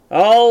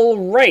All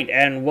right,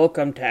 and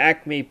welcome to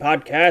Acme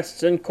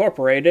Podcasts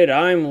Incorporated.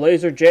 I'm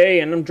Laser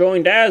J, and I'm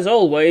joined, as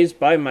always,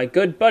 by my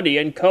good buddy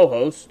and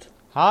co-host.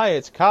 Hi,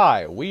 it's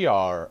Kai. We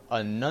are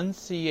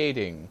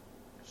enunciating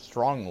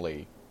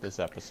strongly this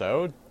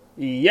episode.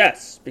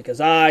 Yes,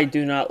 because I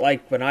do not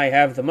like when I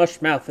have the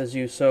mush mouth, as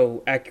you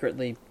so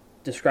accurately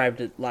described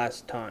it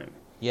last time.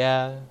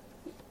 Yeah.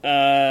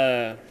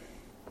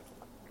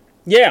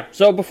 Yeah,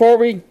 so before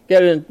we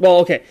get in... Well,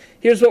 okay,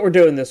 here's what we're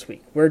doing this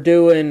week. We're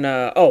doing...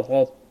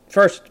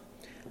 First,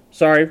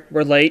 sorry,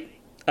 we're late.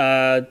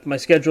 My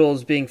schedule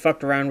is being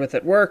fucked around with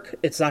at work.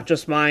 It's not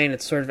just mine,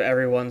 it's sort of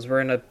everyone's.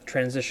 We're in a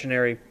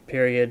transitionary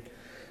period.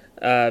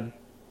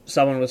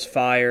 Someone was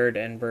fired,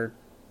 and we're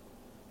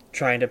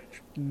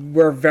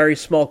a very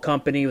small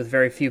company with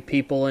very few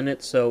people in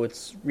it, so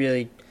it's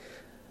really...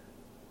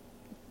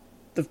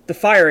 The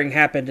firing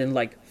happened in,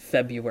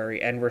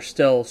 February, and we're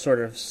still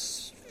sort of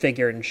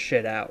figuring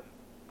shit out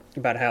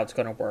about how it's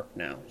going to work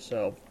now,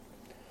 so...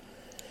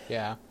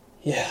 Yeah.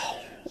 Yeah.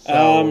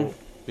 So,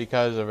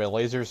 because of a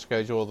laser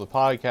schedule, the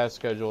podcast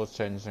schedule is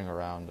changing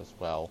around as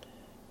well.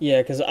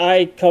 Yeah, because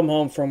I come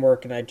home from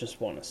work and I just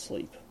want to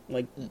sleep.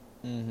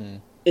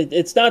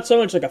 It's not so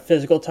much like a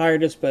physical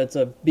tiredness, but it's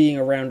a being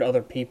around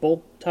other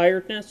people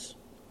tiredness.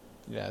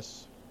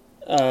 Yes.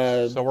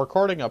 So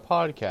recording a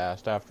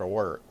podcast after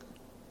work?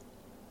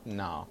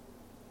 No.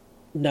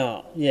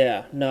 No,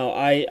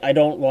 I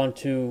don't want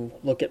to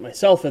look at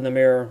myself in the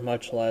mirror,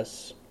 much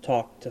less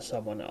talk to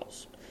someone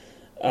else.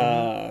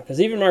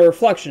 Because even my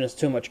reflection is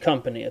too much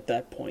company at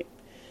that point.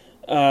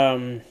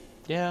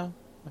 Yeah,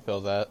 I feel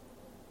that.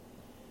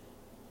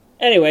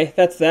 Anyway,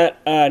 that's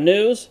that.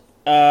 News.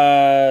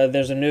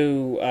 There's a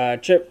new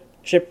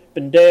Chip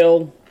and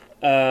Dale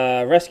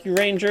Rescue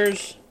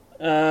Rangers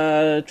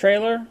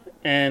trailer.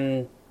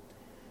 And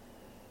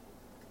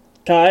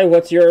Kai,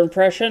 what's your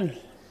impression?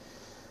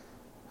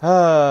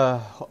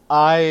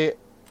 My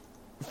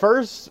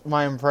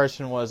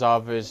impression was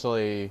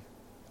obviously,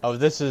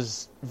 this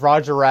is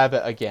Roger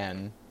Rabbit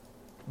again,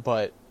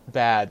 but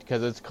bad,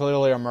 because it's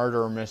clearly a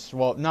murder mystery.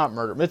 Well, not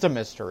murder, it's a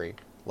mystery.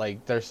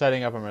 Like, they're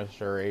setting up a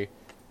mystery.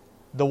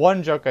 The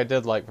one joke I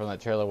did like from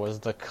that trailer was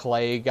the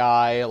clay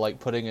guy,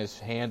 putting his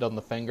hand on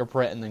the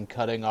fingerprint and then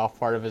cutting off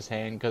part of his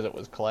hand because it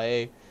was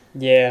clay.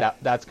 Yeah.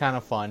 That's kind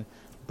of fun.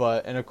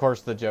 And of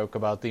course the joke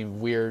about the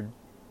weird,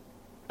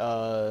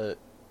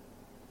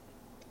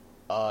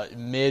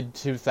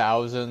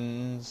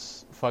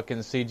 mid-2000s fucking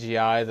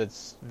CGI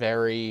that's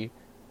very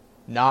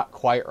not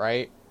quite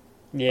right.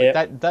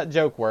 Yeah. That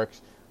joke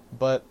works,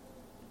 but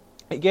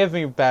it gave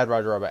me bad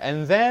Roger Rabbit.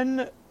 And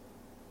then,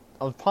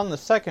 upon the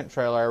second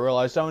trailer, I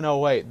realized, oh no,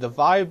 wait, the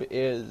vibe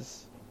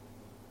is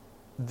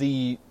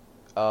the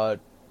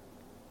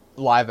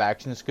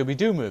live-action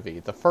Scooby-Doo movie,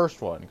 the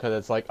first one, because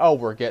it's like, oh,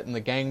 we're getting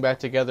the gang back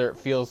together, it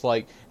feels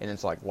like, and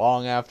it's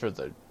long after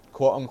the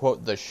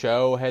quote-unquote the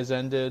show has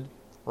ended,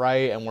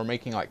 right? And we're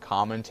making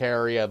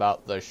commentary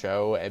about the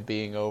show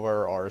being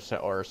over or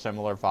a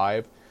similar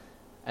vibe.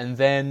 And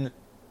then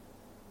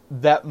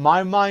that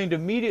my mind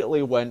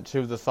immediately went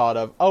to the thought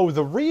of, oh,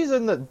 the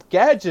reason that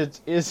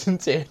Gadget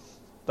isn't in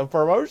the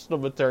promotional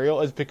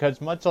material is because,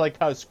 much like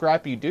how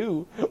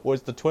Scrappy-Doo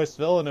was the twist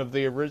villain of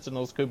the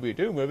original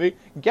Scooby-Doo movie,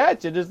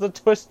 Gadget is the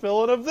twist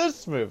villain of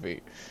this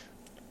movie.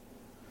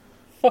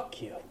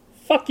 Fuck you.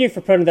 Fuck you for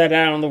putting that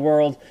out on the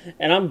world,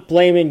 and I'm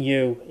blaming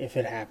you if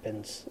it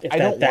happens. If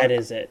that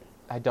is it.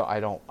 I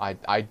don't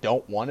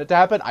want it to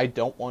happen. I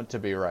don't want to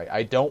be right.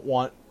 I don't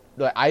want...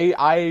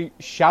 I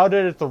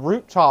shouted at the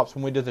rooftops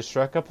when we did the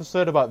Shrek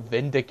episode about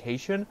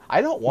vindication. I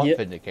don't want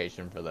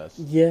vindication for this.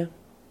 Yeah.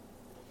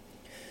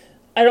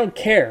 I don't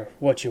care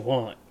what you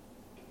want.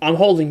 I'm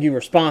holding you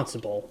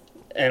responsible,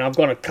 and I'm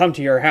going to come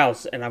to your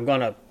house, and I'm going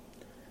to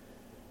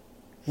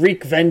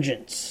wreak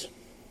vengeance.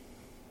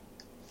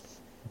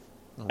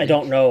 I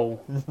don't know.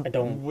 I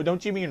don't...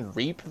 Don't you mean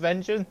reap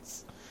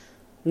vengeance?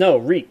 No,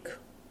 wreak.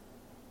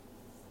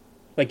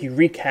 Like you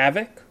wreak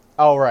havoc?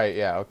 Oh, right,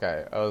 yeah,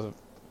 okay.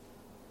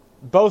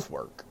 Both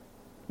work.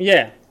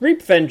 Yeah,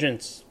 reap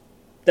vengeance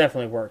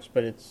definitely works,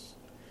 but it's...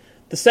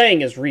 The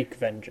saying is wreak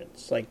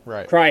vengeance.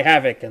 Right. Cry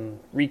havoc and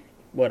wreak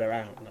whatever,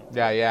 I don't know.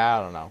 Yeah,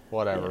 I don't know.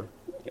 Whatever.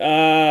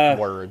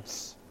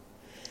 Words.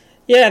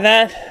 Yeah,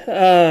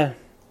 that...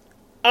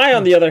 I,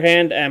 on the other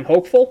hand, am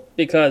hopeful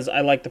because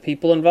I like the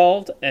people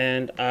involved,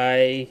 and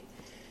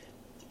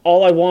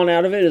all I want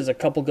out of it is a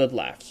couple good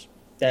laughs.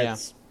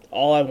 That's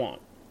all I want.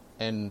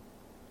 And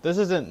this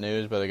isn't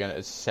news, but again,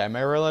 it's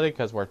semi-related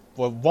because we're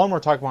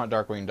talking about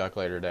Darkwing Duck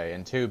later today,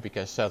 and two,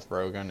 because Seth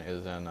Rogen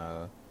is in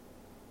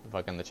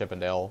fucking the Chip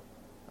and Dale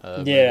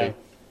movie.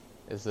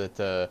 Is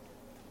that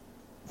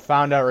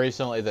found out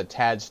recently that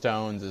Tad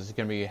Stones is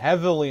going to be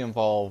heavily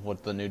involved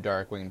with the new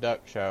Darkwing Duck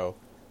show.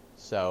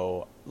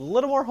 So, a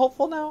little more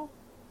hopeful now,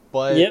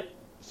 but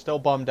still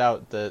bummed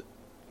out that,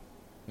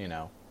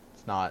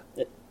 it's not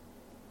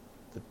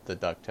the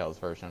DuckTales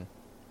version.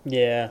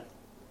 Yeah.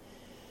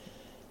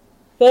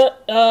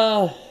 But,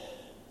 Yeah.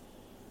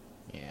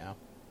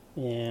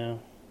 Yeah.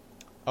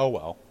 Oh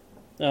well.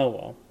 Oh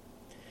well.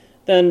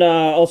 Then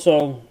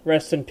also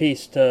rest in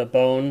peace to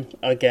Bone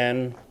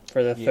again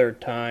for the Yeah,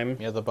 third time.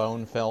 yeah, the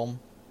Bone film.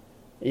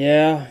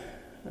 Yeah.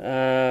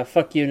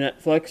 Fuck you,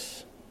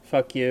 Netflix.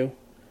 Fuck you.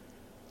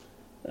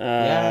 For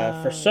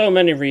Yeah, so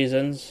many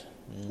reasons.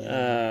 yeah,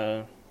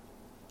 Uh,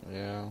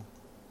 yeah.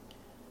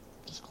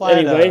 Just glad.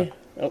 anyway,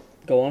 oh,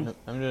 go on.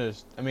 I'm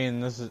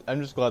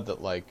just glad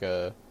that like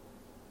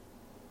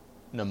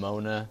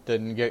Nimona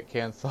didn't get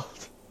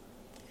canceled.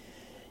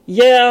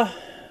 Yeah,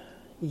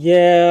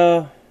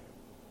 yeah.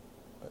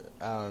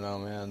 I don't know,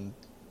 man.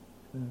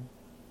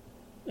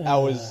 I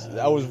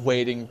was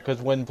waiting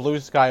because when Blue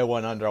Sky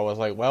went under, I was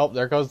like, well,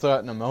 there goes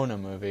that Nimona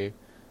movie.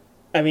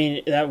 I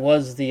mean, that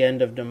was the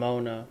end of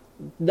Nimona.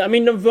 I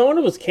mean,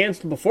 Nimona was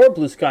canceled before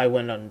Blue Sky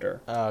went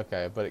under.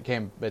 Okay, but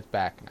it's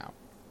back now.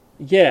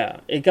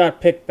 Yeah, it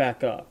got picked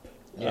back up.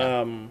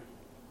 Yeah.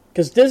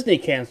 Because Disney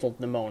canceled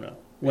Nimona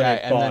when Yeah,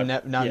 it and bought.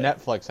 then now Yeah.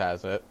 Netflix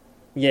has it.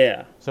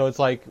 Yeah. So it's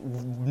like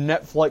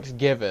Netflix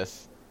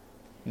giveth,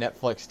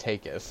 Netflix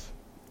taketh.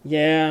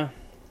 Yeah.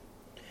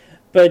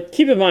 But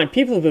keep in mind,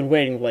 people have been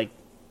waiting like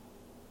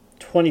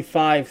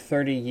 25,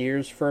 30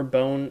 years for a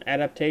Bone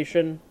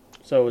adaptation.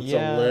 So it's a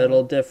Yeah.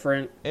 little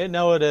different.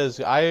 No, it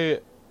is. I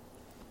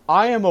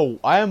am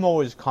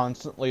always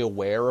constantly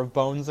aware of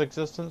Bones'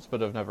 existence,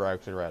 but I've never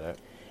actually read it.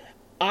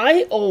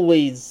 I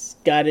always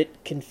got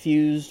it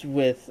confused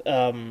with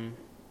Moon.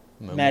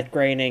 Matt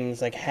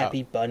Groening's like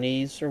Happy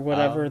Bunnies or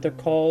whatever they're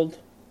called.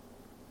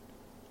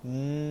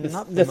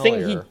 Not The thing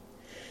familiar.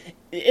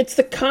 It's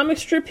the comic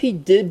strip he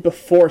did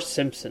before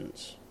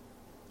Simpsons.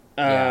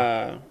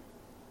 Yeah.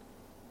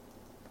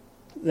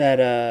 That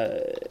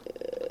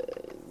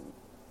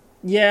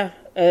yeah,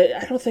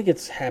 I don't think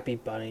it's Happy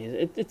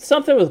Bunnies. It's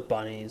something with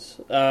bunnies.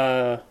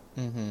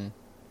 Mm-hmm.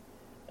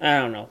 I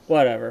don't know.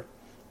 Whatever.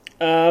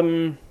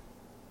 Um,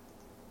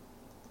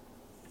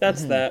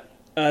 that's that.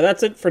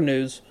 That's it for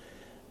news.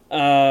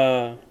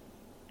 I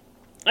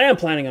am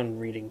planning on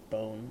reading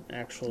Bone.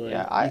 Actually,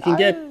 Yeah, you can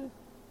get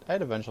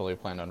I'd eventually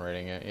planned on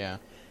reading it. Yeah.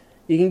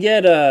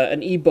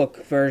 an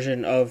ebook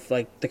version of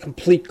like the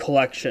complete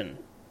collection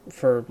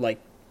for like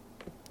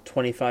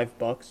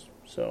 $25.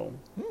 So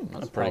That's I'm a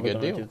pretty probably good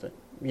gonna deal. do that.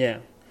 Yeah,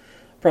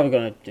 probably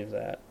gonna do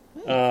that.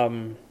 I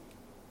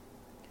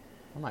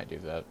might do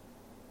that.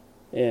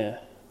 Yeah.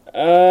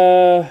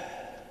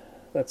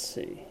 Let's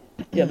see.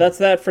 Yeah, that's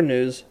that for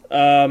news.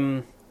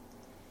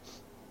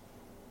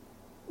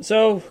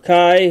 So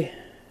Kai,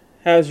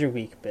 how's your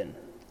week been?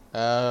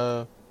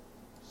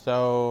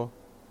 So,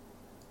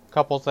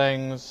 couple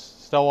things.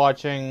 Still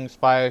watching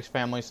Spy X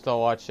Family. Still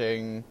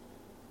watching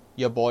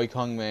Your Boy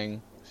Kung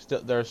Ming.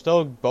 They're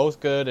still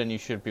both good, and you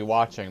should be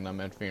watching them.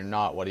 If you're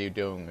not, what are you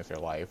doing with your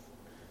life?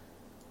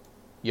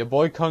 Your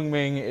Boy Kung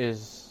Ming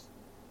is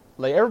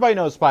like everybody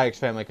knows Spy X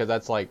Family because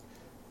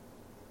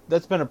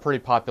that's been a pretty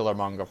popular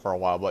manga for a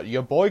while. But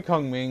Your Boy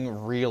Kung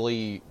Ming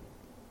really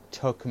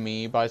took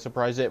me by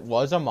surprise. It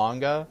was a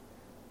manga,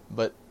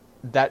 but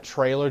that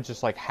trailer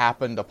just like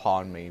happened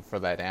upon me for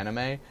that anime,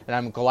 and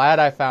I'm glad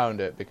I found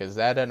it because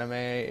that anime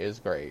is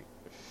great.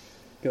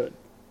 Good.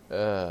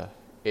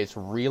 It's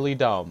really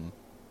dumb,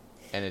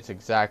 and it's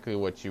exactly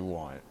what you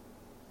want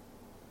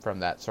from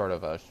that sort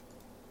of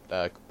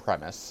a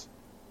premise.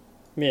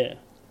 Yeah.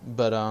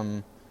 But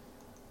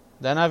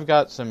then I've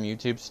got some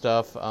YouTube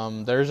stuff.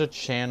 There's a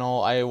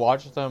channel I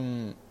watch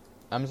them.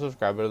 I'm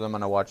subscribed to them,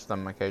 and I watch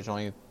them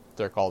occasionally.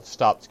 They're called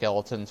Stop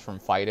Skeletons from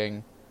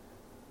Fighting.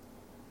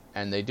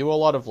 And they do a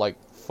lot of like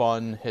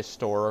fun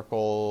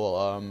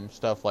historical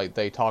stuff. Like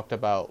they talked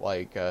about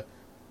like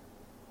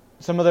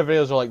some of their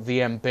videos are like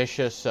the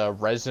ambitious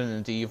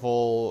Resident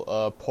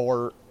Evil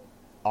port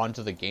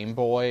onto the Game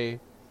Boy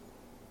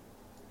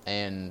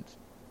and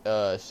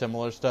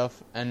similar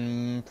stuff.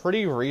 And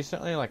pretty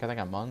recently, like I think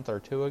a month or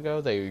two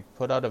ago, they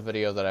put out a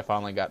video that I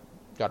finally got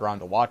around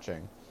to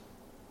watching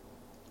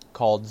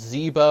called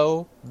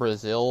Zeebo,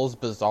 Brazil's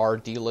Bizarre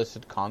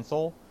Delisted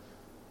Console,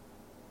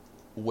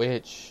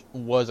 which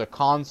was a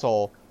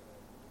console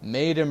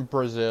made in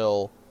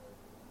Brazil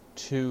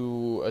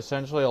to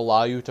essentially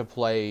allow you to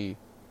play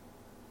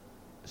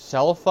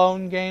cell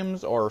phone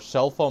games or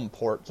cell phone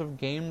ports of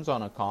games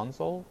on a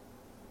console.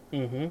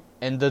 Mm-hmm.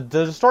 And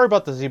the story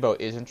about the Zeebo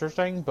is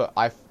interesting, but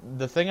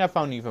the thing I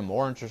found even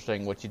more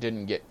interesting, which you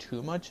didn't get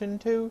too much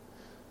into,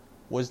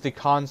 was the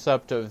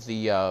concept of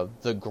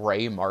the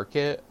gray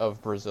market of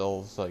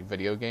Brazil's like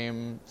video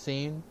game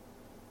scene.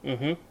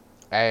 Mm-hmm.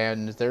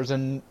 And there's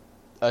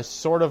a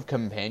sort of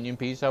companion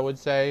piece, I would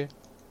say,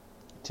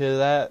 to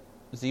that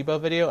Zeebo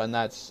video, and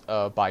that's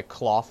by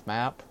Cloth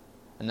Map,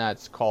 and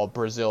that's called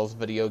Brazil's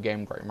Video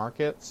Game Gray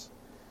Markets.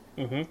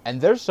 Mm-hmm. And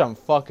there's some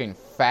fucking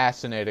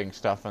fascinating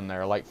stuff in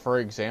there. Like, for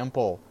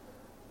example,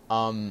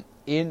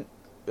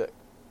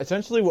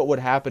 essentially what would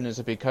happen is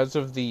that because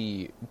of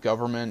the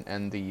government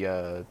and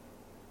the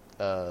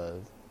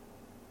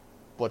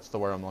what's the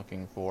word I'm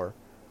looking for?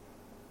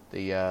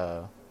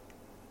 The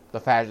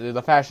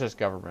fascist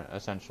government,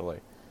 essentially.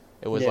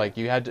 It was like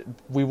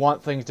we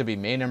want things to be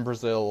made in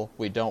Brazil.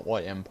 We don't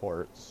want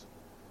imports.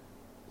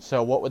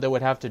 So what they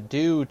would have to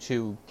do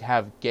to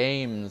have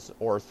games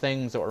or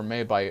things that were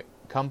made by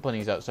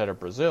companies outside of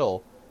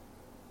Brazil,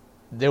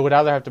 they would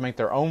either have to make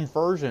their own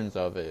versions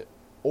of it,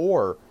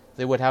 or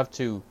they would have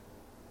to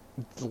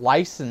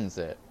license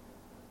it.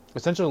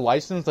 Essentially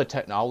license the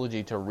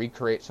technology to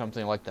recreate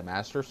something like the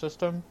Master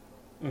System,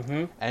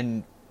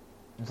 and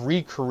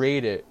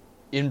recreate it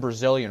in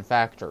Brazilian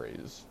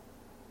factories.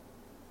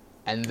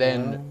 And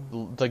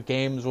then the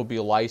games will be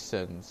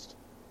licensed,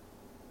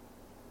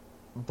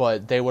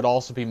 but they would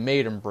also be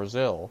made in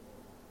Brazil.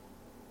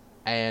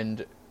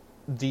 And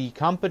the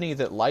company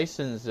that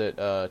licensed it,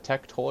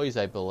 Tech Toys,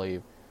 I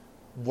believe,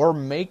 were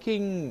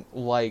making,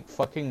 like,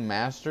 fucking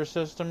Master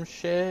System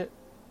shit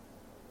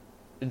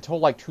until,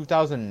 like,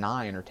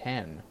 2009 or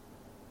 10.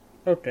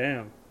 Oh,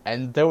 damn.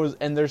 And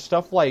there's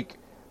stuff like,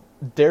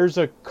 there's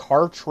a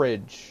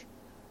cartridge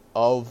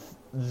of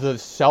the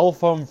cell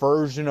phone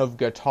version of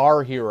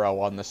Guitar Hero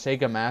on the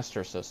Sega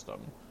Master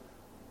System.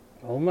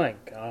 Oh my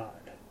god.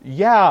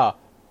 Yeah,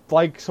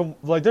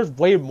 there's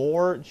way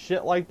more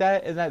shit like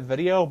that in that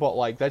video, but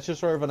like that's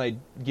just sort of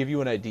give you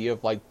an idea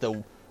of like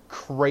the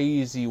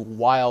crazy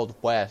wild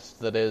west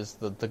that is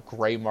the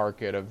gray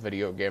market of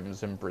video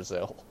games in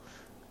Brazil.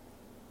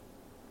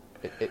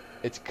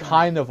 It's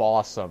kind of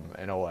awesome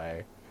in a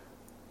way.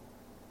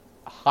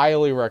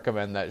 Highly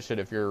recommend that shit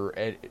if you're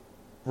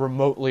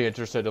remotely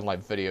interested in like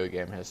video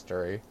game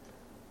history.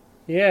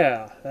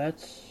 Yeah,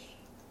 that's...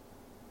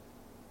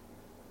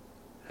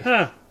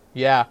 Huh.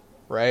 Yeah,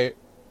 right?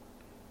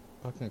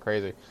 Fucking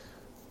crazy.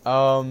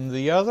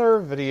 The other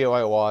video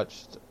I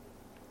watched,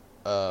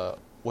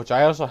 which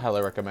I also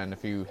highly recommend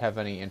if you have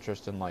any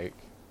interest in like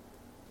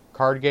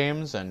card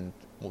games and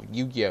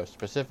Yu-Gi-Oh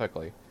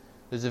specifically,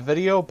 there's a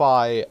video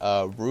by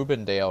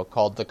Rubendale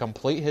called The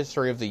Complete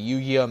History of the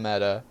Yu-Gi-Oh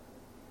Meta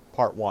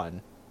Part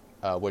 1,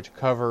 which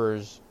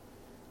covers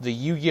the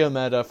Yu-Gi-Oh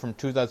meta from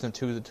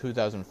 2002 to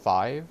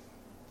 2005.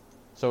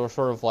 So it's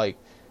sort of like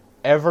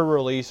every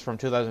release from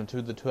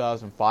 2002 to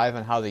 2005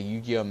 and how the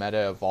Yu-Gi-Oh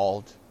meta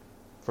evolved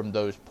from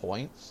those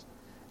points.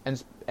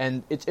 And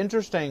it's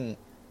interesting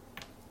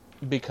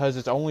because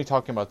it's only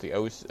talking about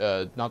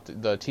the not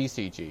the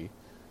TCG,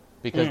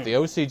 because the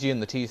OCG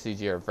and the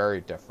TCG are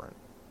very different.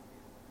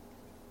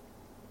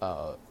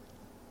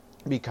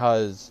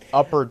 Because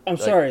I'm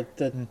sorry,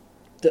 the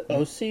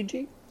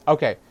OCG?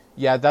 Okay,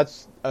 yeah,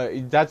 that's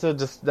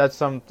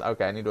some.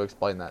 Okay, I need to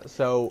explain that.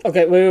 So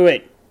okay,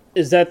 wait.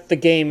 Is that the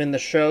game in the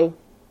show?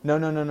 No.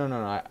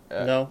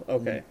 No.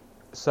 Okay.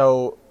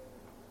 So,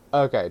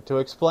 okay, to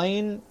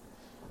explain,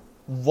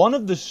 one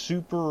of the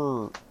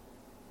super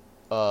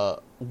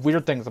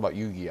weird things about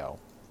Yu-Gi-Oh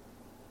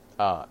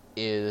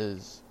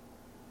is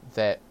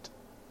that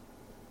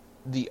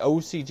the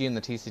OCG and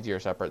the TCG are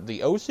separate. The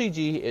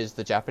OCG is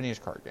the Japanese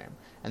card game,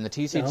 and the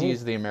TCG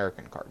is the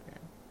American card game.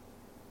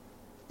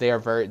 They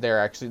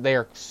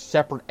are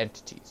separate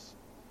entities.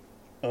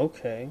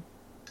 Okay.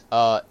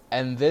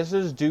 And this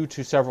is due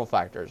to several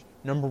factors.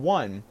 Number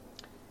one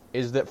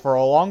is that for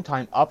a long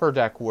time, Upper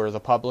Deck were the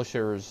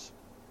publishers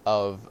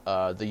of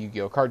the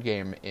Yu-Gi-Oh card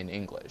game in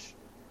English.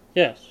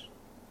 Yes.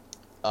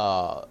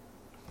 But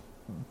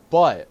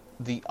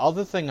the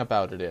other thing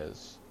about it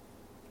is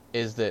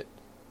that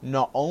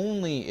not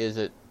only is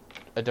it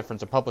a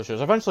difference of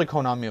publishers, eventually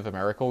Konami of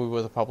America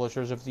were the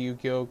publishers of the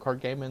Yu-Gi-Oh card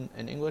game in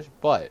English,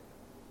 but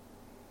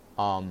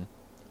a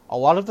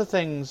lot of the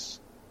things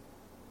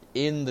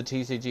in the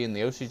TCG and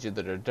the OCG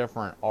that are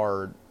different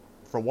are,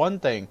 for one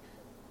thing,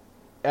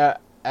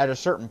 at a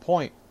certain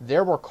point,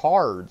 there were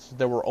cards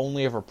that were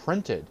only ever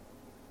printed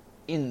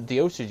in the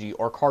OCG,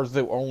 or cards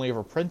that were only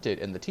ever printed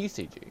in the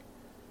TCG.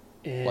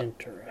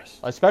 Interesting.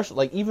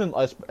 Especially,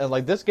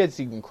 and this gets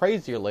even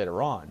crazier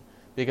later on,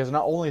 because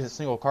not only is it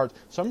single cards,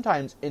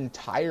 sometimes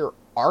entire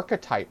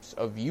archetypes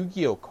of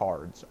Yu-Gi-Oh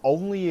cards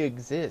only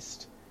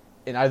exist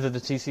in either the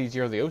TCG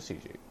or the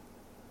OCG.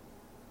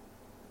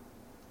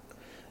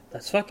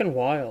 That's fucking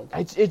wild.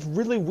 It's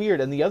really weird,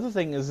 and the other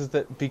thing is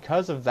that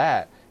because of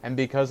that, and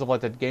because of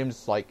like the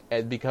games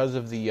and because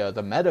of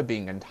the meta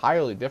being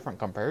entirely different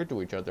compared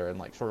to each other and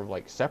like sort of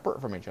like separate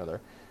from each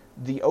other,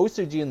 the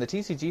OCG and the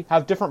TCG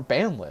have different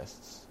ban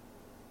lists.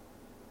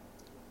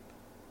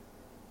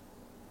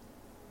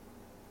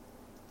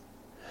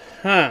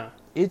 Huh.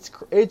 It's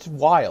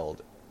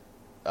wild.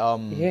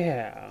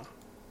 Yeah.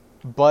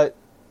 But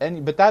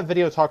that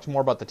video talks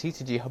more about the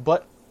TCG.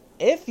 But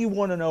if you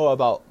want to know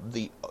about how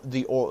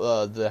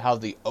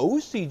the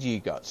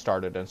OCG got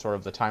started and sort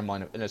of the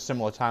timeline in a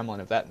similar timeline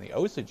of that in the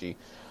OCG,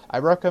 I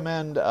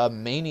recommend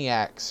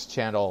Maniac's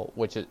channel,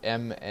 which is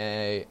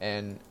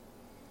MANIAX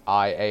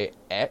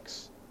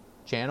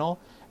channel,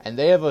 and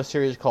they have a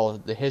series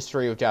called The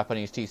History of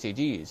Japanese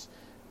TCGs,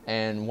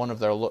 and one of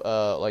their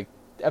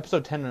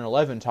episode 10 and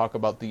 11 talk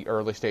about the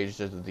early stages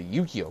of the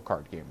Yu-Gi-Oh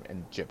card game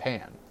in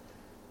Japan.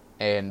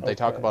 And they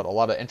talk about a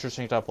lot of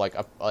interesting stuff, like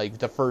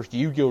the first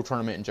Yu-Gi-Oh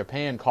tournament in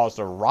Japan caused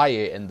a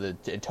riot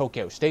in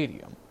Tokyo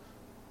Stadium.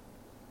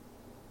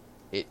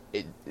 It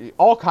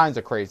all kinds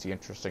of crazy,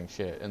 interesting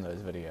shit in those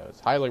videos.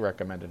 Highly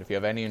recommended if you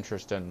have any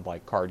interest in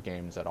like card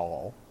games at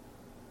all.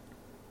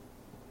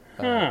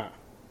 Huh.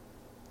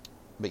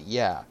 But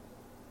yeah.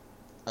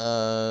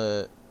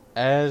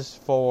 As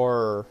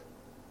for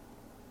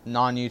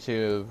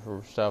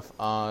non-YouTube stuff,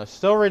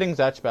 still reading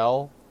Zatch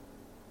Bell.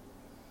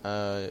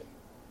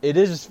 It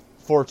is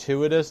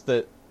fortuitous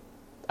that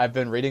I've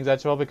been reading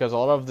Zatch Bell because a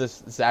lot of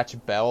this Zatch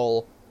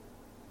Bell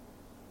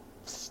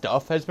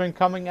stuff has been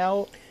coming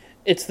out.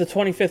 It's the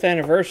 25th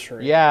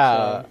anniversary.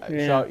 Yeah.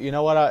 So you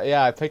know what?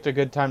 I picked a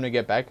good time to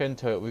get back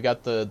into it. We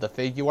got the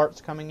figure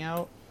arts coming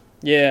out.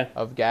 Yeah.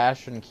 Of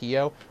Gash and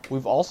Kyo.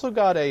 We've also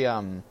got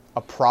a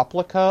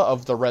Proplica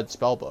of the Red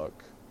Spellbook.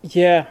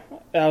 Yeah,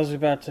 I was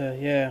about to,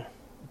 yeah.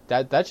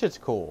 That shit's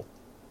cool.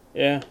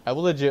 Yeah. I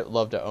would legit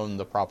love to own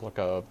the Proplica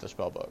of the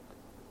Spellbook.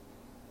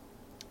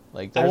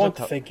 Like, I want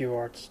the figure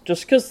arts.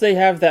 Just because they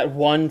have that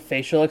one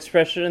facial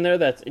expression in there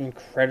that's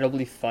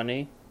incredibly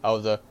funny. Oh,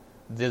 the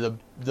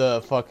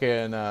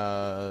fucking...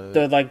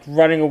 The, like,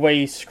 running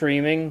away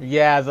screaming.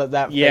 Yeah,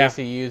 that face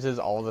he uses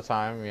all the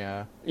time,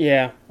 yeah.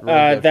 Yeah.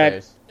 Really good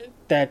face.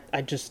 That,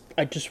 I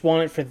just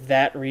want it for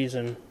that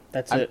reason.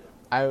 That's it.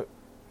 I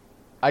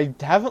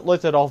haven't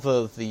looked at all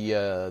the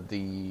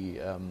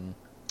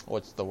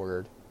what's the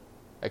word?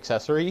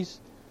 Accessories.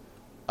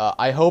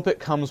 I hope it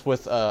comes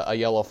with a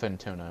yellowfin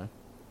tuna.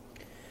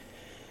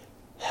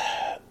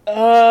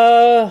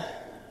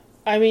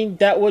 I mean,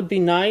 that would be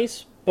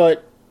nice,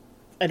 but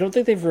I don't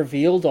think they've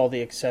revealed all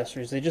the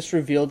accessories. They just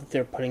revealed that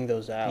they're putting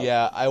those out.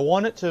 Yeah, I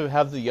want it to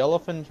have the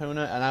yellowfin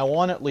tuna, and I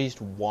want at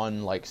least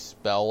one, like,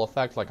 spell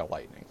effect, like a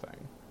lightning thing.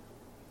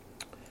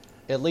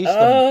 At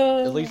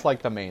least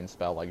like the main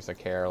spell, like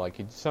Zakar, like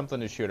something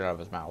to shoot out of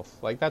his mouth.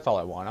 Like, that's all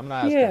I want. I'm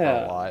not asking for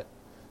a lot.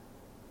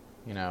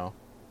 You know.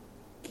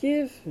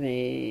 Give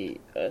me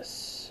a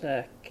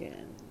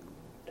second.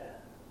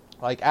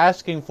 Like,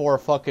 asking for a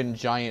fucking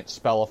giant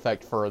spell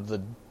effect for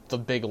the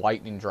big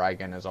lightning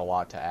dragon is a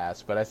lot to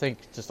ask, but I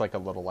think just like a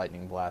little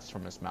lightning blast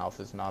from his mouth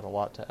is not a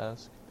lot to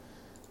ask.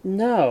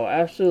 No,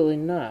 absolutely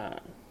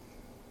not.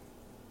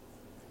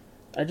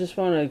 I just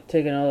want to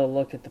take another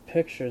look at the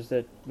pictures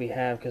that we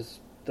have, because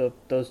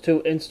those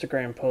two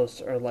Instagram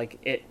posts are like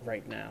it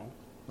right now.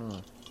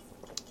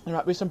 There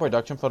might be some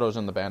production photos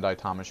in the Bandai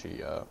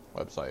Tamashii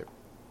website.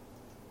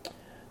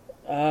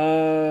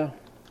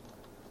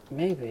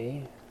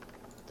 Maybe.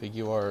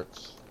 Figure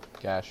arts,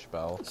 Gash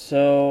Bell.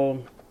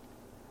 So,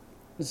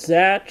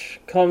 Zatch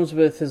comes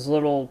with his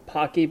little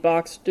Pocky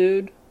Box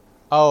dude.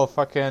 Oh,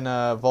 fucking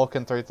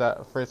Vulcan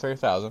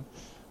 3000.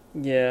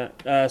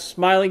 Yeah,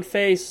 smiling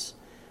face,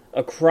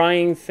 a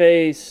crying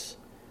face,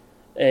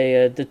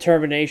 a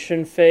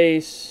determination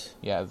face.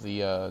 Yeah,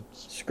 the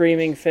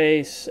screaming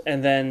face,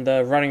 and then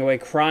the running away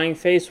crying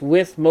face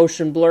with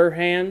motion blur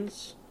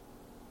hands.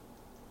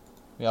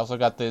 We also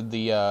got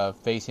the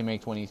face he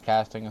makes when he's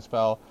casting a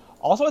spell.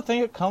 Also, I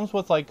think it comes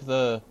with like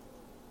the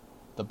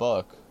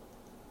book,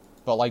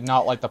 but like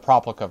not like the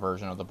Proplica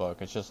version of the book.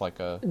 It's just like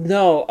a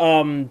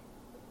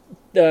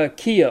the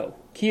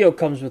Kyo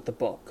comes with the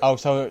book. Oh,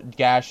 so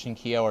Gash and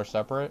Kyo are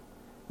separate?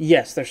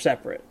 Yes, they're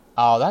separate.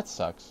 Oh, that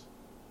sucks.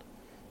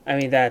 I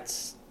mean,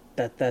 that's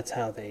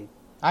how they.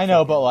 I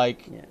know, but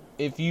like,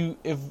 if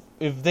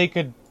they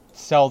could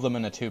sell them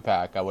in a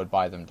 2-pack, I would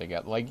buy them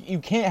together. Like, you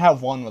can't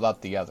have one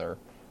without the other.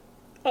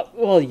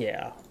 Well,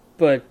 yeah,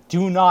 but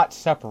do not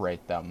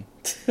separate them.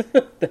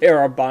 They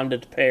are a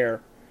bonded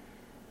pair.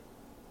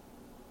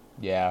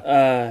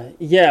 Yeah.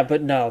 Yeah,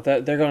 but no,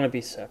 they're going to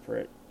be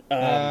separate.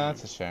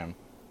 That's a shame.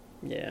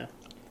 Yeah.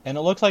 And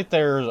it looks like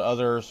there's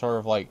other sort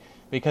of like,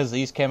 because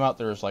these came out,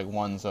 there's like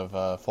ones of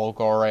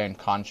Folgore and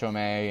Conchome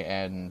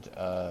and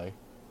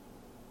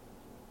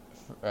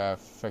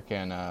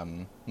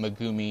frickin'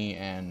 Megumi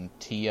and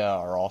Tia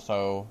are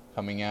also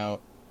coming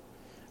out.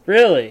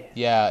 Really?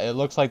 Yeah, it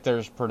looks like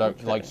there's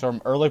like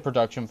some early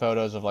production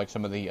photos of like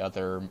some of the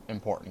other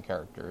important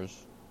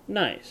characters.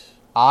 Nice.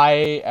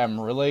 I am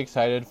really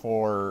excited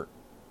for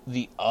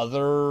the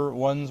other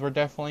ones we're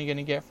definitely going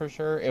to get for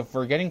sure. If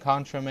we're getting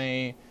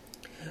Conchome...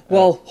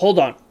 Well, hold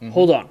on. Mm-hmm.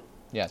 Hold on.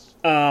 Yes.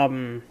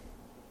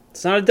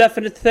 It's not a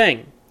definite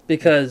thing,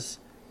 because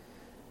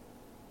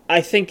I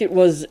think it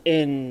was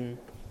in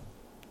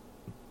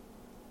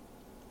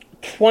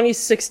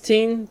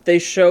 2016 they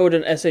showed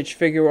an SH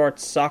Figure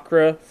Arts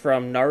Sakura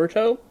from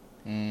Naruto.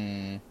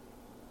 And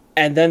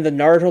then the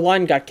Naruto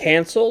line got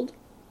canceled.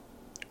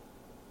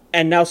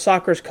 And now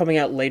Sakura's coming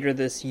out later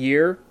this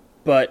year,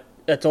 but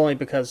that's only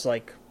because,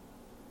 like,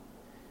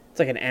 it's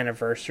like an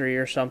anniversary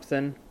or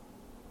something.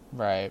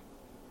 Right.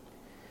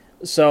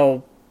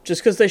 So,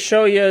 just because they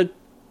show you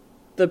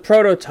the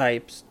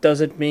prototypes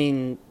doesn't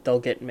mean they'll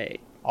get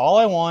made. All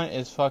I want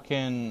is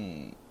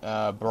fucking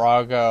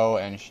Brago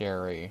and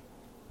Sherry.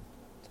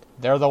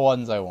 They're the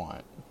ones I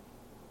want.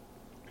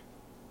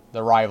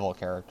 The rival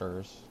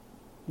characters.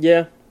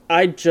 Yeah,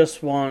 I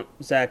just want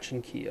Zatch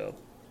and Kyo.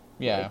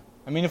 Yeah.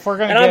 I mean, if we're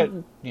going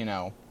to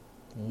get,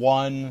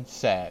 one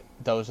set,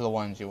 those are the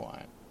ones you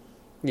want.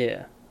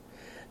 Yeah.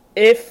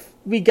 If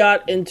we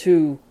got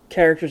into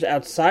characters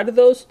outside of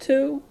those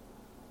two,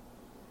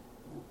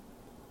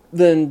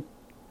 then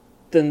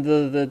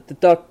the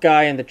duck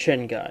guy and the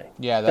chin guy.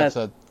 Yeah, that's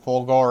a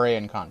Fulgore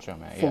and Kanchome,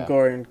 yeah.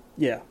 Fulgore and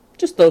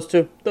just those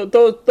two.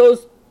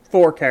 Those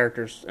four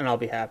characters, and I'll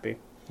be happy.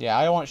 Yeah,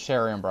 I want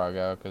Sherry and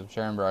Braga, because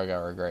Sherry and Braga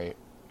are great.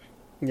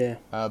 Yeah.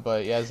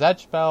 But yeah,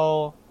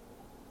 Zatchbell,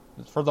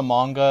 for the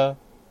manga,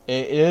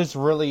 it is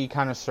really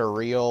kind of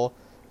surreal,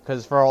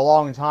 because for a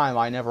long time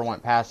I never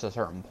went past a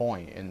certain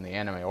point in the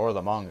anime or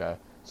the manga.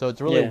 So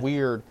it's really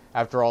weird,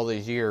 after all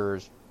these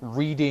years,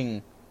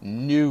 reading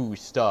new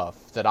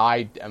stuff that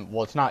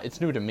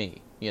it's new to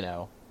me, you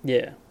know?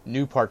 Yeah.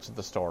 New parts of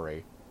the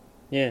story.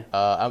 Yeah.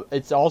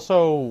 It's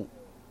also,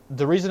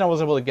 the reason I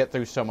was able to get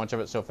through so much of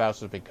it so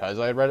fast was because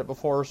I had read it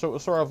before, so it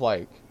was sort of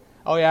like,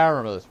 oh yeah, I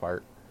remember this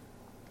part.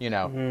 You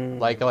know?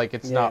 Like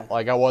it's not,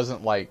 like I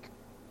wasn't like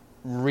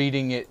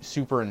reading it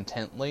super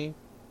intently,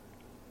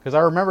 because I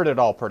remembered it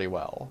all pretty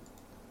well.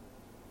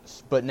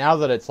 But now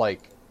that it's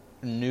like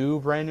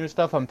brand new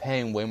stuff, I'm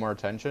paying way more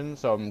attention,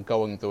 so I'm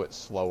going through it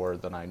slower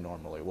than I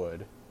normally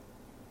would.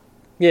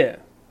 Yeah.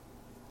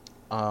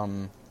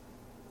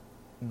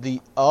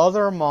 The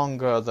other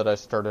manga that I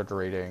started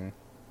reading,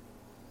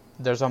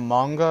 there's a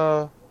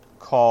manga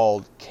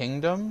called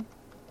Kingdom.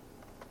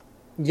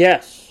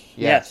 Yes.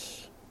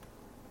 Yes.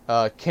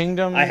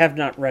 Kingdom... I have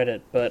not read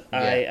it, but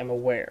I am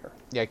aware.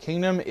 Yeah,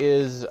 Kingdom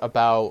is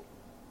about...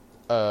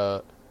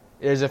 it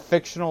is a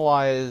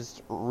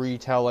fictionalized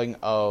retelling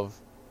of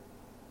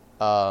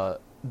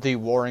the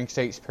Warring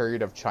States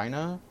period of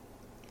China.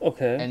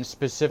 Okay. And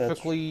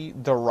specifically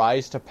the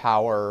rise to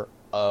power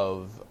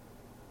of...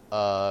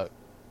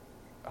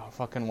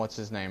 what's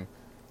his name?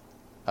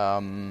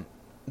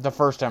 The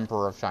first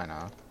emperor of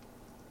China.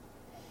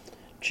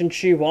 Qin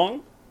Shi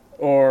Huang?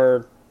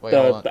 Or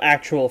the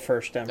actual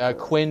first emperor?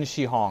 Qin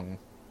Shi Huang.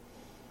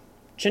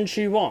 Qin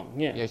Shi Huang,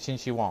 yeah. Yeah, Qin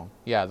Shi Huang.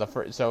 Yeah,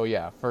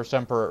 first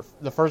emperor,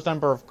 the first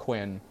emperor of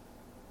Qin.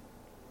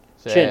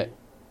 Qin.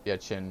 Yeah,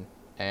 Qin.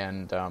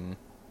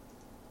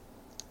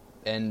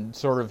 And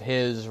sort of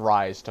his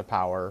rise to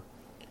power.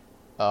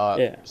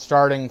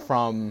 Starting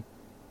from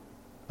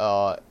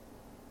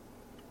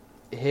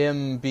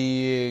him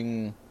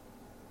being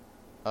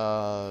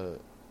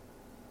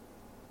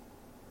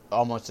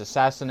almost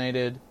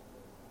assassinated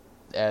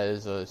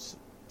as a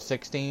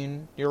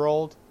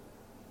 16-year-old.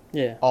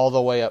 Yeah. All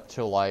the way up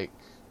to, like,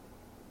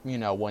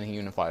 when he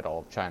unified all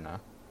of China.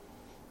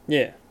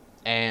 Yeah.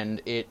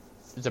 And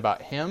it's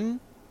about him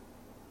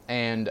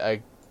and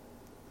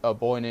a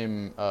boy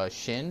named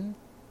Shin,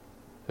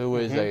 who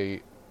is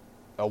a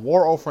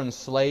war-orphan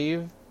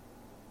slave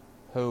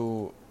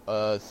who,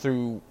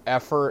 through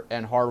effort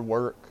and hard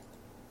work,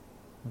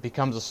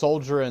 becomes a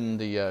soldier in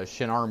the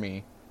Shin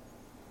army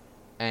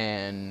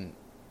and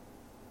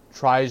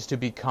tries to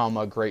become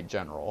a great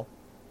general.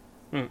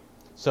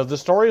 So the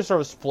story is sort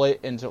of split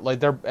into, like,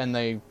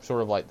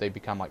 they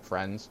become, like,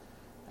 friends.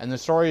 And the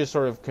story is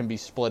sort of can be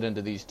split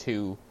into these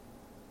two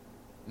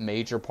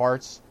major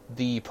parts.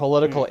 The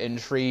political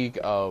intrigue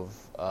of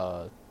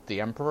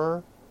the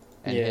emperor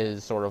and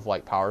his sort of,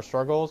 like, power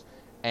struggles,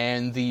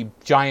 and the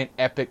giant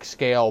epic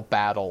scale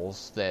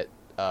battles that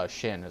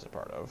Shin is a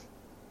part of.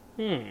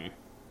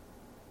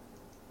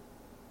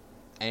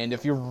 And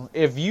if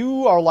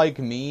you are like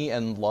me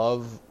and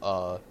love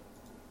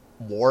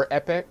war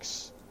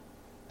epics,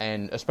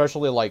 and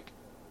especially like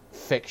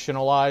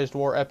fictionalized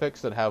war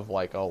epics that have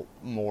like a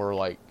more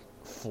like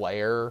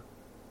flair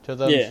to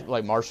them,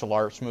 like martial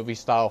arts movie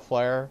style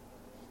flair,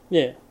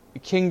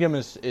 Kingdom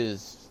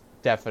is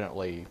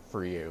definitely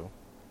for you.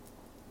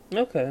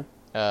 Okay.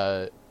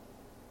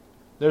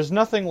 There's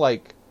nothing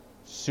like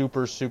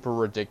super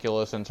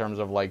ridiculous in terms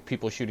of like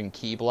people shooting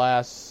ki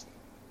blasts.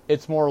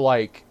 It's more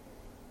like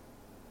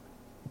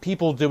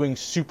people doing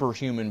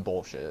superhuman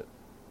bullshit.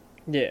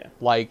 Yeah.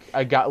 Like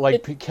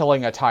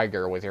killing a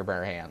tiger with your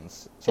bare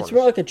hands. It's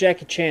more like a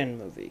Jackie Chan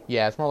movie.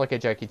 Yeah, it's more like a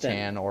Jackie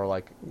Chan or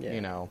like,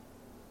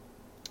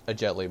 a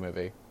Jet Li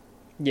movie.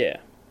 Yeah.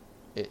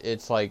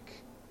 It's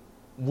like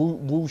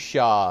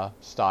wuxia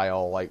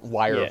style, like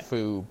wire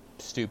fu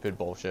stupid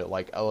bullshit.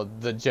 Like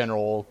the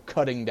general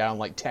cutting down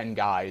like 10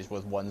 guys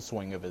with one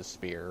swing of his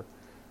spear.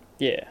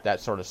 Yeah. That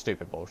sort of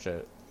stupid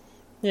bullshit.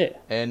 Yeah.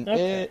 And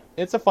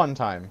it's a fun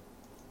time.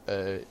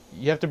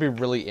 You have to be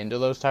really into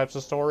those types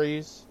of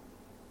stories.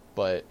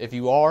 But if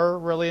you are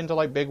really into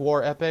like big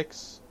war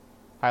epics,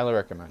 highly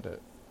recommend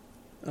it.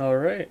 All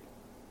right.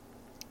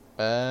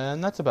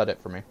 And that's about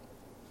it for me.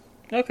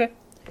 Okay.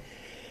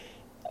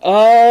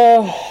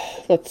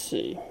 Let's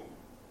see.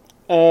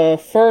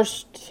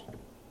 First,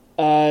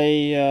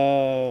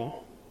 I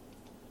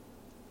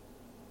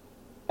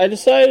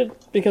decided,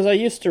 because I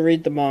used to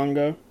read the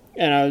manga,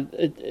 and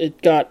it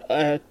got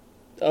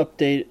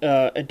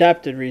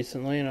adapted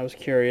recently, and I was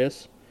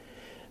curious.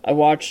 I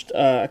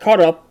caught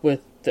up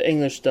with the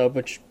English dub,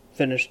 which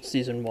finished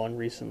season 1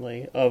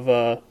 recently,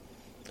 of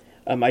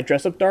My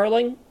Dress Up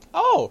Darling.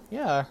 Oh,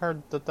 yeah, I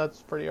heard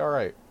that's pretty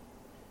alright.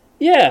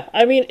 Yeah,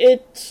 I mean,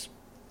 it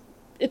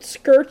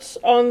skirts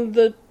on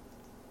the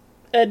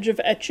edge of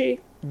ecchi.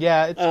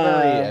 Yeah, it's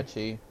very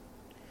ecchi.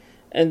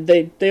 And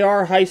they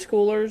are high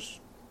schoolers,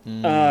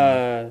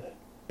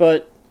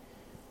 but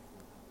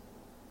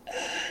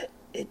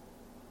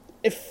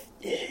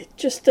it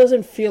just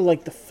doesn't feel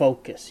like the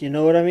focus. You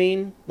know what I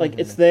mean? Like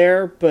it's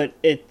there, but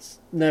it's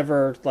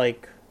never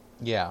like.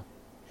 Yeah.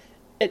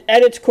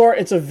 At its core,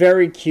 it's a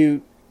very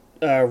cute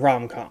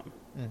rom-com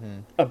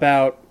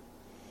about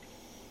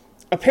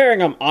a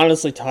pairing I'm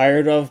honestly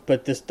tired of,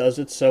 but this does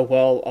it so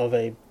well, of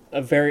a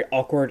very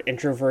awkward,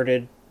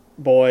 introverted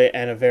boy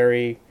and a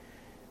very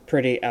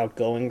pretty,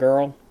 outgoing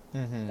girl.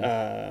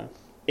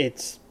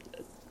 It's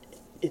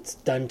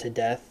done to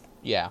death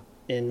Yeah.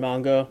 in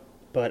manga,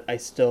 but I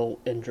still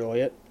enjoy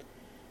it.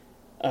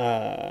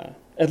 At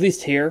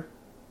least here.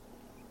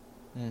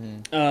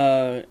 And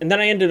then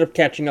I ended up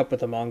catching up with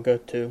the manga,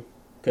 too,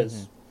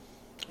 because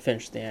I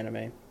finished the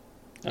anime.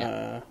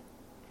 Yeah.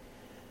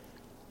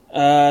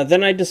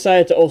 Then I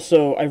decided to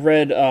also, I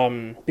read,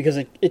 because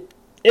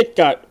it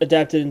got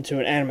adapted into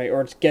an anime,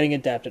 or it's getting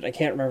adapted. I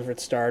can't remember if it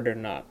started or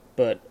not,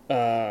 but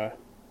I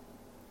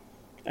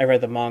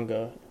read the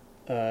manga,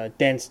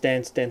 Dance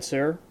Dance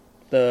Danseur,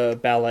 the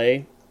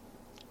ballet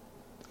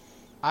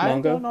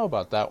manga. I don't know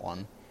about that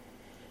one.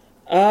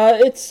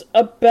 It's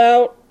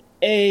about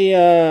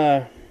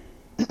a,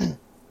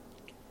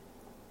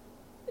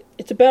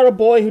 it's about a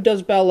boy who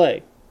does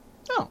ballet.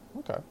 Oh,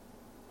 okay.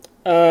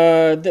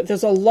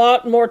 There's a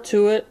lot more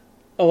to it.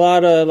 A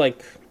lot of,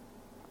 like,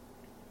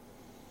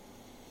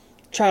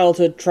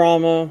 childhood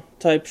trauma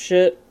type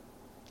shit.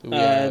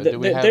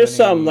 There's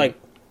some, like...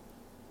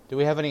 Do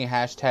we have any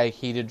hashtag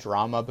heated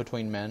drama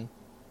between men?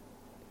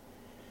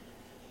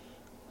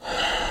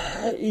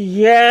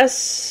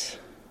 Yes.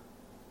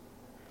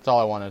 That's all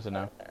I wanted to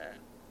know.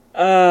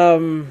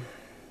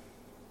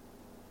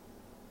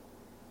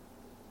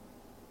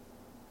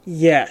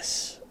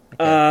 Yes.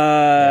 Okay.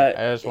 Yeah,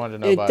 I just wanted to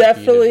know it about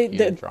definitely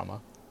heated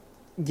drama.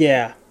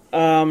 Yeah.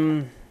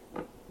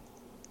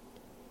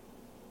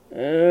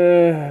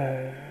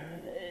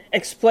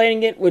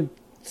 Explaining it would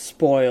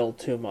spoil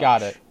too much.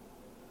 Got it.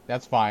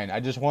 That's fine. I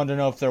just wanted to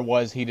know if there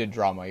was heated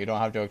drama. You don't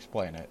have to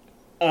explain it.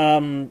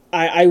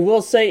 I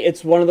will say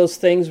it's one of those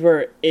things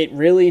where it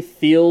really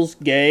feels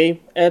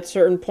gay at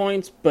certain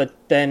points, but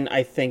then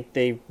I think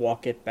they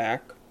walk it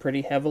back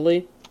pretty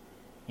heavily.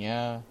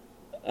 Yeah.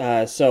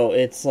 So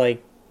it's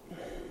like,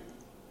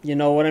 you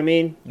know what I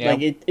mean? Yeah.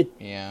 Like it.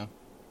 Yeah.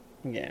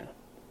 Yeah.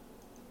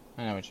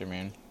 I know what you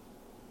mean.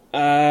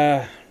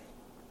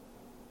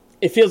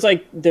 It feels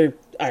like they're,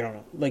 I don't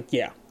know, like,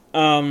 yeah.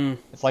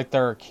 It's like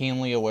they're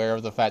keenly aware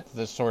of the fact that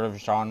this sort of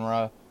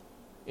genre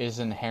is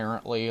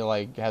inherently,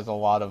 like, has a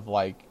lot of,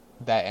 like,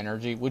 that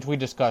energy, which we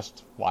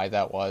discussed why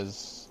that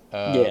was,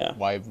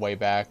 way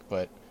back,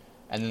 but,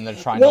 and then they're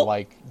trying to,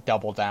 like,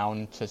 double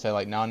down to say,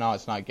 like, no,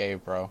 it's not gay,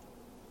 bro.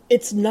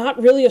 It's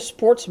not really a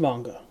sports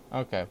manga.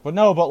 Okay, but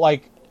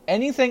like,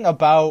 anything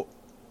about...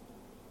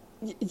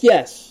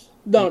 Yes.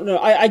 No,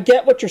 I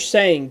get what you're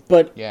saying,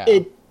 but yeah.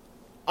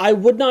 I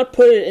would not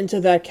put it into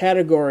that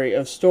category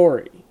of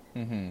story.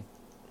 Mm-hmm.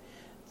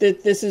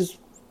 This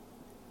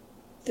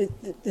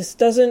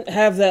doesn't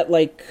have that,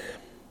 like,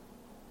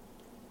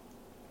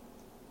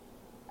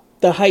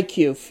 the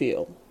Haikyuu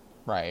feel.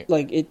 Right.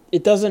 Like,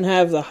 it doesn't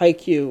have the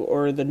Haikyuu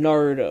or the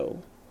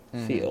Naruto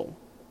feel.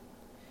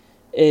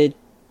 It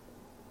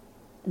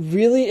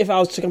really, if I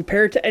was to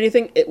compare it to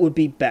anything, it would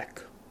be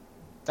Beck.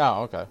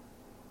 Oh, okay.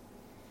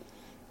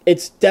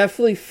 It's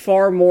definitely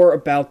far more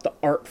about the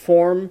art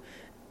form,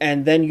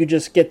 and then you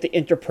just get the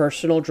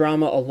interpersonal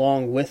drama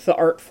along with the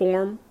art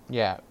form.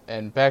 Yeah,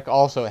 and Beck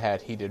also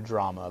had heated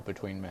drama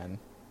between men.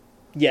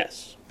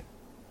 Yes.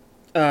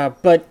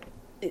 But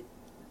in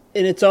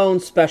its own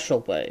special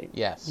way.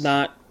 Yes.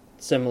 Not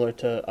similar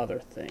to other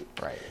things.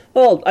 Right.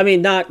 Well, I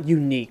mean, not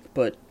unique,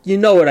 but you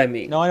know what I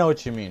mean. No, I know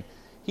what you mean.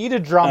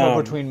 Heated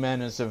drama between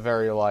men is a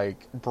very,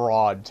 like,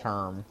 broad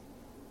term.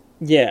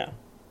 Yeah.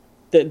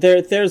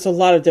 There's a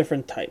lot of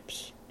different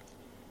types.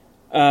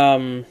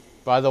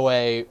 By the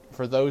way,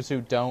 for those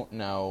who don't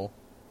know,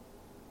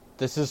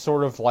 this is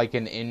sort of like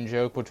an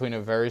in-joke between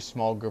a very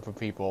small group of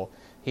people.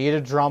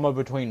 Heated drama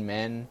between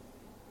men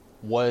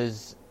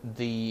was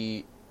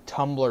the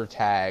Tumblr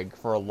tag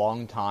for a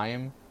long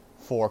time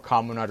for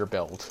Kamen Rider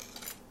Build.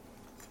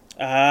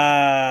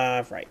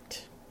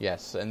 Right.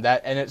 Yes, and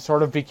it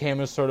sort of became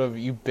a sort of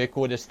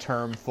ubiquitous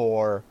term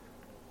for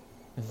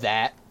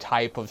that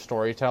type of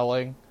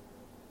storytelling.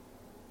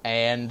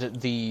 And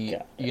the,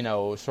 you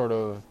know, sort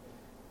of...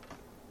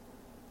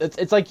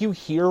 It's like you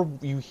hear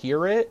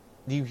it,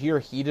 you hear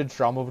heated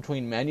drama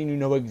between men, and you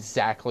know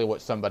exactly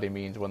what somebody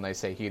means when they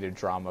say heated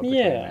drama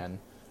between men.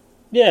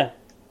 Yeah.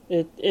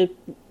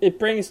 It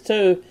brings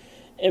to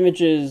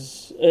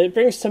images... It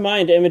brings to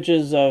mind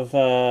images of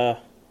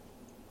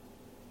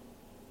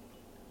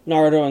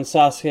Naruto and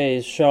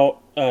Sasuke's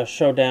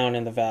showdown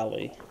in the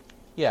valley.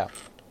 Yeah.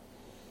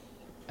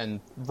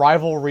 And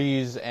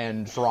rivalries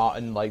and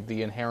like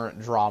the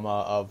inherent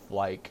drama of,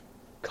 like,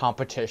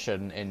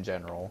 competition in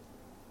general.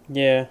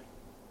 Yeah.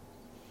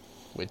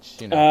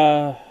 Which, you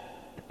know...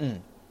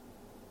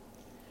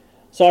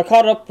 So I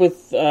caught up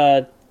with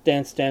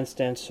Dance Dance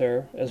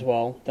Danseur as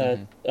well.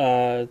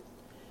 That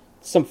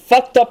some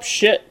fucked up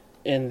shit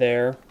in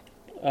there.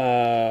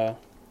 But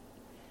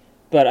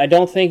I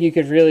don't think you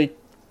could really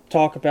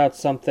talk about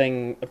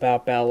something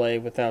about ballet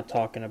without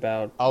talking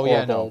about Oh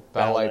yeah, no,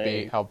 horrible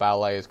ballet. How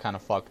ballet is kind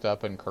of fucked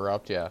up and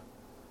corrupt. Yeah.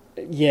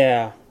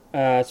 Yeah,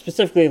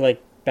 specifically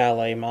like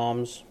ballet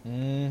moms.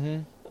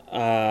 Mm-hmm.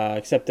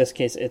 Except this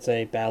case, it's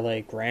a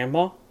ballet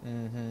grandma.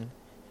 Mm-hmm.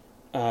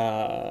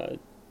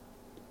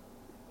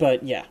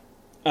 But yeah,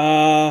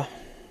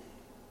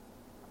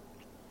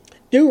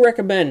 do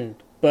recommend,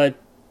 but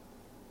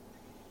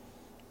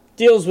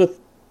deals with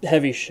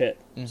heavy shit.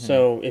 Mm-hmm.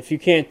 So if you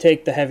can't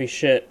take the heavy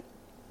shit,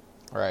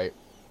 Right.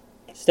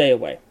 stay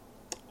away.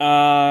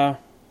 What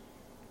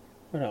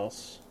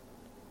else?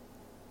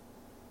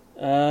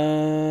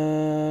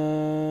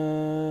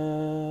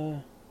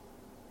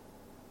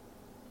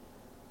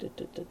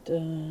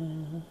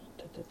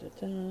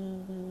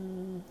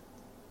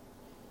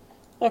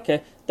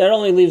 Okay, that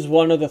only leaves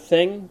one other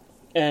thing,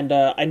 and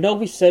I know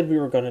we said we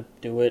were going to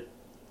do it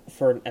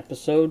for an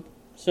episode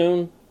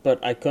soon,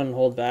 but I couldn't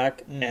hold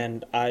back,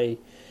 and I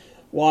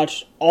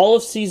watched all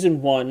of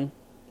Season 1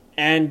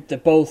 and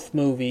both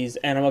movies,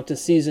 and I'm up to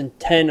Season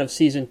 10 of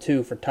Season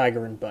 2 for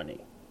Tiger and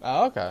Bunny.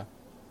 Oh, okay.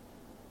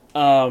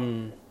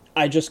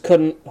 I just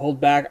couldn't hold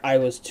back. I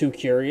was too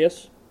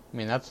curious. I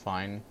mean, that's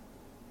fine.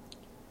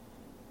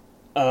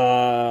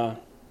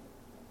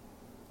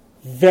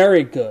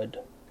 Very good.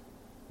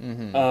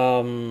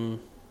 Mm-hmm.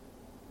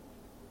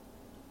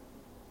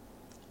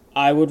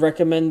 I would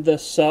recommend the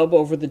sub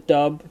over the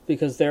dub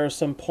because there are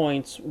some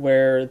points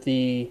where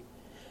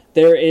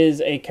there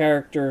is a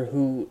character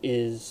who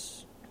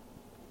is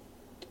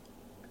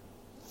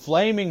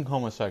Flaming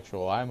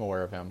homosexual. I'm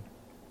aware of him.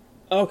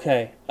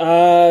 okay.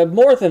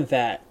 More than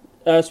that,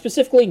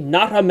 specifically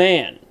not a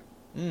man.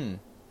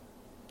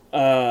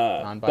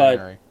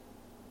 Non-binary.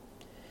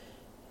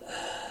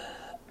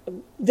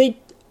 The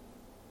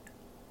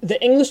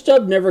English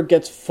dub never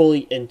gets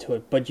fully into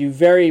it, but you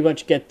very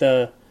much get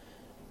the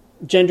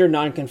gender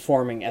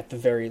non-conforming at the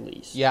very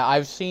least. Yeah,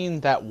 I've seen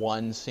that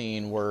one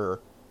scene where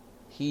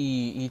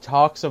he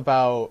talks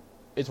about.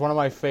 It's one of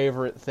my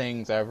favorite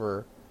things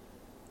ever.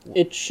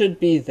 It should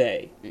be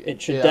they.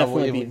 It should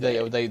definitely be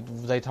they.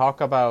 They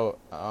talk about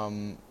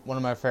one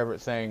of my favorite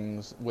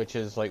things, which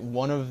is like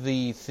one of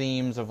the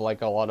themes of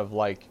like a lot of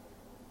like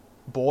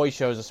boy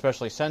shows,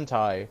 especially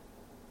Sentai,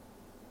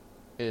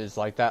 is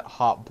like that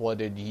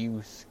hot-blooded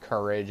youth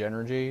courage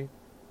energy,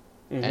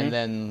 and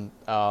then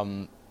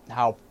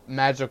how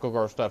Magical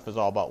Girl stuff is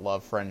all about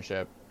love,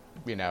 friendship,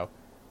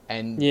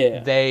 and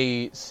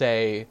they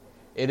say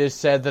it is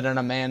said that in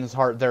a man's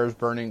heart there is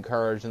burning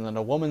courage, and in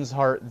a woman's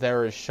heart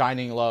there is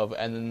shining love,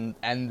 and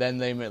then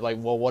they like,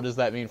 well, what does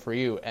that mean for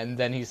you? And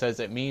then he says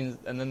it means,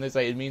 and then they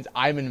say it means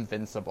I'm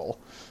invincible.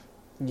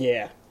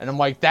 Yeah. And I'm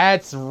like,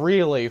 that's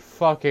really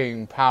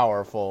fucking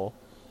powerful.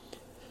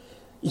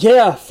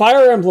 Yeah,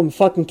 Fire Emblem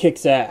fucking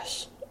kicks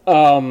ass.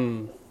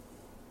 That's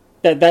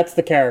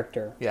the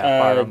character.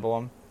 Yeah, Fire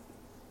Emblem.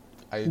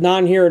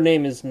 Non-hero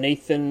name is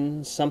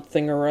Nathan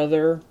something or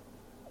other.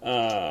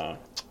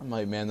 I'm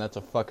like, man, that's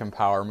a fucking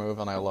power move,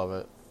 and I love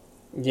it.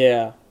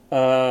 Yeah.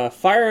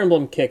 Fire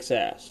Emblem kicks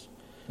ass.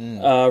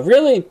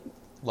 Really...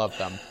 Love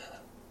them.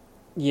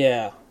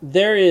 Yeah.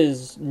 There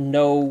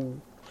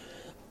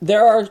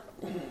are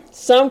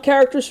some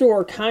characters who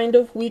are kind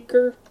of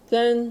weaker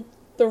than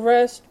the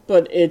rest,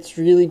 but it's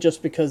really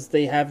just because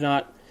they have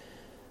not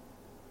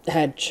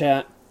had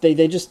chat.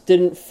 They just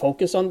didn't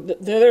focus on...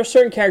 There are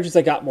certain characters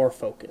that got more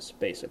focus,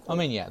 basically. I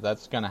mean, yeah,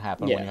 that's going to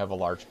happen when you have a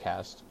large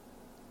cast.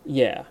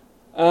 Yeah.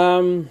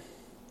 The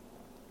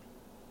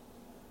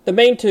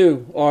main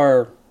two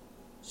are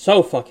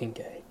so fucking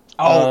gay.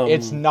 Oh,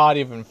 it's not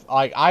even...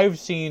 Like, I've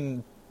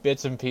seen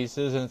bits and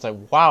pieces, and it's like,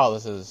 wow,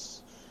 this is...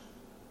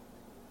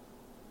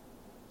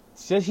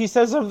 He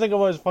says something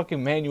about his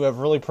fucking man, you have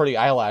really pretty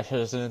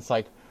eyelashes, and it's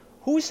like,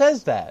 who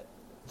says that?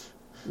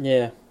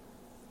 Yeah.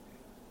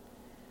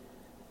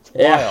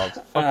 Wild.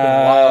 Fucking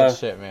wild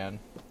shit, man.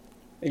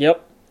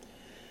 Yep.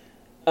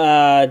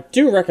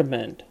 Do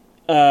recommend.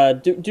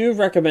 Do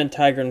recommend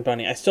Tiger and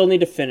Bunny. I still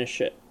need to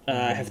finish it.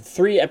 I have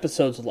 3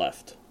 episodes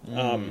left.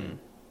 Yeah,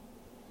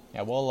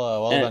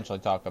 we'll eventually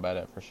talk about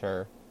it for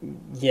sure.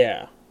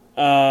 Yeah.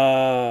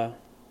 No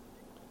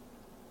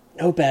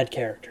bad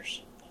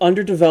characters.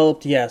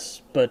 Underdeveloped,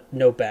 yes, but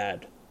no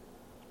bad.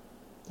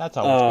 That's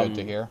always good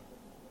to hear.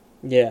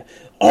 Yeah.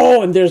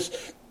 Oh, and there's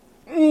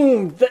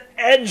the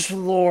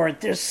Edgelord.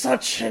 There's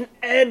such an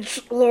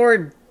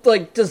Edgelord,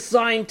 like,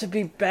 designed to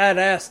be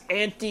badass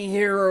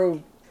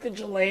anti-hero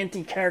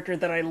vigilante character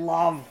that I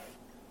love.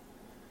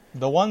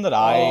 The one that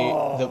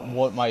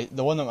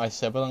the one that my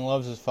sibling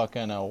loves is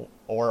fucking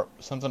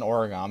something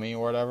origami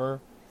or whatever.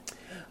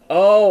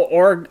 Oh,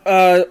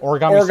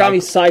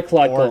 Origami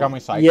Cyclone. Origami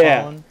Cyclone.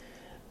 Yeah.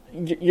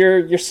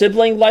 Your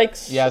sibling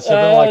likes. Yeah,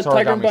 sibling likes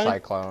Tiger Origami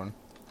Cyclone.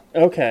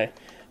 Okay.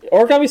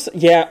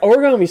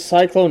 Origami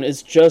Cyclone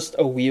is just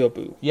a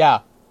weeaboo.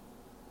 Yeah.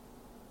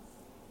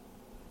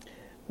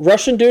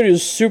 Russian dude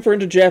who's super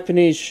into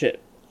Japanese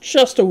shit.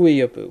 Just a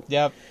weeaboo.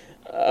 Yep.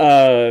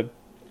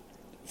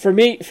 For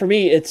me,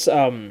 it's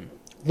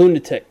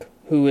Lunatic,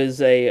 who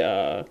is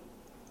a.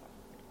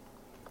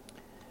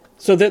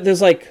 So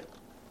there's like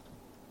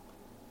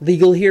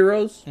legal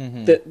heroes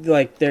that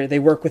like they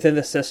work within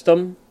the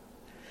system,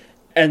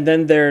 and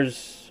then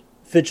there's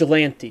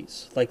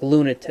vigilantes like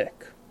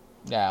Lunatic.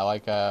 Yeah,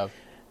 like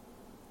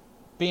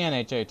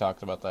BNHA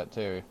talks about that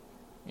too.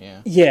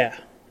 Yeah. Yeah.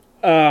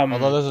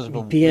 Although this is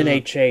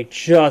BNHA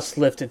just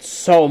lifted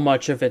so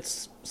much of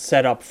its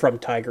setup from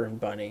Tiger and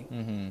Bunny.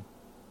 Mm-hmm.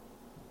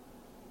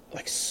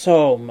 Like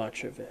so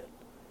much of it.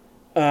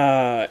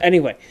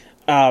 Anyway.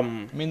 I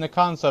mean, the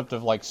concept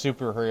of like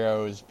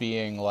superheroes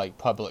being like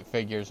public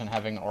figures and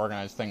having an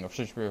organized thing of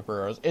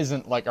superheroes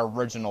isn't like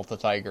original to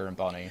Tiger and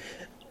Bunny.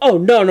 Oh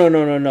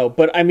no!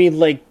 But I mean,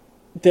 like,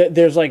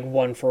 there's like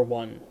one for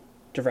one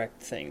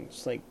direct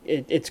things. Like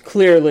it's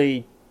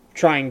clearly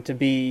trying to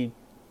be.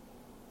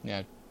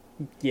 Yeah.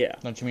 Yeah.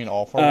 Don't you mean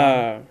all for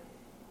one?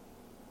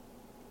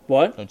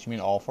 What? Don't you mean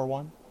all for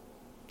one?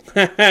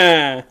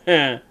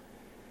 Anyway.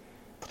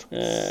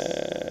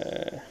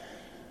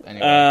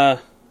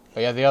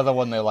 But yeah, the other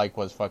one they like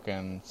was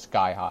fucking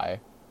Sky High.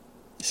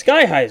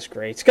 Sky High is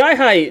great. Sky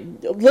High,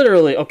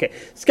 literally, okay.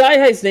 Sky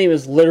High's name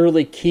is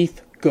literally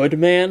Keith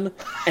Goodman,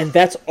 and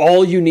that's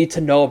all you need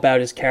to know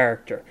about his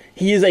character.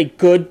 He is a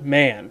good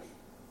man.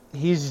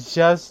 He's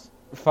just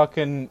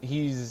fucking,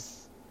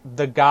 he's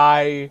the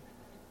guy,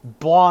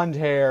 blonde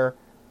hair,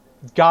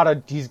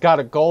 he's got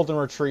a golden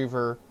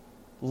retriever,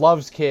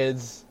 loves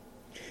kids,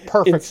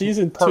 perfect. In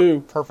season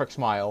 2. Perfect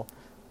smile.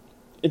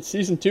 In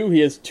season 2, he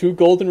has 2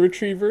 golden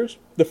retrievers.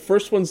 The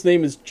first one's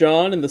name is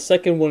John, and the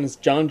second one is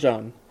John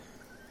John.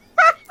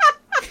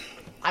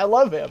 I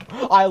love him.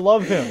 I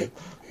love him.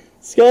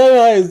 Sky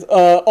High is,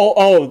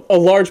 a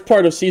large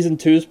part of season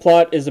 2's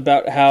plot is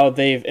about how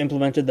they've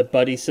implemented the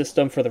buddy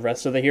system for the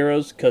rest of the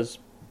heroes, because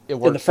in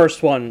the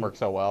first one... Works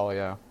so well,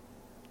 yeah.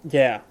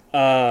 Yeah,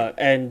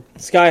 and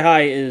Sky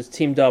High is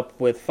teamed up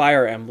with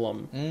Fire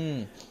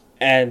Emblem,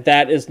 and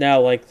that is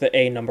now, like, the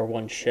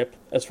 #1 ship,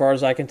 as far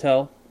as I can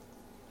tell.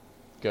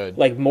 Good.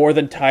 Like, more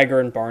than Tiger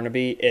and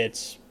Barnaby,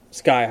 it's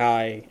Sky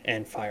High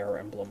and Fire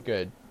Emblem.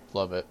 Good.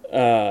 Love it.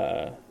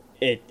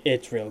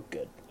 It's real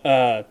good.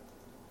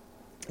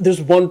 There's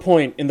one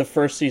point in the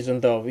first season,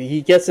 though,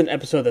 he gets an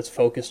episode that's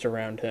focused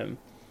around him.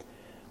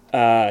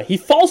 He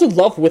falls in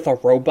love with a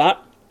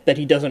robot that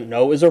he doesn't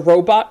know is a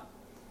robot.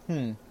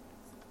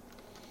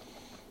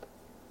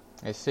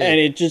 I see. And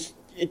it just...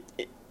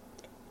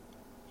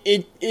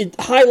 It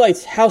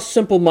highlights how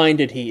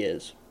simple-minded he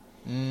is.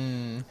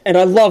 And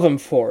I love him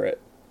for it.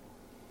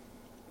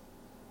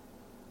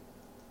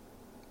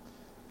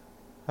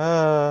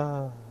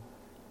 God.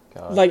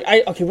 Like,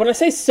 when I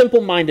say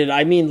simple-minded,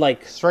 I mean,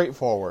 like...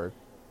 straightforward.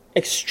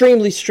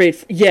 Extremely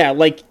straight... Yeah,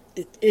 like,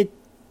 it...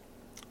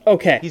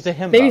 Okay. He's a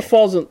himbo. Maybe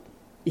falls in...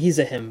 He's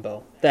a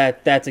himbo.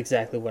 That's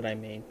exactly what I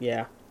mean,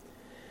 yeah.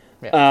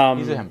 Yeah,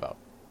 he's a himbo.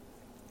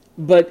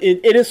 But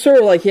it is sort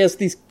of like he has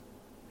these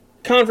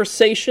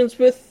conversations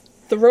with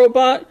the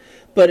robot,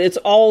 but it's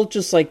all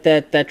just like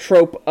that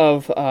trope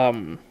of,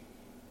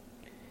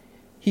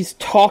 he's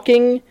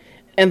talking,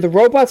 and the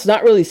robot's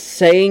not really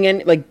saying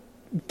any, like,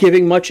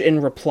 giving much in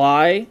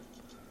reply.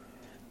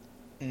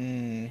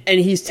 And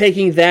he's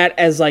taking that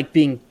as, like,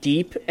 being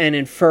deep and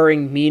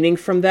inferring meaning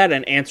from that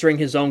and answering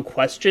his own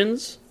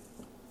questions.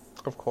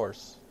 Of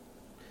course.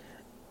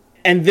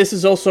 And this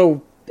is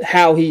also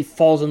how he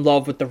falls in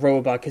love with the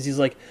robot, because he's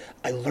like,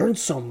 I learned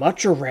so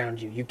much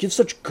around you. You give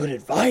such good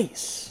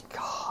advice.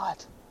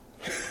 God.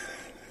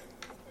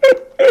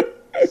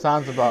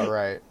 Sounds about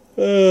right.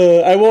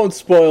 I won't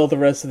spoil the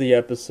rest of the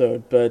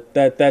episode, but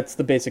that's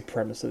the basic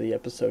premise of the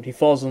episode. He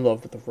falls in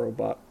love with the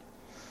robot.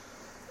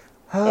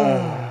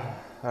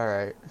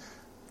 Alright.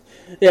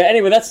 Yeah,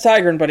 anyway, that's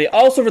Tiger and Bunny. I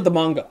also read the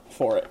manga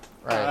for it.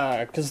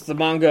 Right. Because the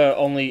manga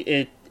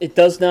only... It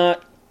does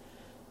not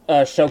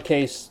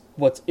showcase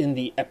what's in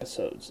the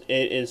episodes.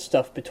 It is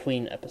stuff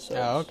between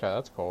episodes. Oh, okay,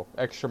 that's cool.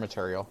 Extra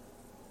material.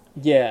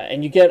 Yeah,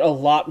 and you get a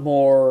lot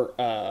more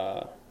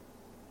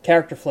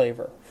character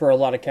flavor for a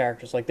lot of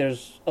characters. Like,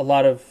 there's a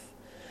lot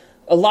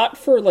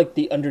for, like,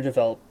 the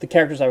underdeveloped... The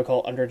characters I would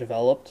call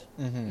underdeveloped.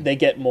 Mm-hmm. They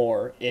get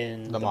more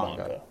in the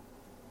manga.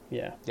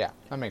 Yeah. Yeah,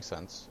 that makes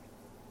sense.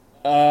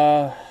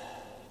 Trying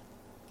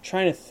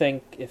to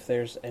think if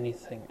there's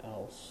anything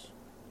else.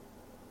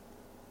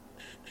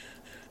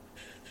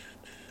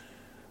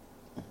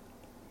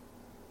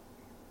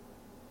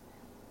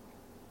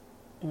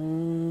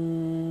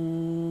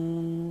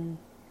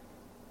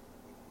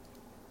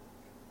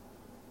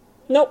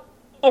 Nope.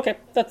 Okay,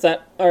 that's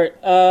that. Alright,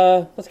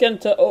 let's get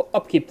into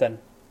Upkeep then.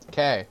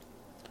 Okay.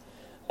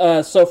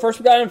 So first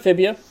we got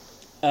Amphibia.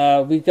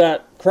 We've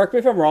got, correct me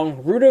if I'm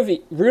wrong, Root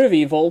of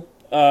Evil,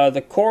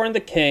 The Core and the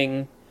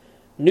King,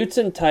 Newts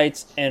and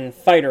Tights, and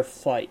Fight or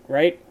Flight,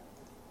 right?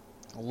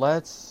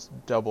 Let's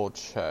double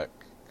check,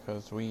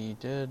 because we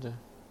did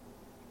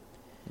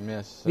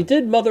miss... We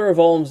did Mother of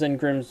Olms and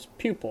Grimm's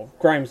Pupil,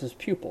 Grimes'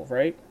 Pupil,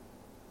 right?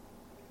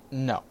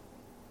 No.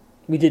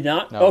 We did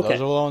not? No, okay.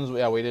 Those are the ones,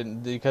 yeah, we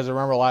didn't, because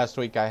remember last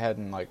week I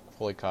hadn't, like,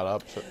 fully caught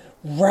up. So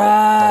right! The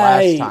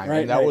last time.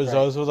 Right, and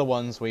those were the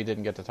ones we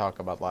didn't get to talk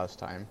about last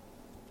time.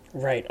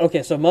 Right,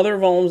 okay, so Mother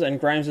of Olms and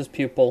Grimes'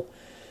 Pupil.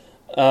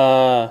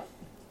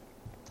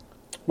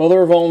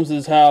 Mother of Homes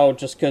is how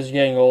just because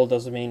you're getting old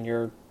doesn't mean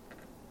you're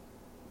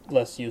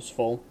less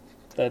useful.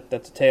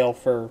 That's a tale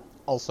for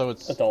Also,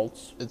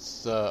 adults.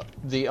 it's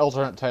the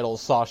alternate title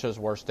is Sasha's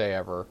Worst Day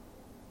Ever.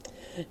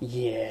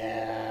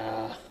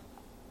 Yeah.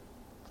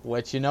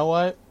 Which, you know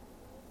what?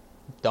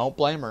 Don't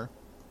blame her.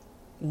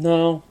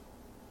 No.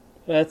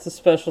 That's a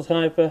special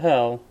type of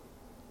hell.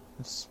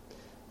 It's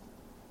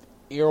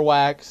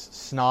earwax,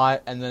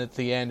 snot, and then at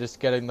the end just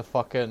getting the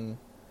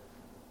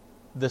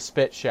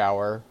spit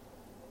shower.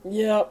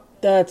 Yep,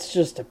 that's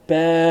just a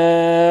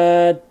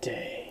bad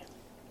day.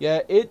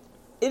 Yeah, it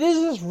is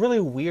just really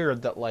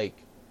weird that, like,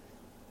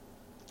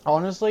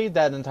 honestly,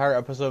 that entire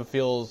episode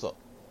feels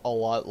a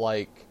lot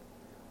like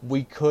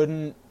we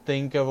couldn't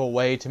think of a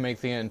way to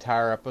make the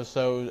entire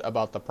episode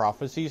about the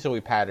prophecy, so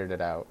we padded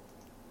it out.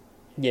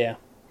 Yeah.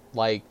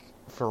 Like,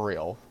 for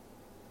real.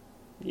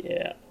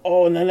 Yeah.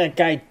 Oh, and then that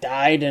guy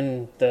died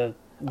in the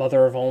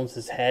Mother of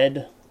Holmes'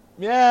 head.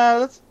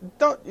 Yeah,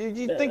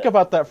 you think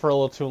about that for a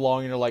little too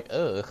long, and you're like,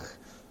 ugh.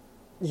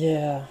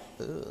 Yeah.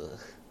 Ugh.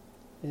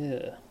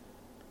 Yeah.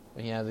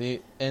 Yeah,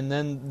 and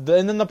then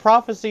the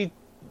prophecy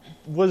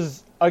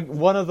was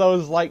one of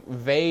those like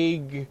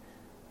vague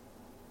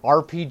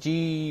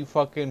RPG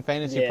fucking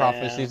fantasy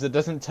prophecies that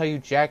doesn't tell you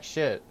jack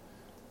shit.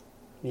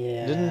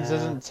 Yeah.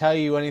 Doesn't tell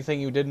you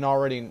anything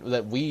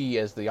that we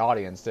as the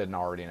audience didn't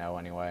already know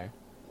anyway.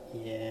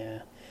 Yeah.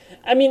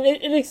 I mean,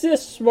 it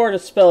exists more to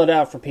spell it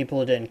out for people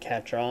who didn't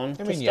catch on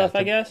to stuff,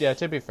 I guess. Yeah,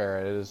 to be fair,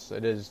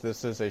 it is.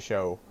 This is a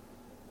show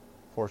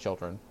for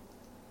children.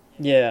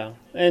 Yeah,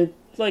 and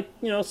like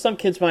some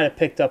kids might have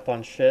picked up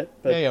on shit,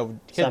 but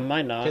some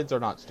might not. Kids are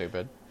not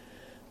stupid.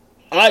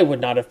 I would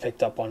not have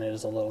picked up on it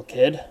as a little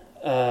kid.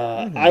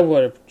 I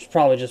would have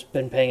probably just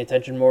been paying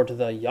attention more to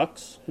the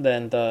yucks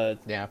than the.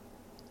 Yeah,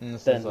 and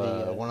this is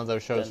one of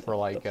those shows for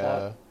like.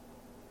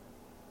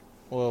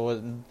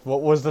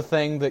 What was the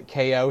thing that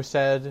KO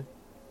said?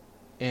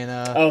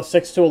 In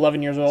 6 to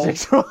 11 years old.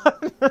 6 to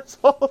 11 years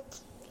old.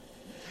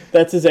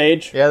 That's his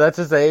age. Yeah, that's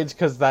his age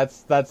because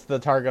that's the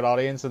target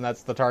audience, and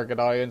that's the target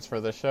audience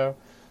for this show.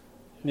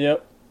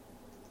 Yep.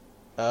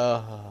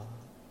 And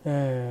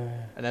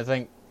I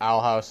think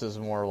Owl House is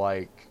more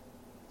like.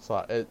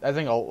 I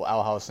think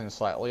Owl House is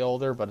slightly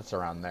older, but it's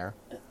around there.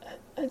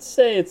 I'd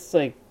say it's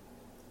like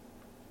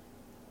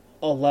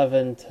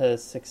 11 to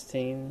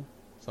 16.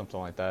 Something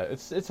like that.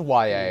 It's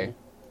YA.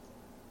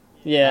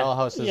 Yeah. Owl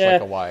House is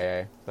like a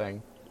YA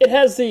thing. It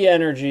has the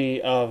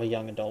energy of a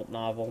young adult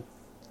novel,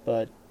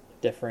 but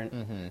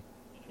different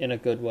in a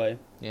good way.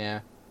 Yeah.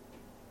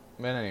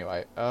 But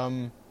anyway,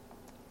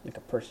 like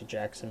a Percy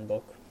Jackson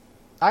book.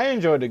 I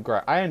enjoyed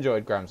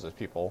Grimes'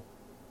 Pupil.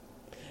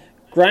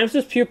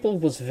 Grimes' Pupil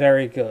was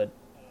very good.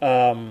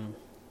 I'm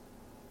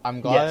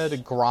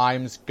glad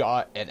Grimes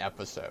got an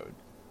episode.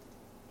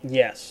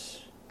 Yes.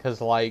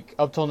 Because, like,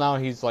 up till now,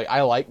 he's like,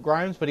 I like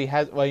Grimes, but he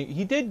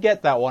did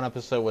get that one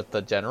episode with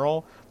the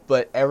General,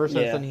 but ever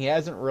since then, he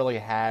hasn't really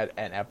had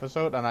an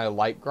episode, and I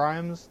like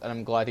Grimes, and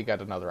I'm glad he got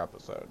another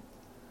episode.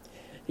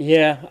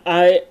 Yeah,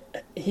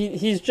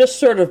 he's just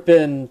sort of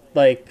been,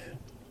 like,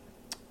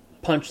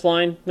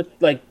 punchline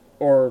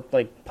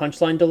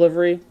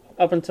delivery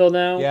up until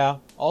now. Yeah.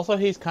 Also,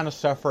 he's kind of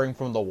suffering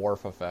from the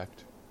Worf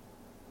effect.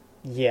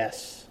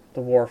 Yes, the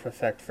Worf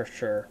effect for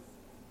sure.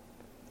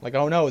 Like,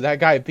 oh no,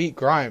 that guy beat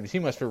Grimes. He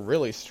must be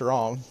really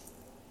strong.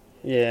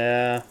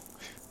 Yeah.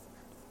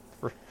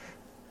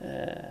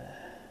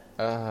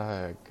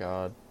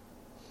 God.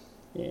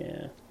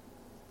 Yeah.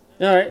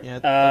 All right. Yeah,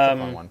 that's a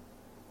fun one.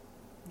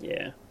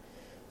 Yeah.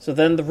 So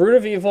then the Root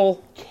of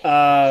Evil.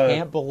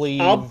 Can't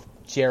believe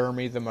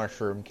Jeremy the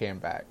Mushroom came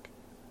back.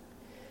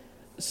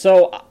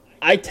 So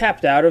I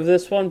tapped out of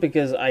this one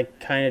because I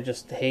kind of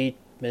just hate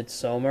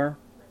Midsommar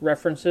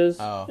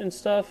references and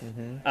stuff.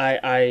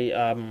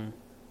 Mm-hmm.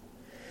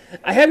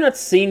 I have not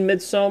seen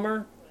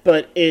Midsommar,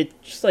 but it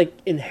just like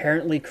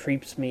inherently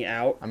creeps me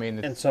out. I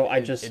mean, and so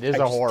it is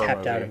a horror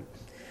tapped movie. Out of it.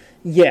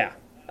 Yeah,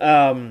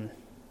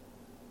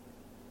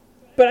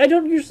 but I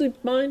don't usually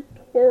mind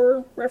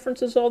horror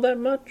references all that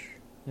much.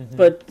 Mm-hmm.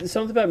 But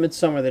something about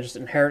Midsommar that just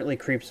inherently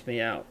creeps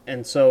me out.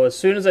 And so as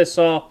soon as I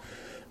saw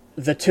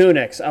the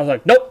Tunics, I was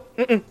like, nope,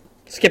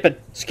 skipping.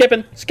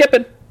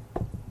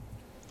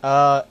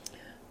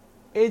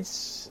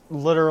 It's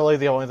literally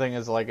the only thing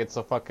is like it's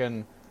a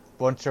fucking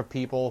bunch of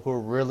people who are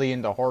really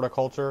into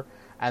horticulture,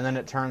 and then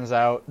it turns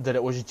out that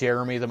it was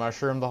Jeremy the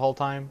Mushroom the whole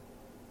time.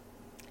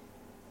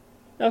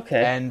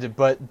 Okay.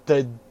 But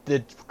the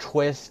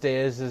twist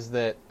is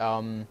that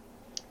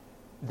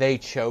they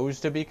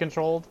chose to be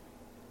controlled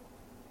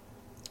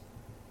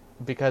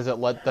because it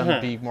let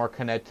them be more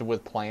connected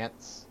with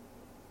plants.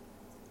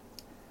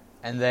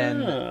 And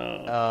then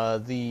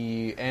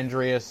the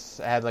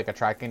Andreas had like a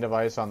tracking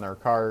device on their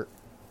cart.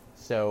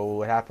 So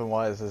what happened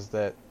is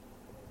that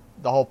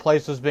the whole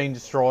place was being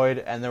destroyed,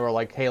 and they were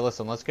like, "Hey,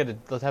 listen, let's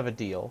have a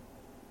deal.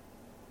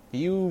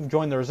 You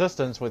join the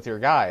resistance with your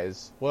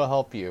guys, we'll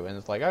help you." And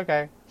it's like,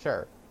 okay,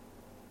 sure.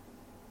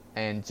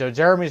 And so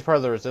Jeremy's part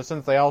of the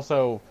resistance. They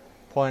also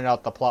pointed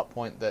out the plot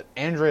point that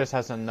Andreas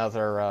has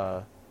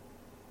another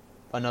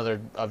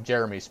another of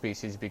Jeremy's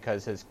species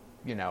because his,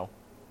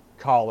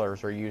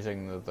 callers are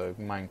using the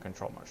mind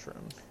control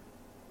mushrooms.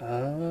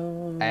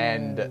 Oh.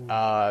 And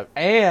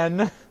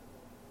Anne,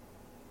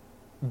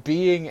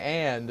 being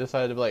Anne,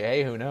 decided to be like,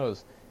 hey, who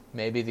knows?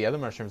 Maybe the other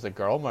mushroom's a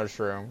girl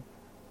mushroom.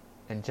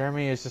 And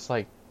Jeremy is just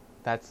like,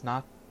 that's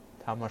not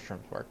how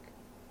mushrooms work.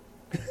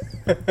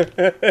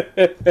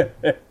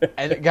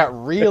 And it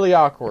got really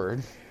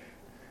awkward.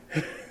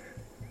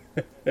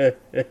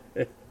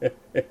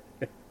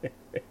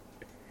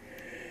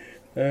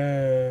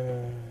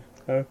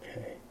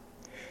 Okay.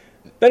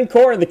 Then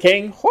Korra the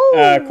King.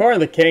 Korra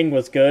the King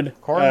was good.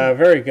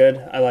 Very good.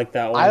 I like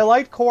that one. I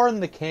liked Korra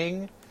the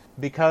King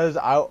because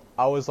I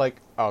was like,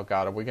 oh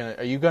god,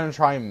 are you gonna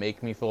try and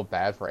make me feel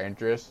bad for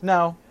Andreas?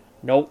 No.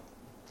 Nope.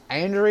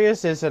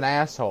 Andreas is an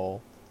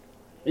asshole.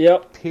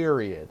 Yep.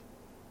 Period.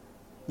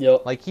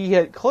 Yep. Like he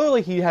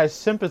has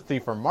sympathy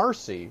for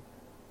Marcy,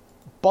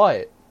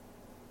 but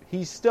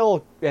he's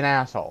still an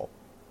asshole.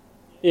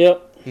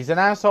 Yep. He's an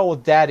asshole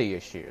with daddy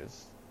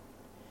issues.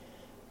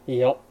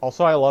 Yep.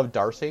 Also, I love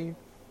Darcy.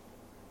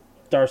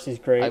 Darcy's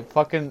great.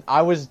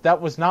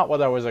 That was not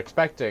what I was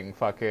expecting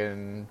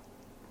fucking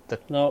the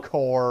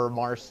core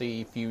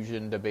Marcy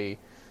fusion to be.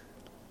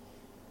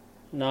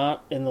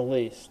 Not in the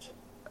least.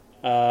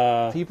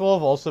 People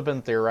have also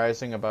been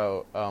theorizing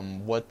about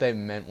what they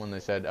meant when they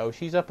said, oh,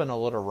 she's up in a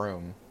little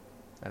room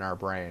in our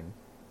brain.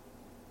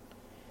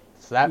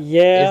 So that,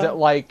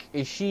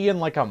 is she in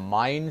like a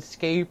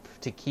mindscape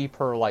to keep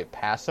her like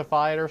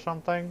pacified or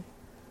something?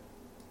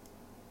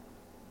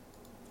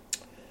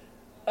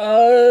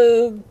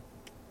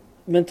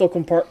 Mental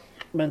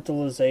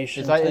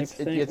compartmentalization type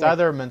thing. It's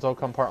either a mental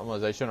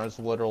compartmentalization or it's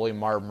literally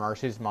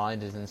Marcy's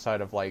mind is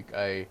inside of like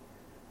a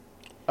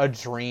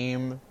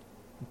dream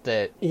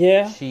that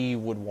she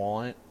would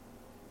want,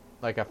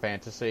 like a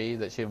fantasy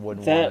that she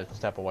wouldn't want to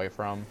step away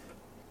from.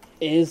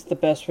 Is the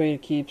best way to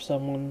keep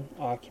someone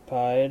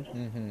occupied.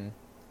 Mm-hmm.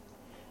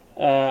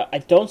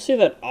 I don't see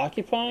that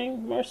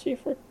occupying Marcy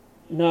for...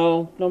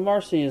 No,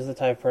 Marcy is the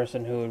type of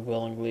person who would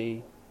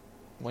willingly...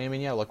 Well, I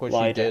mean, yeah, look what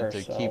she did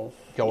to keep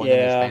going on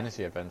these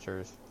fantasy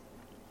adventures.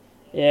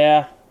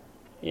 Yeah,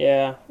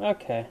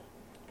 okay.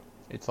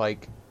 It's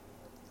like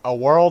a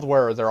world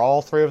where they're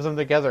all three of them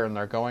together and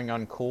they're going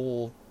on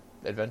cool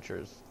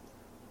adventures.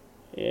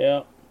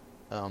 Yeah.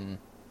 And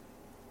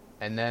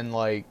then,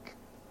 like,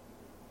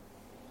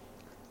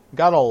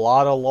 got a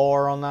lot of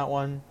lore on that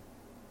one.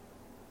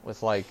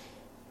 With, like,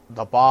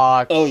 the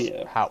box. Oh,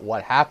 yeah.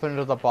 What happened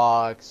to the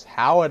box,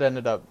 how it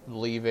ended up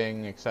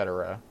leaving,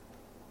 etc.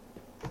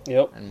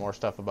 Yep. And more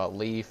stuff about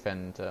Leaf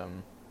and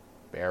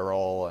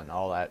Beryl and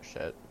all that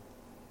shit.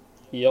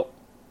 Yep.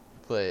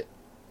 But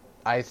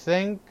I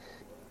think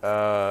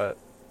the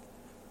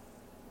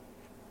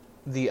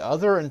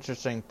other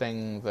interesting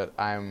thing that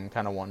I'm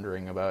kind of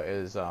wondering about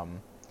is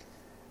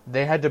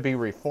they had to be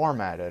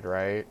reformatted,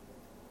 right?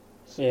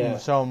 Yeah.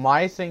 So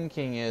my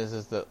thinking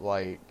is that,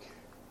 like,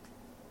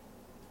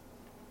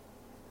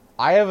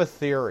 I have a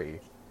theory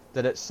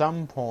that at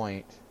some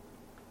point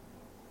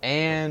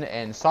Anne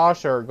and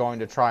Sasha are going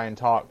to try and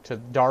talk to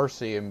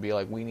Darcy and be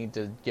like, we need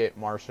to get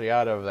Marcy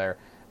out of there.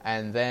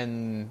 And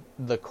then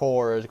the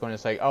core is going to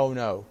say, oh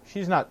no,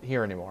 she's not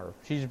here anymore.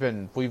 We've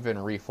been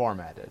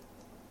reformatted.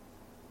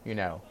 You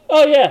know.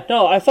 Oh yeah,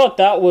 no, I thought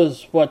that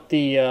was what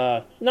the,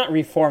 not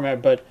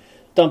reformat, but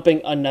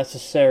dumping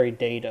unnecessary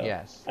data.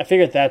 Yes. I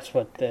figured that's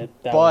what that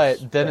but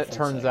was then it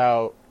turns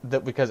out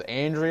that because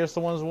Andreas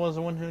was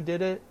the one who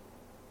did it,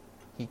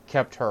 he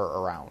kept her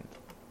around.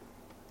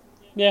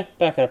 Yeah,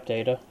 backup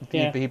data.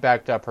 Yeah. He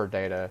backed up her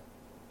data.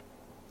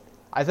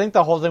 I think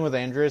the whole thing with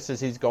Andreas is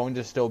he's going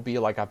to still be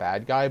like a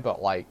bad guy, but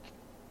like,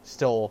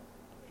 still,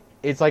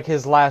 it's like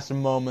his last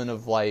moment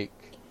of like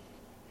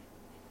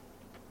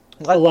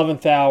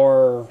 11th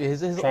hour.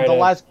 The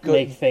last good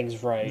make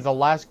things right. The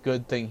last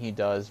good thing he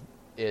does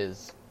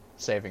is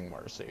saving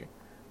Marcy.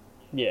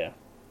 Yeah.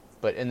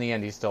 But in the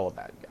end, he's still a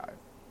bad guy.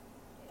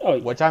 Oh,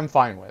 yeah. Which I'm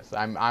fine with.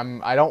 I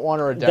don't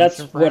want a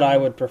redemption for him. That's what I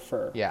would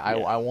prefer. Yeah,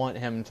 I want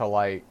him to,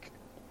 like,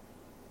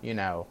 you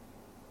know,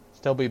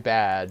 still be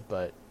bad,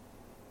 but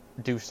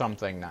do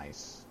something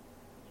nice.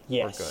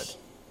 Yes. Or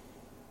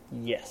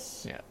good.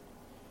 Yes. Yeah.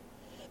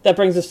 That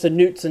brings us to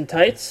Newts and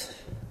Tights.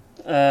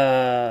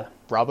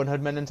 Robin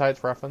Hood Men in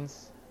Tights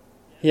reference.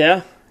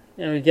 Yeah.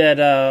 And we get,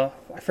 I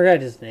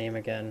forgot his name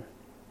again.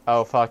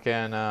 Oh,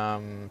 fucking,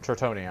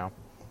 Tritonio.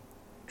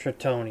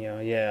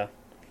 Tritonio, yeah.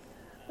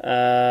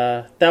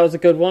 That was a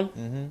good one.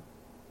 Mm-hmm.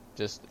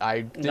 Just,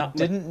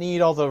 didn't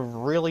need all the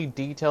really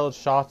detailed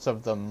shots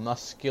of the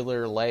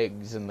muscular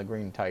legs in the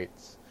green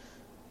tights.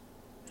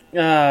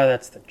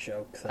 That's the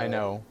joke, though. I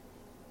know.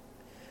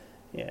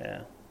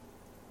 Yeah.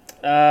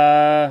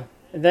 And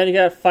then you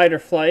got Fight or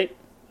Flight.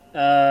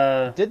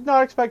 Did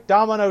not expect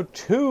Domino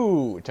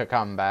 2 to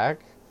come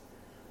back.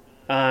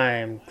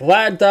 I'm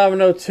glad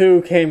Domino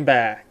 2 came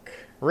back.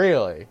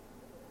 Really?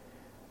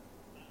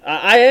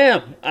 I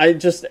am.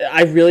 This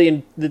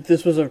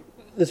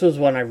was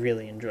one I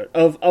really enjoyed.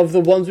 Of the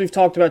ones we've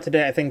talked about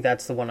today, I think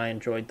that's the one I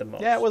enjoyed the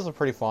most. Yeah, it was a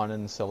pretty fun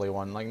and silly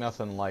one. Like,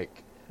 nothing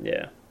like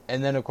Yeah.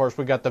 And then, of course,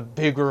 we got the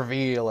big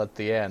reveal at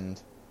the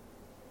end.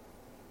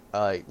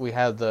 We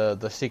had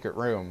the secret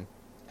room.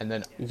 And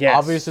then, Yes.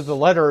 obviously, the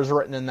letter is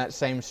written in that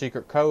same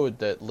secret code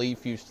that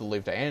Leaf used to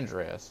leave to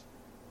Andreas.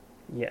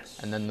 Yes.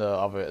 And then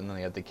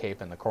they had the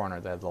cape in the corner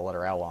that had the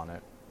letter L on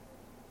it.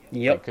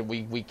 Yep. Like,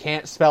 we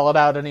can't spell it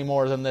out any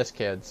more than this,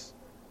 kids.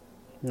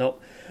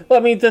 Nope. Well,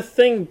 I mean, the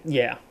thing...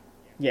 Yeah.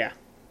 Yeah.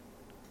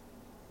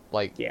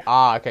 Like,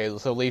 Yeah. Okay,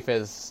 so Leaf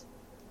was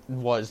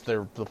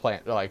the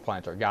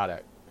planter. Got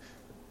it.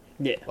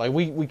 Yeah. Like,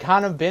 we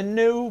kind of been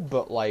new,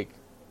 but, like,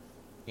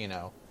 you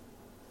know...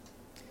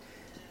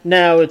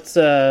 Now it's,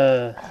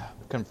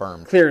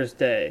 confirmed. clear as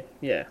day.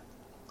 Yeah.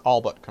 All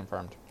but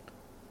confirmed.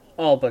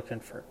 All but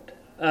confirmed.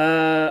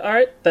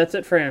 Alright, that's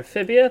it for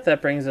Amphibia.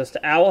 That brings us to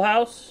Owl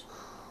House.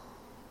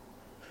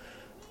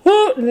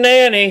 Whoop,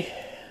 nanny.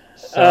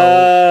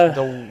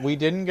 So, we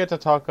didn't get to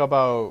talk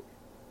about,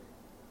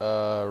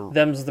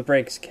 Them's the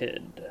Breaks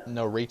kid.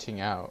 no,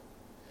 reaching out.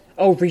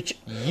 Oh,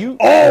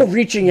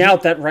 reaching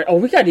out, that right. Oh,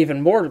 we got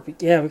even more.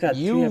 Yeah, we got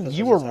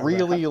You were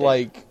really,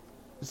 like,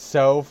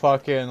 so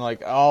fucking,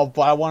 like, oh,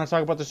 but I want to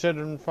talk about the shit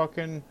and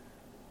fucking...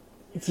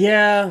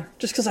 Yeah,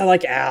 just because I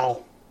like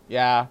Al.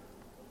 Yeah.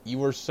 You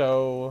were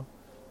so...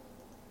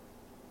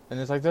 And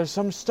it's like, there's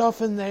some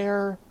stuff in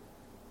there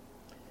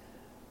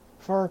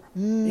for...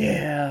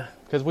 Yeah.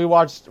 Because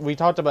we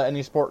talked about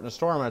Any Sport in a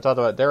Storm, and I talked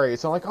about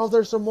Darius, and I'm like, oh,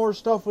 there's some more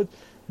stuff with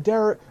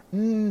Darius.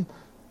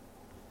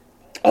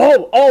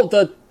 I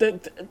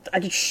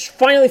could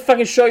finally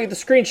fucking show you the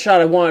screenshot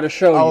I wanted to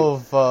show you.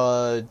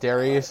 Of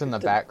Darius in the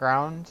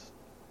background?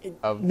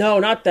 No,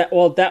 not that.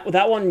 Well,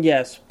 that one,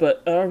 yes,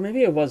 but or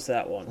maybe it was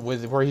that one.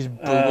 Where he's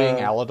booing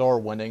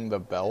Alador winning the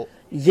belt?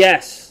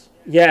 Yes.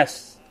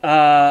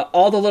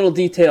 All the little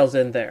details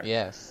in there.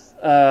 Yes.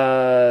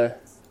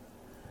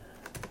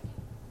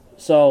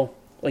 So,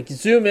 like,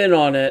 zoom in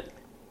on it.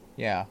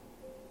 Yeah.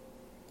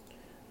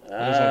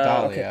 There's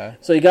Odalia. Okay.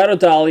 So you got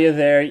Odalia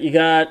there. You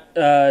got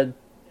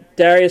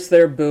Darius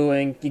there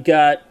booing. You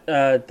got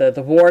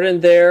the warden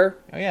there.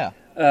 Oh, yeah.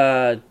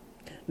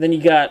 Then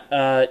you got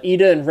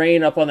Ida and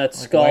Rain up on that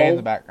skull. Way in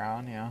the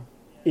background, yeah.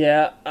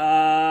 Yeah.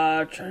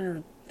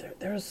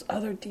 There's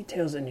other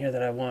details in here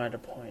that I wanted to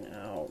point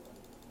out.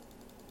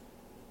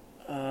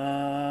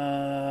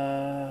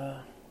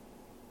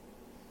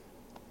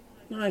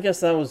 No, I guess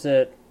that was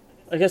it.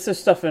 I guess there's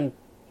stuff in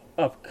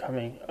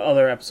upcoming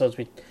other episodes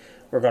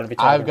we're going to be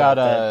talking about.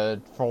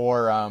 I've got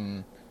for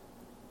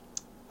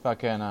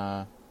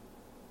fucking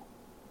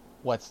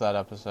what's that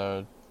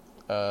episode?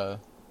 Where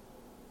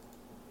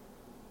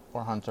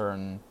Hunter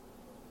and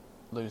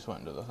Luz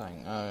went into the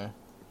thing.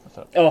 What's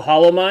that? Oh,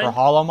 Hollow Mind? For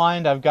Hollow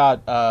Mind, I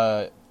got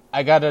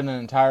an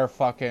entire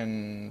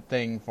fucking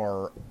thing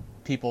for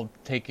people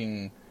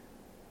taking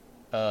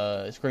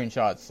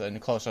screenshots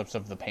and close-ups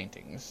of the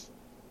paintings.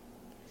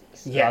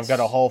 Yes. I've got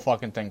a whole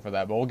fucking thing for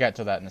that, but we'll get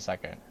to that in a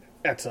second.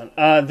 Excellent.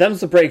 Them's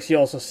the Breaks, you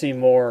also see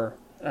more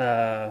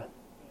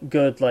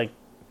good, like,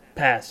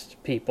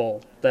 past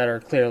people that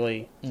are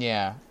clearly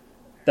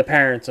the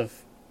parents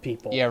of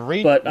people. Yeah,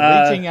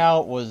 reaching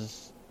out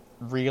was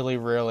really,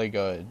 really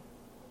good.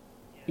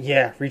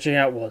 Yeah, reaching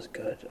out was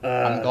good.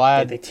 I'm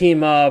glad they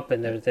team up,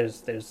 and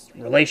there's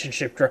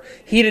relationship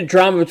heated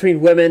drama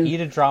between women.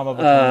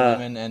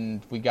 Women,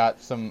 and we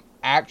got some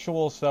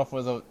actual stuff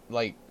with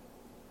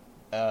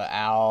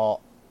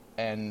Al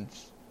and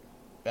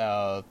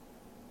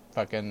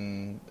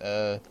fucking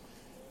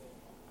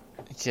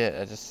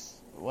shit.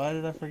 Why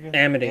did I forget?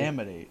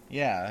 Amity.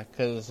 Yeah,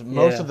 because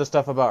most of the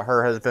stuff about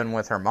her has been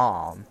with her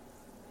mom.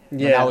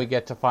 Yeah. And now we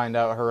get to find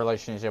out her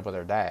relationship with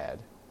her dad,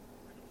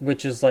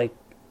 which is like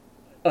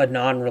a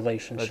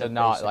non-relationship. But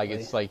not like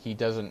it's like he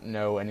doesn't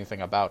know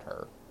anything about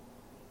her.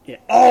 Yeah.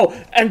 Oh,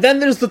 and then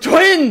there's the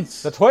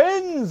twins. The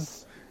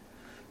twins.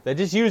 They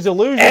just use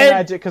illusion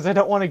magic because they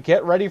don't want to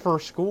get ready for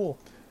school.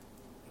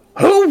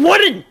 Who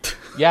wouldn't?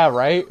 Yeah,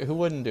 right. Who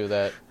wouldn't do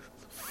that?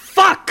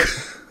 Fuck.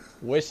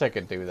 Wish I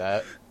could do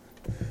that.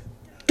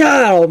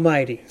 God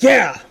Almighty.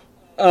 Yeah.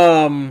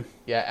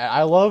 Yeah,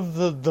 I love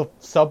the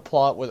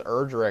subplot with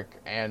Erdrick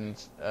and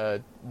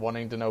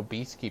wanting to know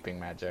beastkeeping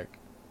magic.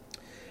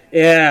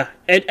 Yeah,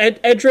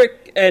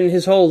 Edric and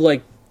his whole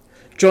like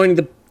joining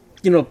the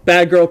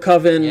Bad Girl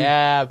Coven.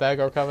 Yeah, Bad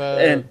Girl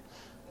Coven.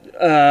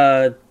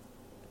 And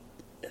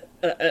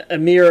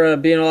Amira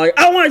being all like,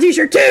 "I want a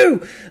T-shirt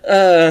too."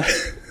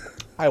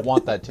 I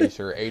want that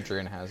T-shirt.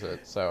 Adrian has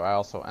it, so I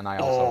also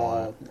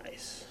want it.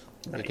 Nice.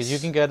 Because you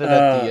can get it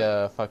at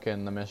the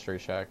fucking the Mystery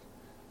Shack.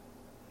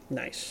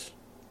 Nice.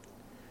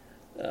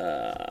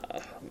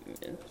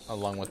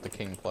 Along with the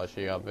King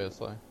plushie,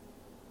 obviously.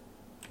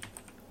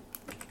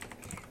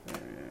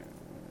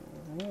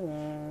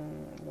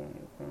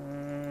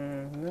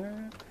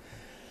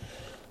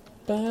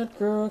 Bad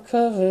Girl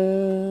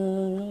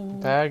Coven.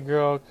 Bad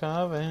Girl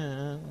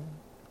Coven.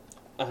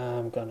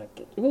 I'm gonna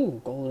get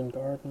Golden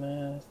Guard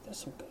mask. There's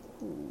some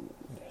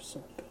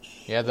good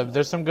shit. Yeah,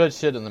 there's some good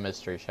shit in the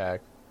Mystery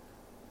Shack.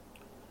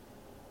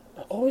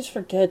 I always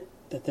forget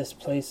that this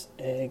place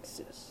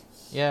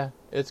exists. Yeah,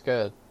 it's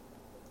good.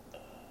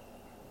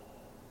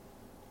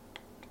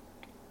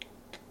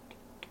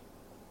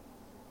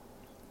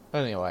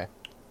 Anyway.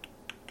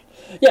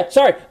 Yeah,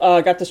 sorry,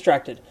 got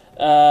distracted.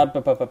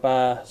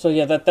 So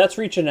yeah, that's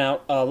reaching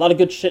out. A lot of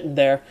good shit in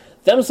there.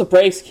 Them's the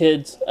breaks,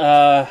 kids.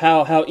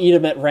 How Ida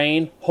met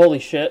Rain. Holy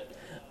shit.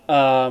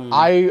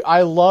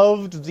 I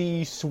loved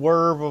the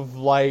swerve of,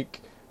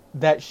 like,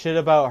 that shit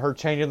about her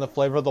changing the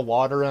flavor of the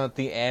water, and at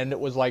the end it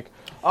was like,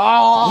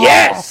 oh!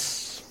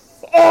 Yes!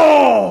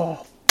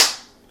 Oh!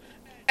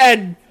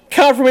 And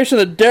confirmation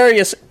that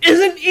Darius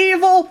isn't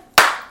evil,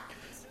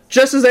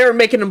 just as they were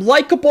making him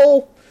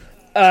likable.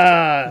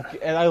 And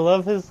I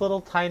love his little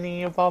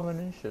tiny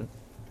abomination.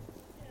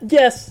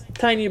 Yes,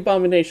 tiny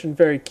abomination,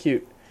 very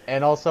cute.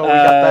 And also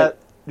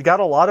we got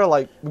a lot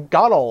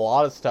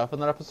of stuff in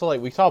that episode.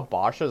 Like, we saw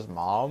Basha's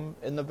mom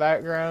in the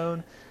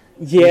background.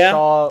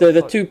 Yeah,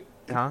 the two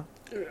Huh?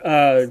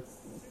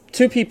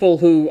 two people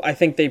who I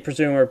think they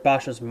presume are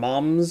Basha's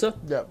moms,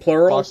 Yeah,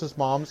 plural. Basha's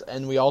moms,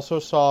 and we also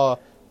saw,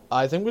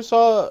 I think we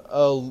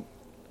saw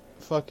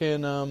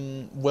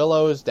fucking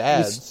Willow's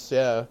dads.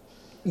 Yeah.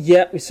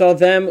 Yeah, we saw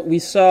them. We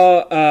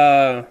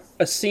saw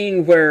a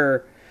scene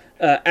where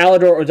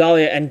Alador,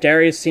 Odalia, and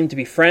Darius seem to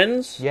be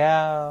friends.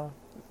 Yeah.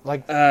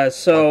 Like,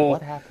 so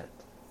what happened?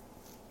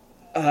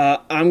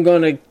 I'm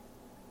gonna.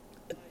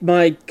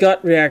 My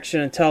gut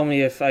reaction and tell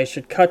me if I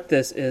should cut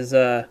this is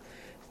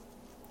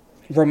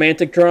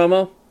romantic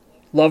drama,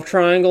 love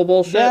triangle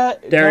bullshit. Yeah,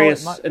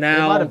 Darius no, and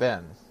Al. It might have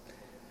been.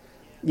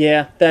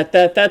 Yeah,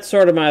 that's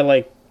sort of my,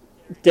 like,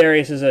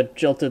 Darius is a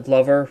jilted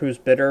lover who's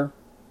bitter.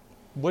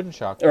 Wouldn't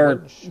shock. Or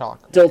Wouldn't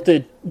shock.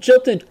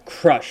 Jilted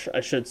crush,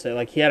 I should say.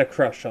 Like, he had a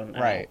crush on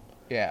Al. Right.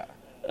 Yeah.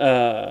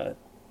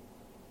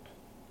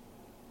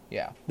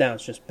 Yeah. Now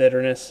it's just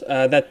bitterness.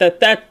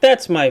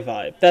 That's my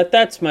vibe.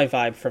 That's my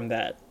vibe from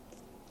that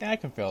Yeah, I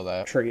can feel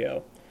that.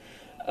 trio.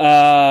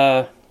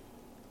 Though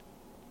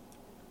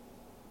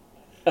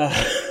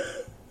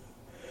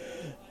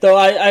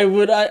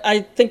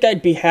I think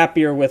I'd be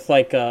happier with,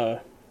 like,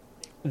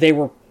 they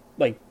were,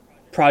 like,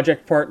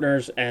 project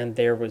partners and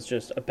there was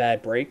just a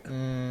bad break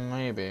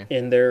Maybe.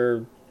 in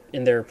their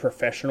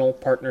professional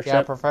partnership.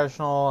 Yeah,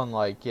 professional, and,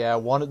 like, yeah,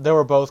 they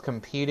were both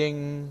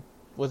competing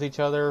with each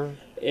other.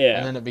 Yeah.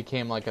 And then it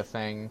became, like, a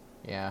thing.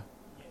 Yeah.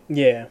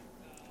 Yeah.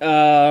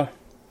 Because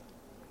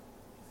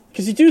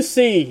you do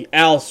see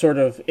Al sort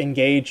of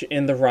engage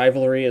in the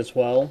rivalry as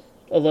well,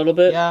 a little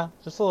bit. Yeah,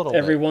 just a little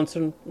Every bit. once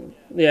in...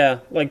 Yeah,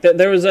 like,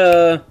 there was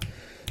a...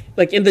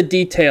 Like, in the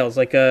details,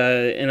 like,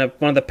 in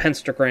one of the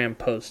Penstagram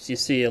posts, you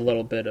see a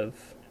little bit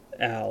of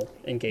Al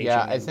engaging.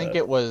 Yeah, I think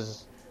it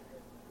was...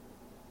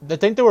 I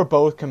think they were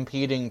both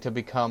competing to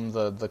become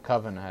the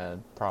Coven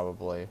head,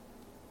 probably.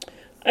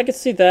 I could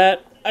see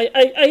that.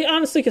 I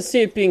honestly could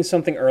see it being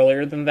something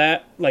earlier than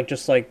that. Like,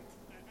 just like...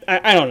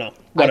 I don't know.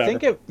 Whatever. I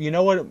think it... You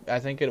know what I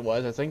think it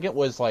was? I think it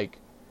was, like...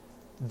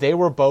 They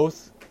were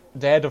both...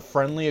 They had a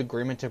friendly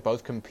agreement to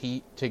both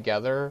compete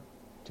together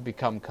to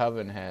become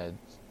Coven heads.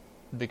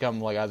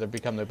 Either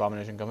become the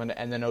Abomination Coven,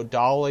 and then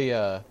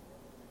Odalia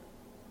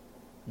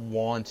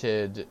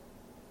wanted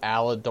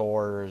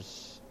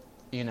Alador's,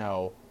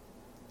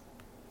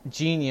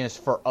 genius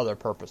for other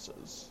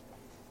purposes.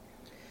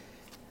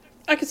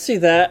 I could see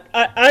that.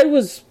 I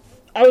was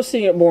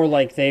seeing it more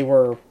like they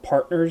were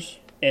partners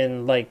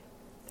in like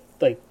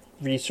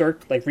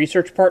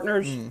research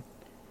partners,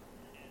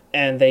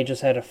 and they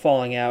just had a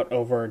falling out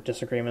over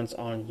disagreements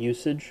on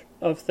usage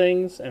of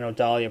things, and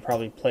Odalia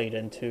probably played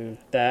into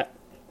that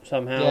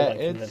somehow, Yeah, like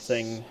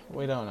convincing.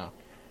 We don't know.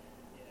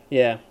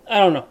 Yeah, I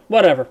don't know.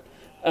 Whatever.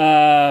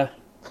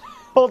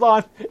 Hold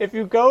on. If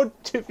you go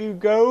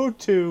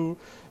to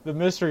the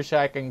Mystery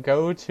Shack and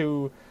go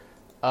to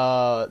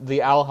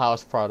the Owl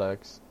House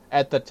products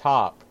at the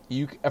top,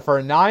 you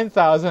for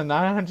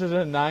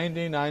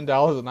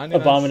 $9,999.99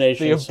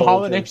 Abomination the Soldier.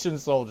 Abomination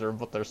Soldier,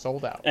 but they're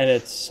sold out. And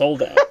it's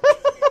sold out.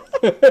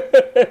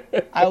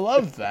 I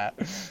love that.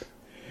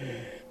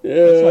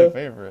 Yeah. That's my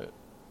favorite.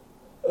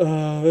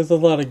 There's a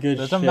lot of good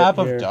There's shit a map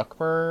here. of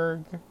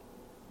Duckburg.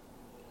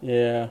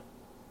 Yeah.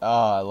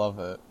 Oh, I love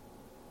it.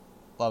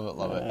 Love it,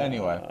 love it.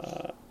 Anyway.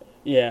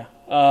 Yeah.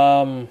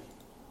 Oh.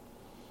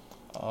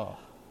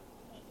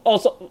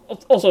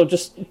 Also,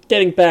 just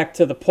getting back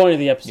to the point of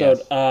the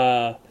episode,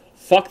 Yes.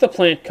 Fuck the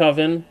Plant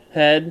Coven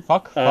head.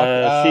 Fuck.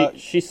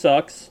 She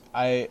sucks.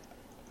 I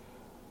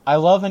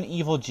love an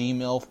evil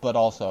G-MILF, but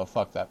also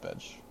fuck that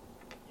bitch.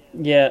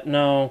 Yeah,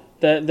 no.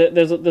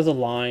 There's a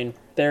line.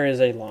 There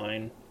is a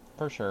line.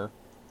 For sure.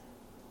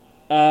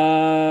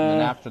 And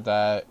then after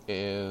that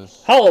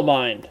is... Hollow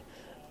Mind.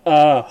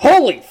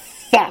 Holy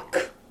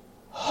fuck!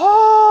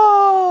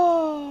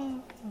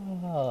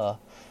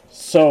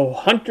 So,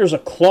 Hunter's a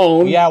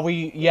clone. Yeah,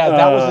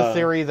 that was a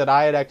theory that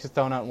I had actually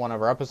thrown out in one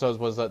of our episodes,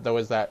 was that there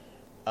was that,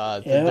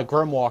 the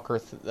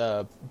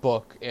Grimwalker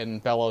book in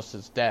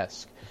Belos's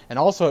desk. And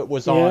also it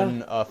was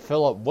on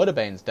Philip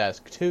Woodabane's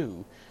desk,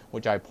 too,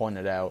 which I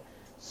pointed out.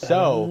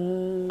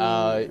 So,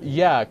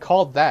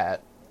 called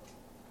that.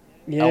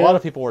 Yeah. A lot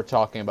of people were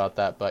talking about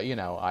that, but,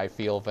 I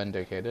feel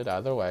vindicated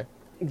either way.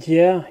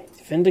 Yeah,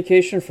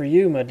 vindication for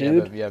you, my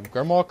dude. Yeah,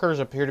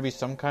 Grimwalkers appear to be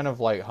some kind of,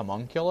 like,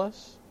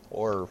 homunculus.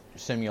 or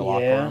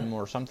simulacrum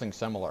or something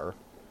similar.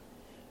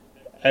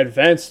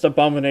 Advanced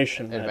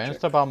abomination magic.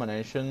 Advanced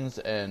abominations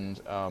and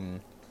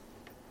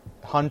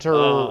Hunter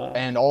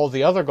and all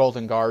the other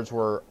Golden Guards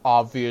were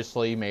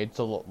obviously made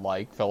to look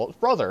like Philip's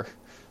brother.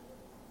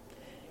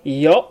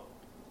 Yup.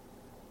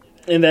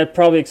 And that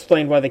probably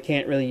explained why they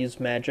can't really use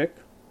magic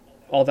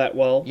all that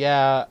well.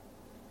 Yeah.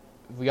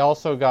 We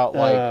also got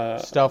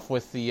like stuff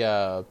with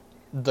the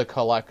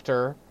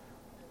Collector.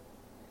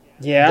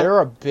 Yeah.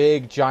 They're a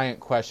big giant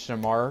question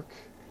mark.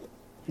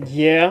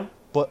 Yeah.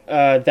 But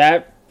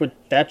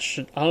that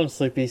should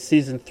honestly be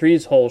season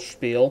 3's whole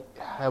spiel.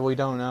 We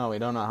don't know. We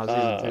don't know how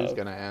season 2 is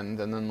gonna end.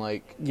 And then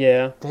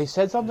they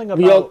said something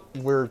about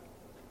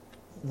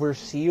we're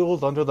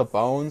sealed under the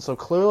bones, so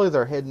clearly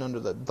they're hidden under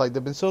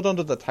they've been sealed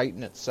under the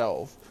Titan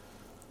itself.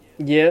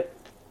 Yeah.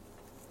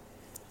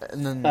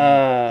 And then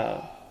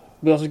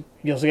we also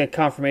get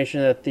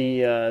confirmation that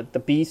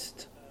the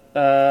Beast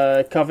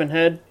Coven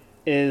head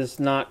is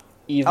not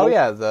evil. Oh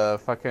yeah, the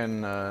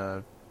fucking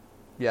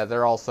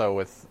they're also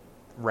with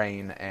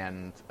Rain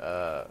and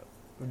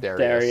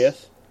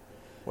Darius.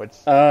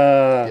 Which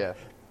the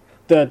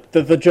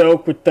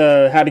joke with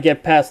the how to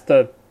get past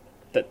the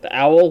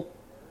owl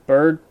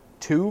bird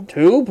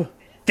tube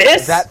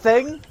that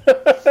thing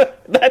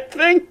that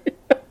thing.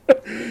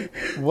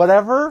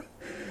 Whatever.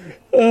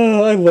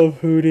 Oh, I love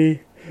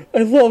Hootie. I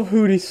love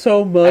Hootie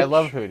so much. I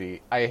love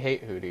Hootie. I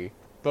hate Hootie.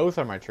 Both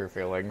are my true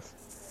feelings.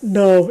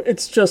 No,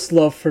 it's just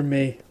love for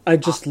me. I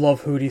just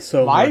love Hootie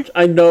so much.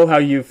 I know how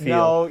you feel.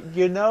 No,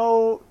 you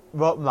know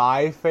what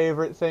my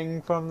favorite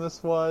thing from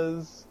this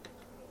was?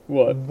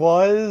 What?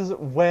 Was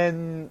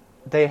when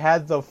they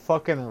had the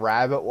fucking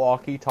rabbit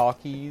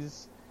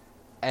walkie-talkies,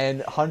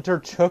 and Hunter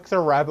took the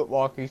rabbit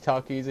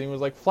walkie-talkies and he was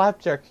like,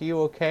 "Flapjack, are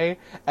you okay?"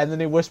 And then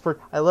he whispered,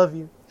 "I love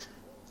you."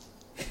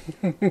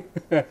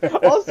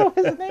 Also,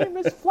 his name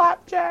is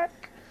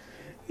Flapjack.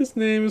 His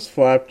name is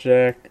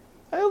Flapjack.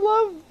 I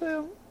love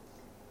him.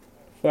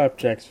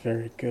 Flapjack's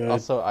very good.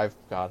 Also, I've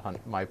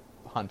got my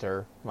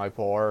Hunter, my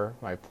poor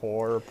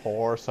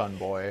son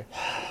boy.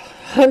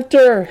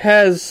 Hunter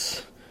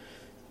has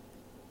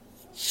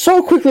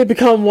so quickly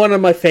become one of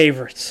my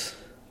favorites.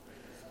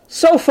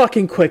 So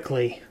fucking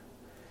quickly.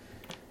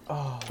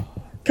 Oh.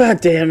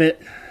 God damn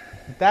it.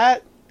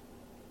 That...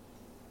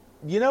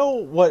 You know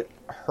what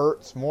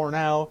hurts more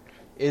now?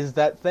 Is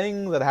that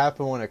thing that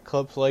happened when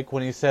Eclipse Lake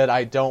when he said,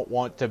 "I don't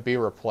want to be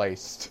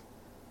replaced."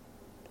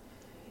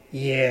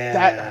 Yeah.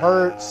 That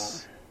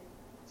hurts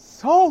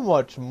so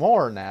much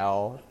more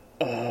now.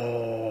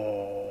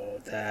 Oh,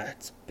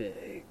 that's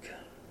big.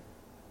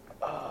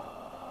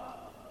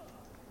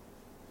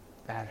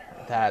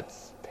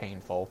 That's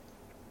painful.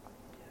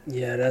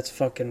 Yeah, that's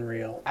fucking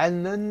real.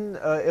 And then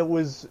it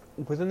was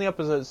within the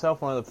episode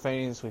itself. One of the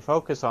things we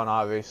focused on,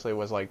 obviously,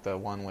 was like the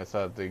one with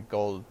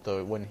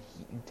when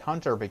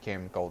Hunter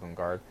became Golden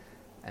Guard,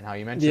 and how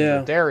you mentioned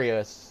that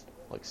Darius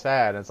looked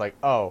sad. And it's like,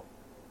 oh,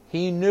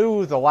 he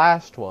knew the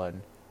last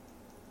one,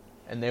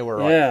 and they were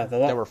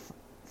they were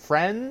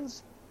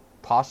friends,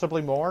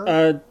 possibly more.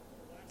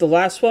 The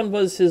last one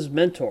was his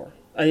mentor.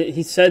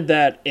 He said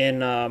that in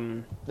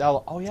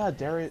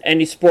Darius.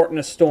 Any Sport in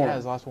a Storm. Yeah,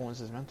 his last one was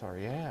his mentor.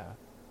 Yeah.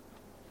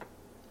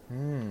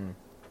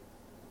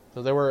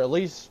 So they were at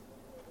least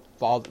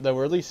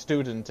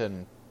student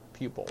and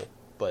pupil,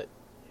 but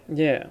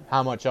yeah,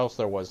 how much else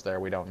there was there,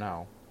 we don't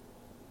know.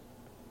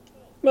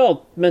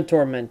 Well,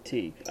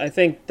 mentor-mentee. I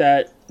think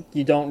that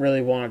you don't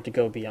really want it to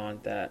go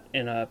beyond that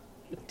in a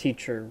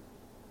teacher,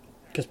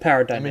 because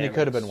power dynamics. I mean, it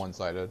could have been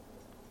one-sided.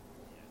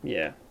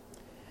 Yeah.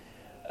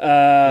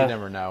 You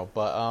never know,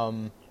 but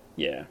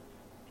yeah.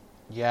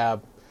 Yeah,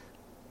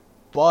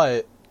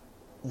 but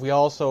we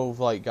also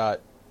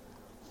got.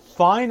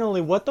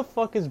 Finally, what the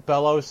fuck is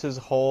Belos's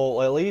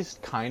whole, at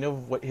least kind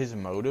of what his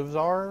motives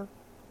are?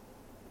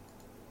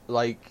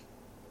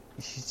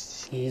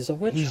 He's a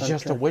witch hunter. He's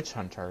just a witch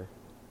hunter.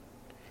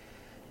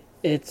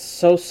 It's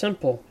so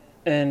simple,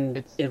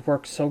 and it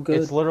works so good.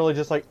 It's literally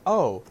just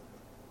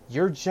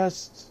you're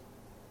just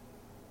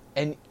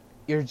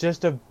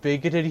a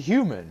bigoted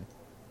human.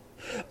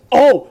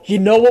 Oh, you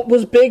know what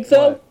was big,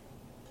 though?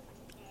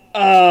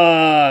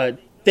 What?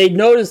 They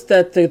noticed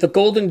that the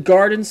Golden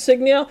Guard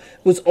insignia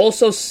was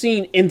also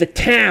seen in the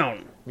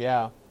town.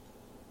 Yeah.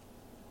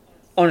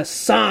 On a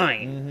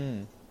sign.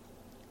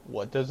 Mm-hmm.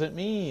 What does it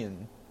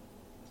mean?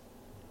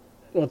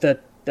 Well,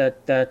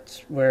 that's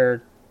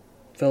where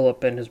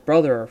Philip and his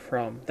brother are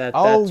from. That's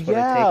what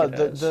I take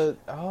it as.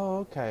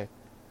 Okay.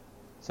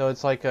 So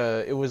it's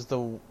it was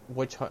the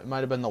it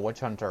might have been the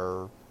Witch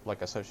Hunter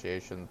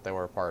association that they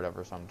were a part of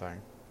or something.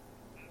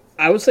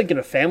 I was thinking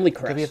of Family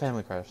Crest. It could be a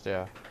Family Crest,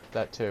 yeah.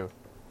 That too.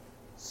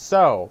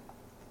 So,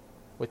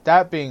 with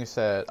that being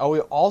said,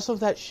 also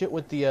that shit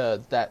with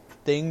the that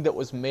thing that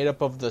was made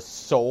up of the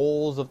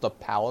souls of the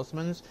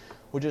Palismans,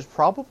 which is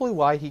probably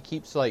why he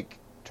keeps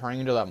turning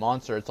into that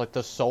monster. It's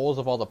the souls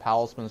of all the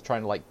Palismans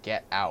trying to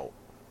get out.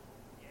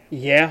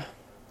 Yeah.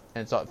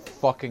 And it's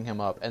fucking him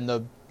up.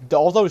 And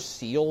all those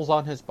seals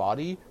on his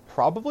body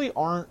probably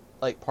aren't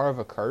like part of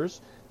a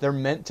curse. They're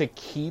meant to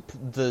keep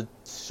the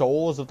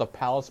souls of the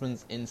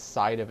palismans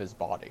inside of his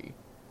body.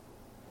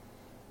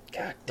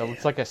 God So damn.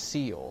 it's like a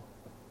seal.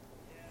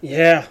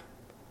 Yeah.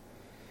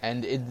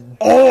 And it.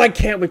 Oh, I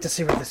can't wait to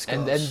see where this goes.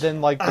 And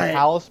then like the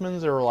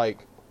talismans are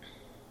like,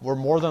 were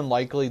more than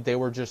likely they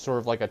were just sort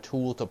of like a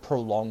tool to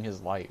prolong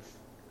his life,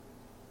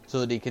 so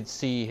that he could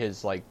see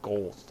his like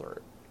goals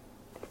through.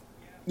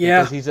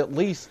 Yeah. Because he's at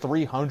least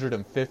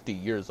 350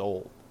 years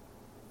old.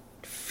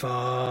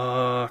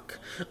 Fuck.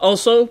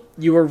 Also,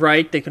 you were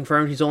right. They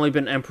confirmed he's only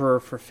been emperor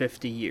for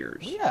 50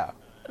 years. Yeah.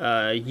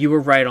 You were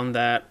right on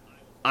that.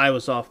 I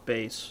was off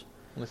base.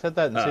 We said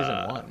that in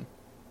season 1.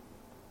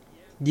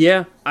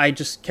 Yeah, I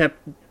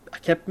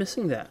kept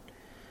missing that.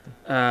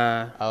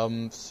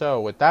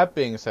 So with that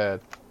being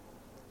said,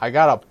 I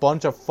got a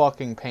bunch of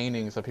fucking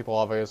paintings that people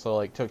obviously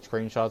like took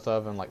screenshots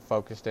of and like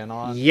focused in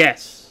on.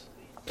 Yes.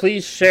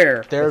 Please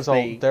share. There's with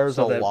a me there's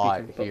so a that we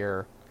lot can-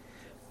 here.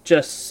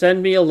 Just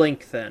send me a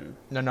link then.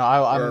 No,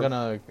 I'm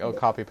gonna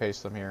copy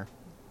paste them here.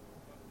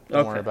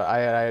 Don't worry about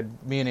it.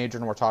 Me and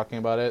Adrian were talking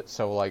about it,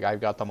 so like I've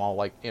got them all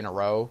like in a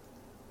row.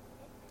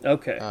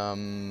 Okay.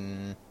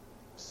 Let's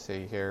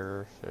see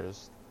here.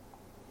 There's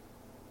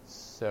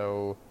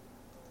so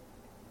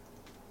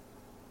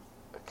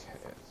okay.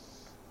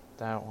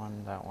 That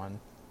one,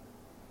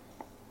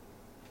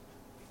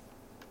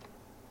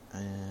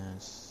 and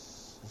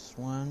this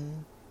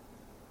one.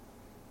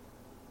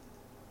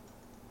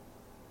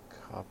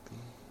 Copy.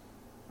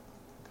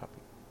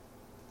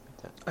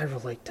 I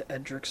relate to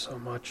Edric so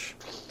much.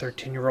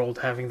 13-year-old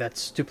having that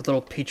stupid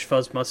little peach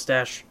fuzz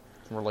mustache.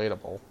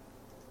 Relatable.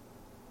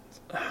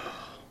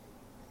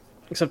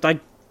 Except my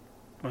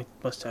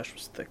mustache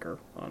was thicker,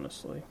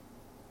 honestly.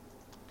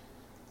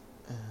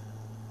 And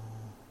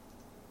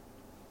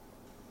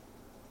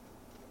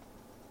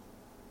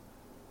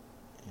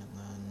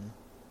then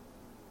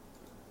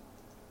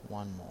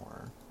one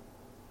more.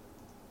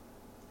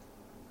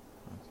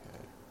 Okay.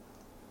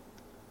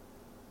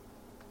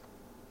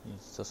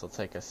 This will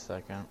take a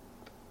second.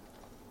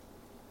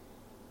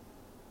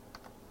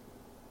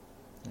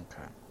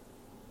 Okay.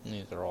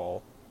 These are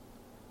all.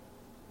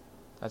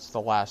 That's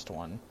the last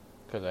one,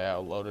 because I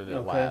loaded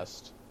it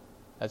last.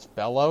 That's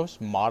Bellows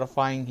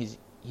modifying his.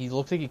 He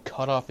looks like he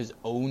cut off his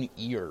own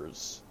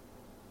ears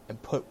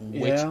and put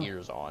witch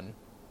ears on.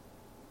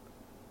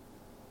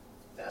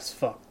 That's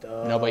fucked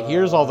up. No, but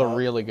here's all the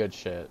really good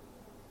shit.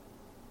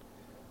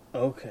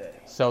 Okay.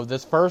 So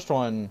this first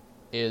one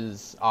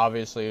is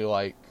obviously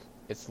like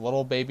it's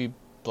little baby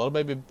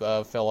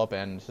Philip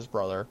and his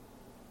brother.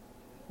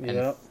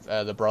 Yeah.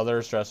 And the brother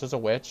is dressed as a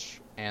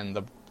witch, and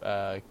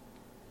the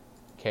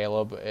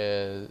Caleb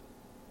is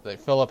like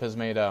Philip has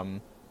made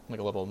like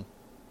a little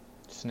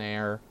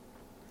snare,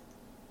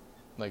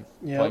 like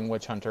playing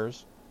witch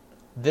hunters.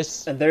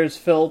 And there's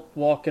Phil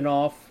walking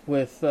off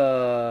with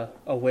a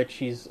witch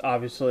he's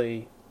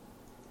obviously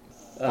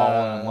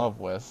fallen in love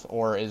with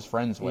or is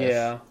friends with.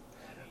 Yeah.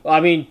 Well,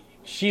 I mean,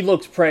 she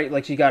looks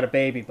like she got a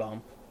baby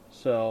bump,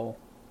 so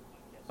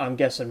I'm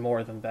guessing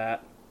more than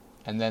that.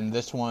 And then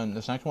this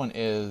next one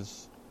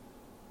is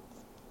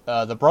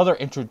the brother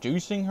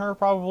introducing her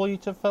probably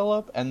to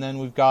Philip, and then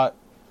we've got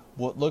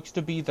what looks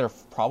to be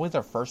probably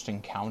their first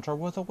encounter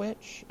with a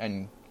witch,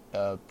 and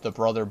the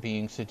brother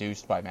being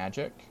seduced by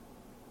magic.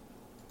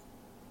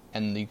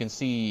 And you can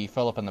see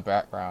Philip in the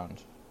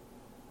background,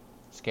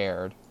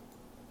 scared.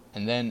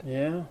 And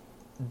then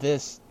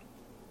this,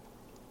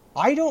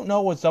 I don't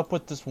know what's up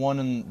with this one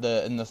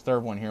in this third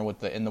one here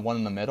in the one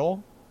in the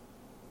middle,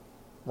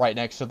 right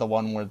next to the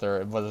one where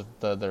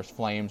there's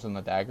flames and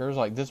the daggers.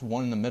 Like this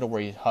one in the middle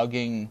where he's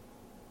hugging,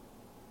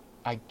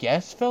 I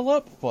guess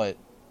Philip, but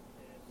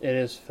it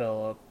is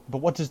Philip. But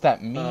what does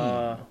that mean?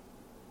 And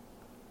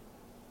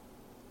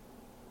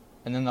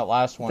then the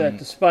last one, that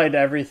despite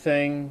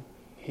everything,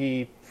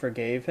 he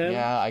forgave him.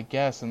 Yeah, I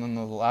guess. And then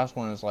the last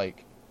one is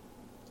like,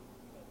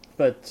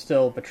 but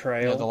still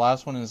betrayal. Yeah, the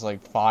last one is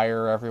like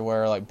fire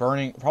everywhere, like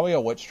burning, probably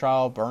a witch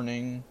trial,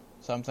 burning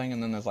something,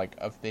 and then there's like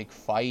a big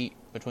fight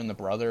between the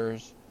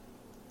brothers,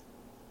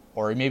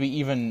 or maybe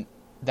even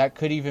that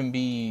could even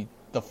be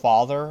the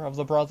father of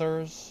the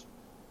brothers.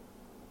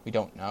 We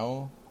don't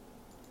know.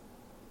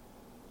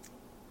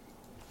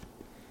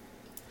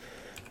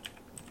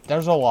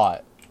 There's a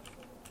lot.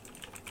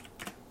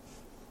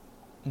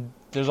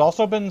 There's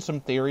also been some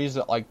theories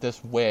that like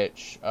this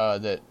witch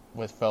that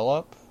with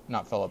Philip,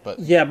 not Philip, but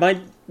yeah,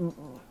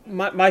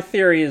 my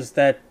theory is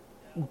that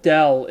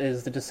Del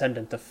is the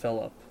descendant of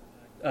Philip,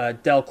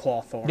 Del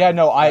Clawthorne. Yeah,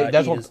 no,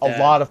 that's what a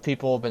lot of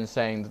people have been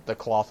saying, that the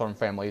Clawthorne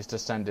family is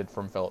descended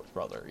from Philip's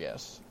brother.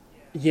 Yes.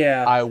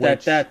 Yeah,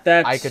 that's...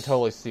 I could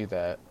totally see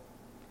that.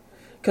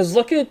 Because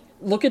look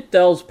at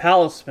Del's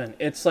talisman.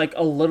 It's like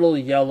a little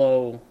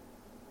yellow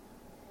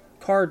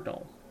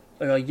cardinal.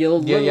 Like a yellow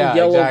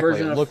exactly.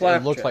 version of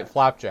Flapjack. It looks like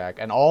Flapjack.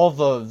 And all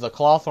of the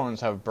Clawthorns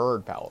have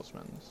bird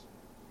talismans.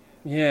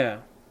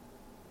 Yeah.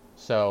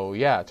 So,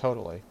 yeah,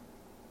 totally.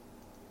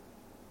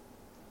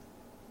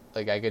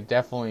 Like, I could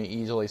definitely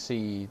easily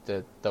see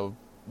that the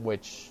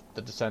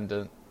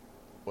descendant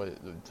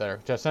their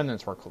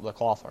descendants were the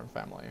Clawthorne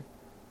family.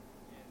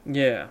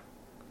 Yeah.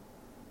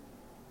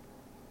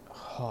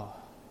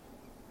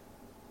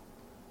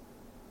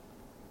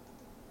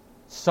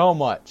 So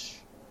much.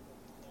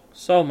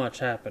 So much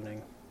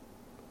happening.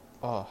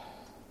 Oh.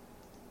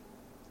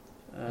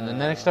 And the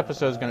next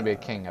episode is going to be a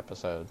King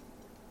episode.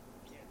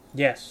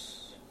 Yes.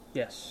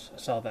 Yes, I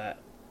saw that.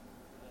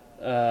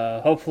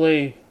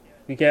 Hopefully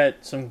we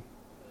get some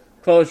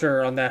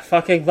closure on that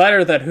fucking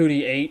letter that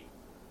Hootie ate.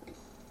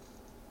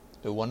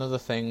 Dude, one of the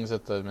things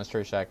at the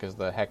Mystery Shack is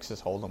the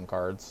Hexus Hold'em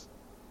cards.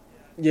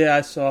 Yeah,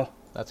 I saw.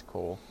 That's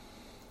cool.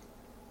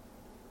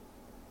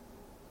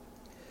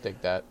 Dig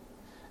that.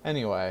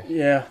 Anyway.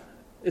 Yeah,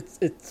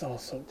 it's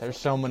also... There's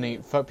so many...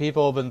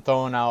 people have been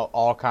throwing out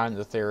all kinds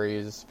of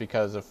theories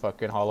because of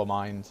fucking Hollow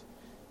Mind.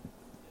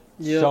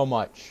 Yep. So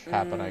much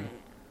happening.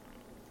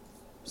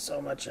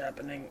 So much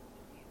happening.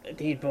 I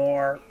need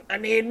more. I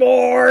need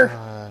more!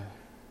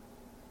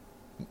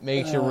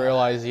 Makes you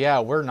realize, yeah,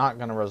 we're not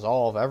going to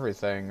resolve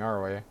everything,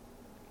 are we?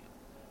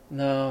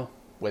 No.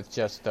 With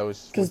just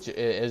those...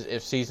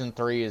 if Season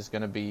 3 is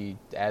going to be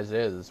as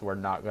is, we're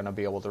not going to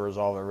be able to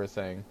resolve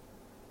everything.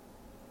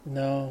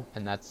 No.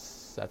 And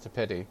that's a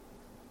pity.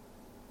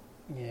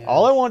 Yeah.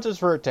 All I want is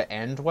for it to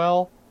end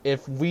well.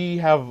 If we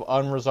have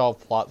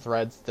unresolved plot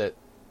threads that,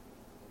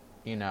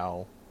 you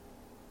know...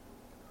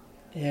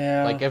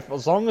 Yeah. Like,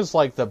 as long as,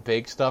 like, the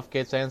big stuff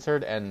gets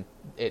answered and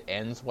it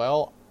ends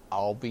well,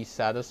 I'll be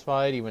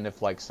satisfied, even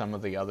if, like, some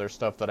of the other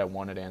stuff that I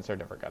wanted answered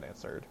never got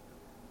answered.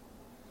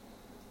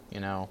 You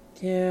know?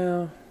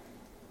 Yeah.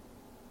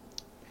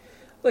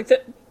 Like,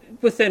 that,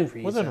 within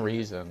reason. Within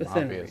reason,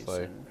 obviously.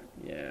 Reason.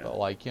 Yeah. But,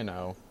 like, you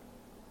know...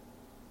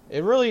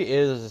 It really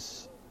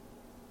is...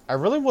 I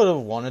really would have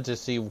wanted to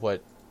see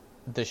what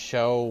the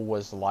show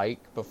was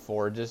like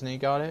before Disney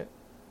got it.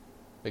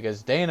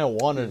 Because Dana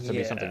wanted it to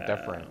be something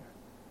different.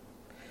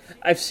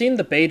 I've seen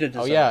the beta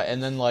design. Oh yeah,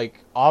 and then like,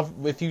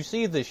 if you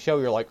see the show,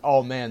 you're like,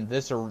 oh man,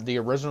 the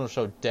original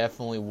show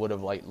definitely would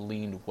have like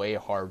leaned way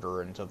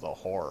harder into the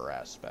horror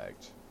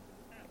aspect.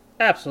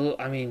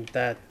 Absolutely, I mean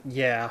that.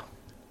 Yeah.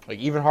 Like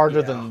even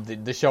harder than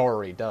the show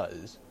already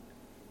does.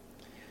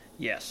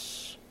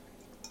 Yes.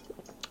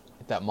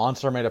 That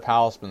monster made of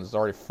palisman is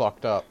already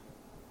fucked up.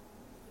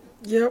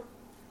 Yep.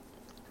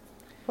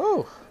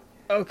 Whew.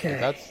 Okay.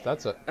 Yeah,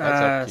 that's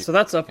upkeep. So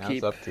that's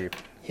upkeep. Yeah, that's upkeep.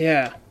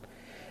 Yeah.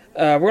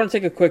 We're going to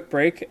take a quick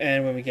break,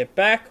 and when we get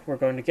back, we're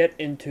going to get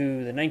into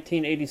the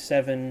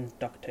 1987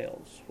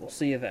 DuckTales. We'll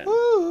see you then.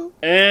 Woo.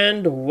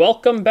 And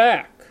welcome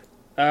back.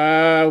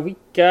 We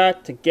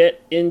got to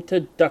get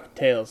into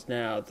DuckTales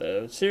now,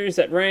 the series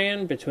that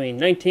ran between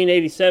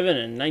 1987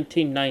 and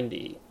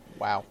 1990.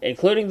 Wow.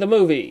 Including the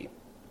movie.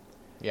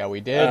 Yeah,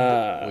 we did.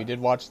 We did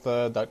watch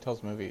the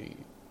DuckTales movie.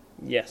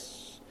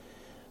 Yes.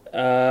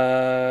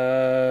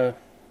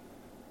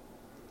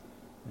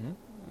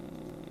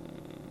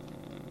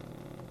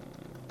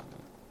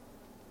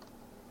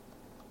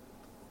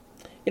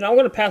 You know, I'm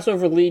going to pass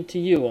over lead to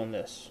you on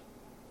this.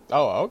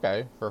 Oh,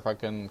 okay. For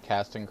fucking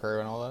casting crew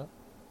and all that.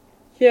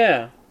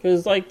 Yeah,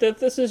 because like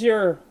this is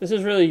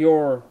really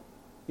your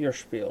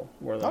spiel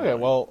more than okay. mine.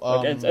 Well,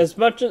 like, as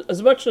much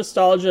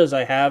nostalgia as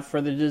I have for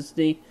the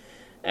Disney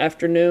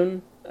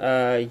afternoon,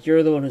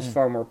 you're the one who's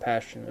far more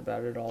passionate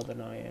about it all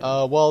than I am.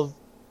 Well,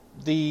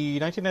 the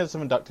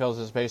 1997 DuckTales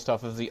is based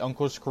off of the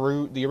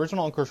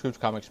original Uncle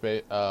Scrooge comics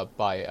by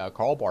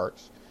Carl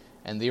Barks,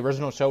 and the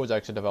original show was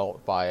actually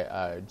developed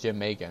by Jim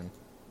Magan.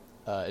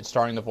 It's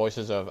starring the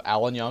voices of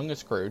Alan Young as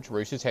Scrooge,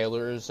 Russi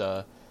Taylor as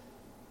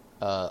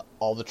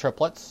all the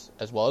triplets,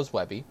 as well as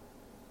Webby.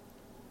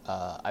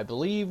 I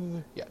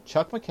believe,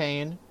 Chuck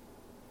McCain,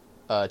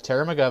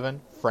 Terry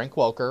McGovern, Frank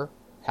Welker,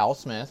 Hal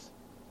Smith,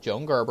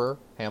 Joan Gerber,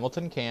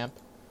 Hamilton Camp,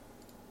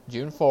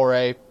 June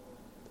Foray,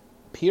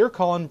 Peter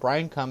Cullen,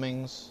 Brian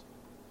Cummings,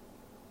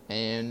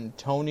 and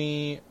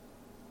Tony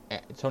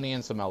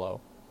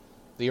Anselmo.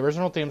 The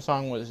original theme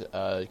song was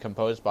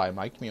composed by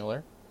Mike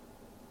Mueller.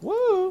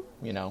 Woo!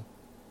 You know,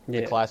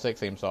 the classic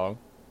theme song.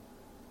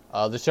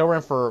 The show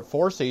ran for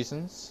 4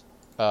 seasons,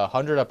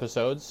 100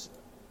 episodes,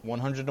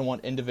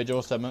 101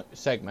 individual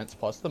segments,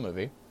 plus the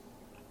movie.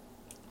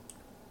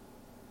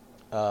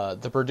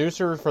 The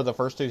producer for the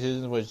first 2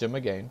 seasons was Jim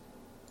McGain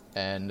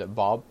and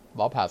Bob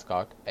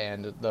Hathcock,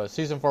 and the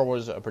season 4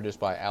 was produced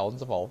by Alan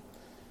Zaval.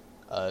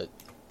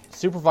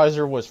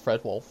 Supervisor was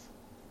Fred Wolf.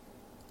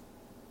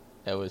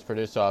 It was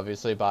produced,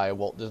 obviously, by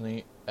Walt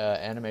Disney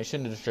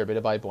Animation and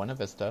distributed by Buena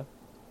Vista.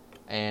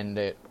 And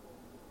it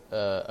ran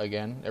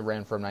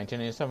from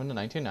 1987 to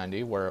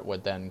 1990, where it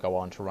would then go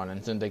on to run in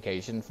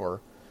syndication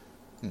for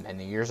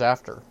many years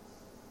after.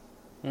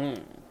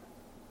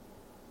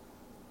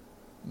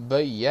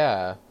 But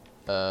yeah,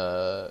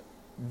 DuckTales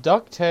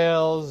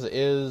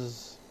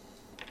is...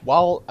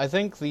 While I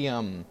think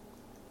the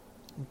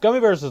Gummy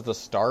Bears is the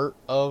start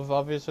of,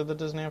 obviously, the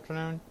Disney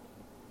Afternoon,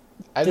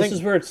 this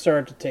is where it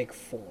started to take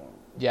form.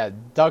 Yeah,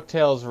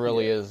 DuckTales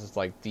really is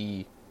like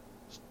the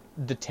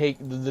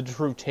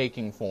true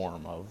taking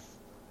form of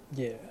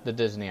the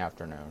Disney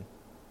Afternoon.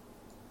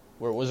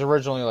 Where it was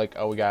originally like,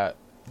 oh, we got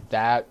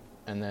that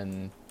and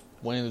then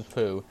Winnie the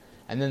Pooh,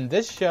 and then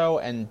this show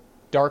and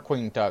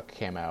Darkwing Duck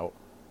came out,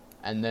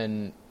 and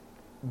then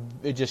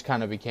it just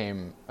kind of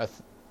became a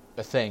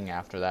thing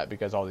after that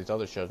because all these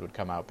other shows would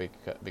come out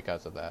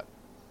because of that.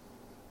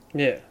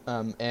 Yeah.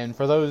 And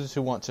for those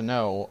who want to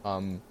know,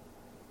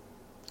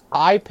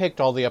 I picked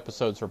all the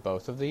episodes for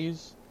both of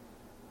these.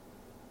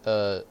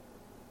 This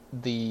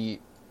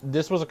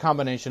was a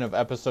combination of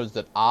episodes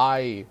that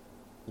I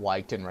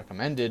liked and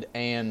recommended,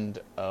 and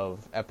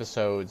of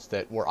episodes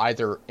that were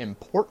either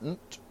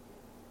important,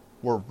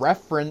 were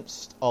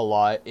referenced a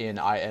lot in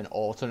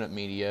alternate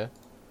media,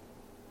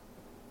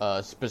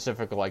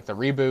 specifically like the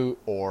reboot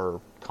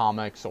or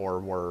comics or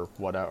were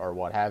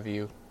what have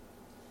you,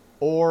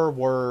 or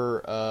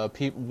were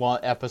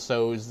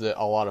episodes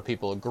that a lot of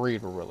people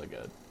agreed were really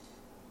good.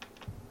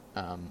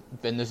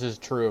 And this is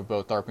true of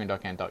both Darkwing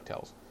Duck and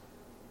DuckTales.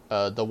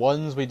 The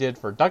ones we did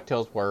for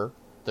DuckTales were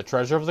The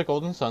Treasure of the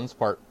Golden Suns,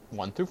 Part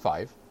 1 through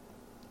 5,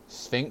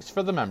 Sphinx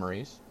for the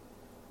Memories,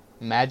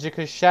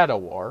 Magica's Shadow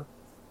War,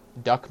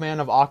 Duckman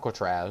of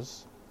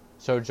Aquatraz,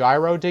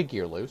 Sojiro de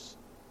Gearloose,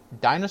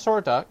 Dinosaur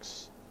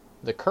Ducks,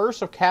 The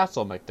Curse of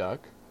Castle McDuck,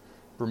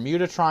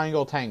 Bermuda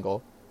Triangle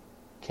Tangle,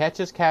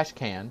 Catch's Cash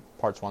Can,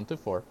 Parts 1 through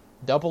 4,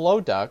 Double O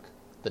Duck,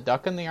 The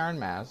Duck and the Iron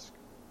Mask,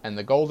 and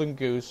The Golden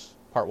Goose,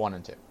 Part 1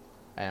 and 2.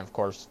 And, of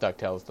course,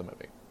 DuckTales the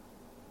movie.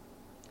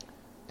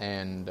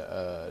 And,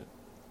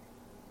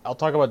 I'll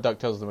talk about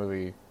DuckTales the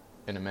movie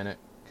in a minute,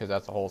 because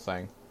that's the whole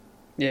thing.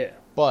 Yeah.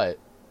 But,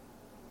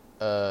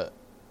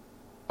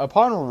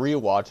 upon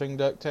rewatching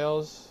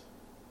DuckTales,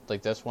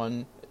 like this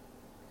one,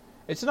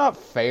 it's not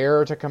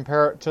fair to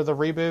compare it to the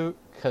reboot,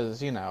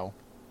 because, you know,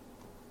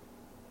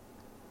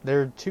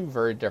 they're two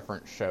very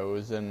different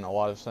shows in a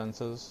lot of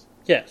senses.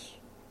 Yes.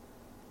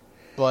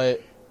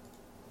 But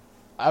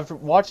after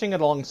watching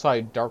it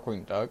alongside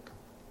Darkwing Duck,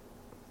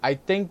 I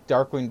think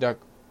Darkwing Duck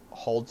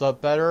holds up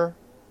better.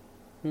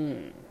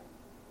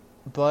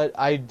 But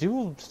I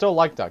do still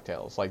like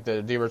DuckTales, like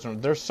the original.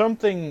 There's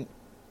something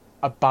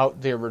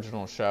about the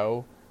original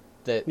show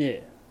that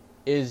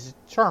is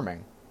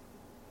charming.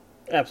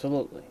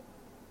 Absolutely.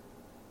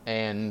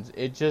 And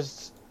it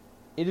is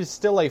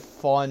still a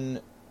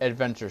fun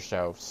adventure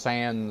show,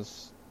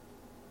 sans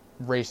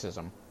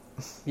racism.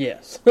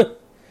 Yes.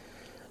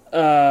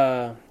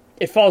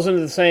 It falls into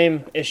the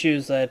same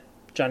issues that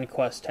Johnny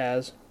Quest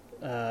has.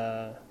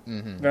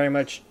 Very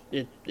much.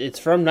 It's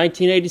from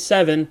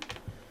 1987.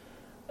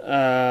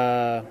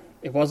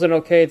 It wasn't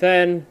okay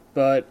then,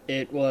 but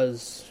it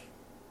was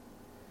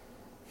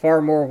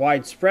far more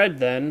widespread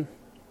then.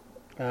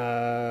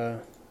 Yeah,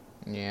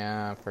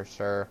 for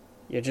sure.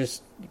 You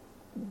just...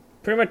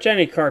 Pretty much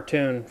any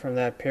cartoon from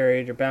that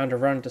period, you're bound to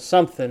run into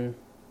something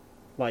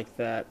like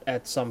that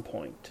at some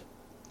point.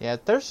 Yeah,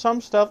 there's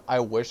some stuff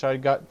I wish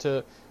I'd got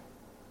to...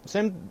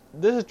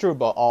 This is true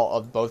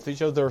about both these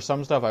shows. There was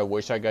some stuff I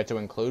wish I got to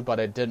include,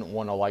 but I didn't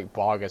want to, like,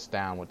 bog us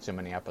down with too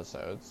many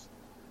episodes.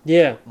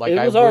 Yeah, like,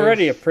 it was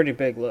already a pretty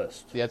big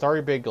list. Yeah, it's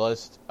already a big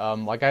list.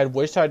 Like, I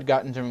wish I'd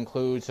gotten to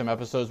include some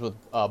episodes with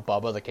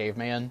Bubba the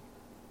Caveman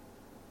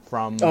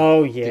from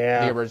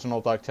the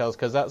original DuckTales,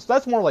 because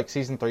that's more like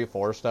season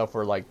 3-4 stuff,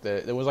 where like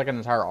it was like an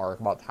entire arc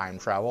about time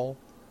travel.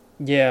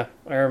 Yeah,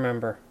 I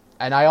remember.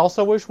 And I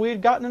also wish we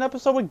had gotten an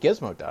episode with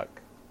Gizmo Duck.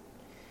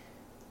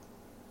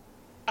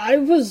 I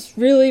was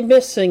really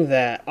missing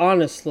that,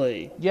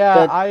 honestly.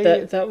 Yeah,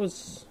 that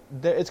was...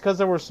 It's because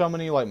there were so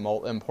many like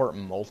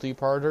important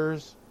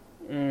multi-parters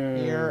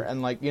here,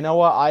 and like, you know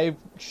what? I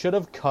should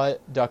have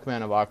cut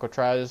Duckman of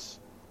Aquatraz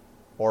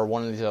or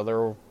one of these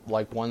other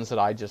like ones that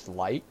I just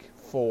like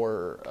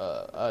for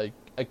a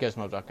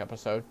Gizmo Duck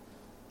episode.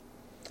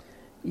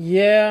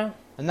 Yeah.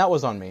 And that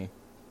was on me,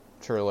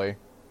 truly.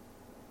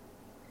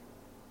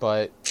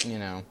 But, you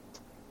know,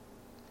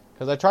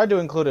 because I tried to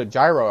include a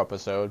Gyro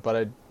episode, but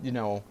I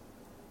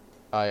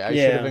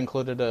should have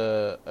included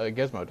a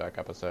Gizmo Duck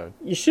episode.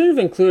 You should have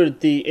included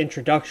the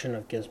introduction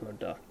of Gizmo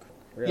Duck.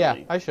 Really. Yeah,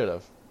 I should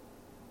have.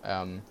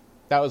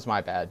 That was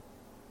my bad.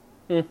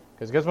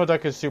 Because Gizmo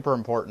Duck is super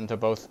important to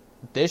both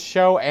this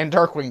show and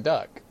Darkwing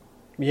Duck.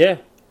 Yeah.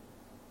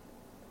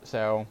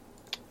 So,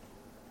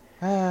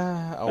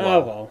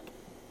 oh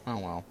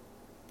well.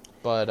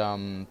 But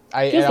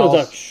Gizmo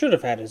Duck should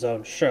have had his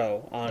own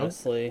show,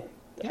 honestly.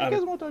 Yeah,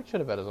 Gizmo Duck should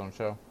have had his own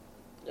show.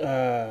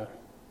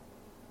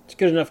 It's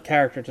good enough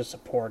character to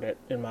support it,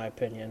 in my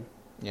opinion.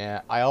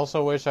 Yeah, I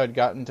also wish I'd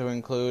gotten to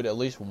include at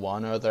least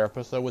one other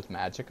episode with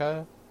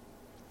Magica.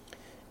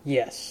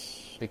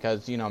 Yes.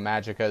 Because, you know,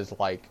 Magica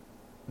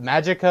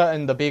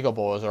and the Beagle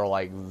Boys are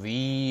like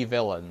the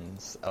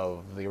villains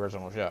of the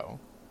original show.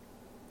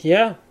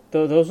 Yeah,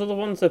 those are the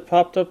ones that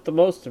popped up the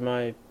most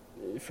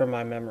from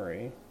my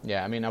memory.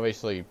 Yeah, I mean,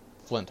 obviously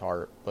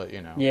Flintheart, but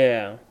you know.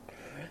 Yeah.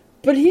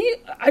 But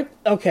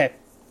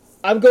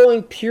I'm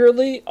going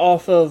purely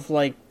off of,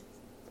 like,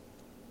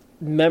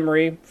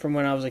 memory from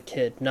when I was a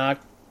kid,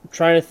 not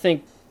trying to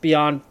think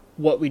beyond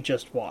what we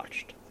just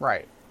watched.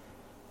 Right.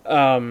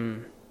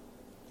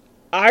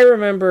 I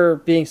remember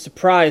being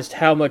surprised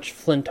how much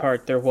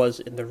Flintheart there was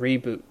in the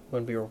reboot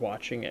when we were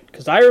watching it.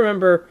 Because I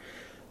remember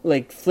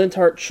like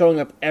Flintheart showing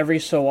up every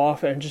so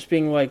often and just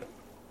being like,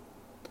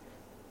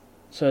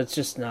 so it's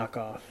just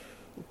knockoff.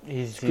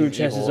 Scrooge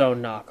has his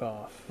own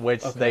knockoff,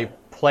 which they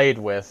played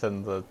with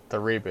in the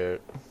reboot.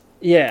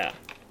 Yeah.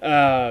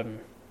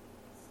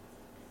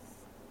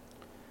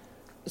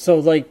 So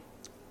like,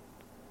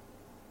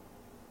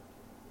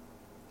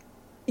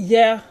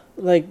 yeah,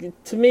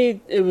 like to me,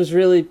 it was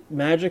really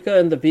Magica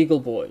and the Beagle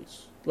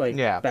Boys. Like,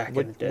 back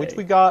in the day, which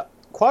we got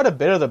quite a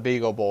bit of the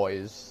Beagle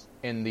Boys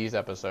in these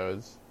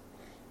episodes.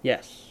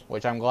 Yes,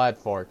 which I'm glad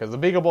for, because the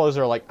Beagle Boys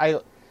are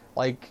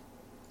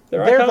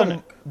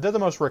they're the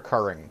most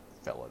recurring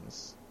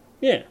villains.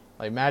 Yeah,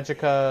 like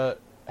Magica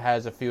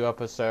has a few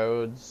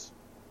episodes,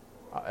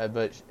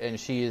 and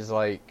she is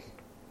like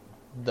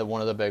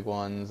one of the big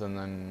ones, and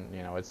then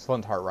it's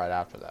Flintheart right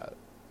after that.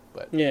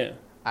 But yeah,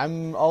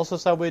 I'm also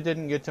sad we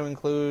didn't get to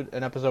include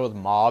an episode with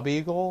Mob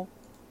Eagle.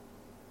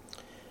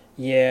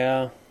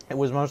 Yeah, it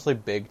was mostly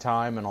Big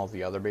Time and all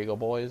the other Beagle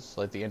Boys,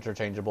 like the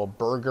interchangeable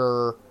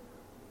Burger,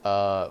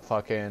 it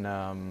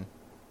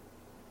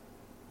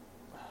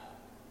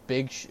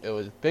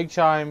was Big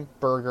Chime,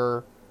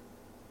 Burger,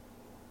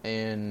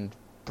 and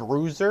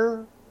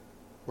Bruiser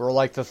were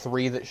like the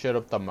three that showed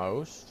up the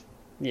most.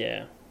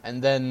 Yeah.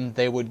 And then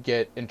they would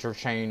get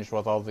interchanged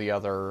with all the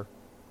other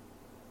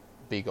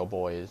Beagle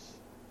Boys.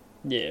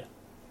 Yeah.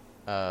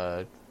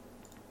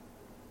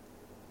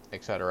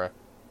 Etc.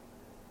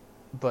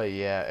 But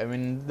yeah, I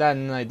mean,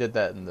 then they did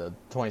that in the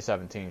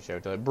 2017 show.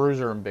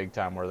 Bruiser and Big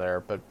Time were there,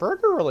 but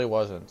Burger really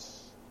wasn't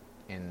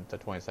in the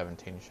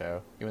 2017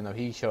 show, even though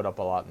he showed up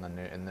a lot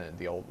in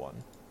the old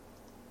one.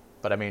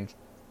 But I mean,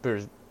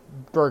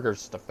 Burger's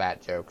just a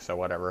fat joke, so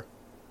whatever.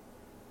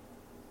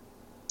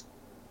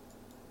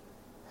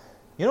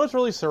 You know what's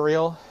really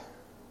surreal?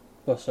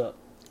 What's up?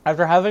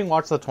 After having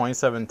watched the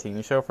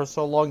 2017 show for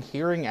so long,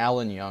 hearing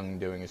Alan Young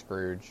doing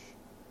Scrooge,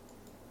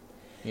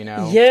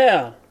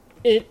 Yeah,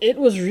 it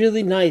was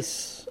really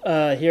nice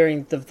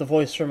hearing the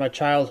voice from my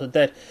childhood.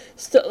 That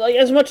still, like,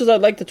 as much as I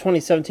like the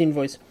 2017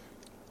 voice,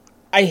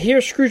 I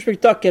hear Scrooge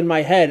McDuck in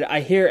my head.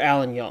 I hear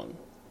Alan Young.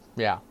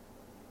 Yeah.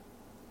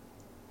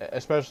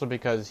 Especially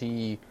because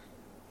he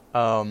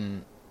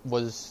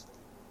was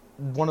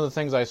one of the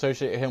things I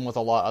associate him with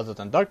a lot other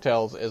than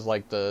DuckTales is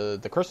like the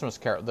Christmas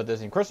Carol, the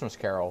Disney Christmas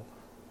Carol,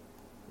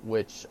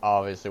 which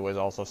obviously was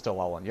also still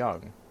Alan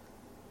Young.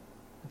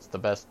 It's the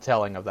best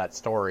telling of that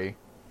story.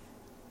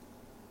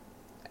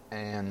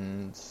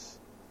 And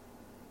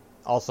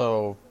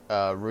also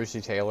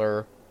Russi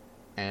Taylor,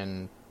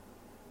 and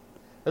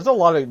there's a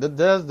lot of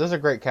there's a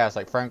great cast.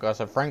 Like Frank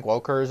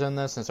Welker is in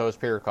this, and so is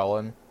Peter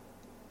Cullen.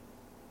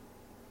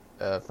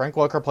 Frank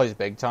Welker plays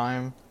Big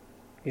Time.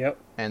 Yep.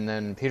 And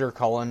then Peter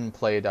Cullen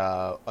played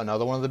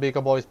another one of the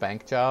Beagle Boys,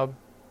 Bank Job.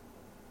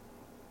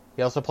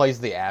 He also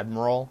plays the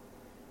Admiral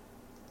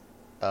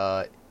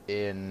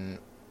in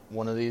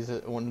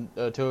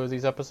two of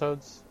these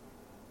episodes.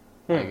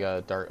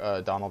 Like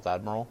Donald's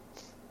Admiral.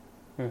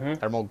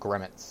 Mm-hmm. Admiral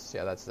Grimmets.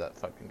 Yeah, that's that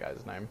fucking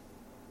guy's name.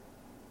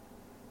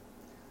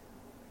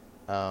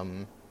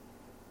 And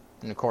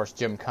of course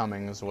Jim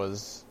Cummings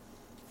was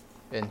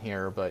in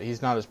here, but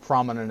he's not as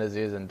prominent as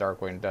he is in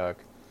Darkwing Duck.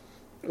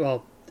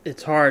 Well,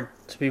 it's hard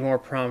to be more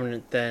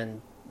prominent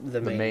than the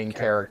main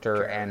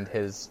character and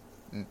his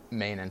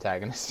main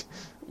antagonist.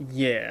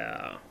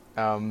 Yeah.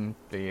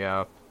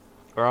 The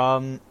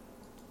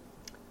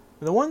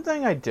one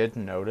thing I did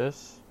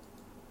notice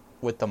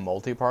with the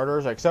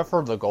multi-parters, except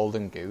for the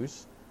Golden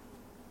Goose,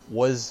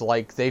 was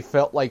like they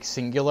felt like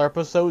singular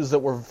episodes that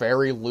were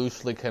very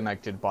loosely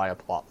connected by a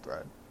plot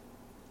thread.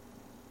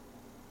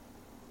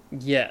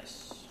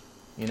 Yes.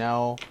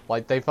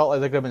 Like they felt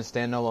like they could have been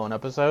standalone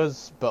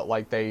episodes, but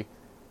like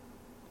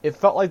it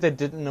felt like they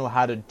didn't know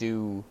how to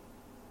do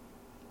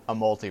a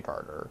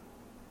multi-parter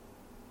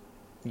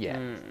yet.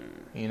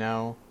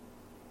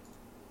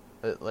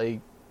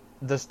 Like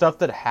the stuff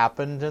that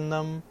happened in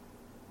them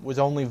was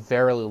only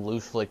very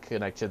loosely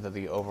connected to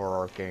the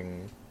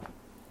overarching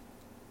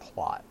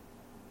plot.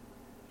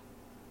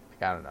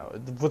 Like, I don't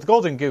know. With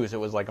Golden Goose, it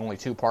was like only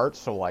 2 parts,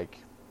 so like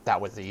that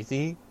was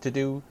easy to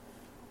do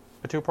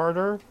a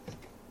 2-parter.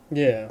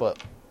 Yeah.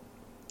 But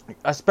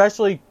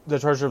especially The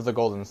Treasure of the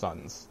Golden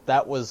Suns,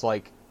 that was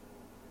like,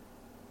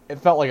 it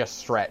felt like a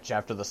stretch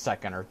after the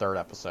 2nd or 3rd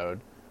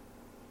episode.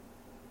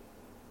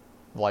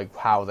 Like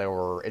how they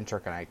were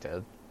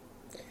interconnected.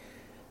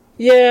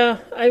 Yeah,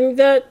 I mean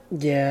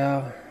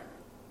yeah.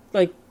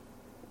 Like,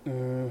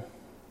 Go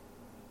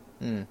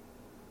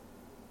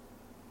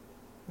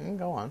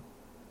on.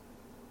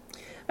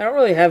 I don't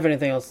really have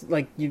anything else.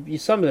 Like, you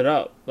summed it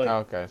up. Like,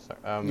 okay, so,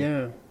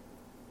 yeah.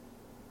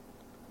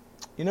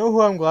 You know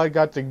who I'm glad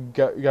got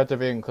to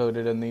be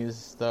included in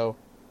these, though?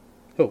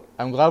 Who?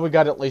 I'm glad we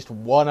got at least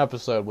one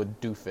episode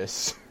with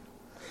Doofus.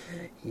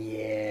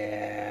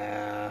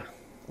 Yeah.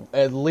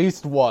 At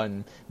least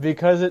one.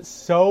 Because it's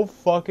so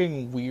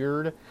fucking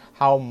weird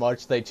how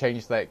much they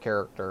changed that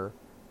character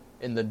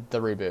in the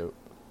reboot.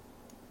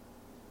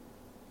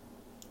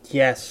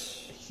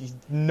 Yes. He's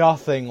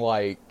nothing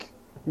like...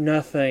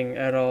 Nothing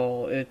at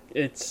all.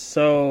 It's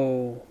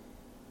so...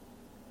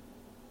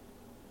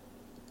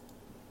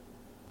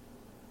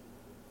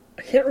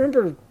 can't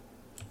remember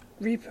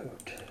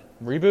Reboot.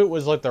 Reboot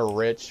was like the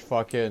rich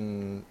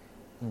fucking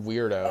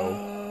weirdo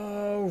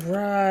Oh,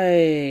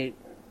 right.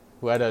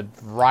 who had a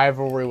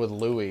rivalry with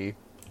Louis.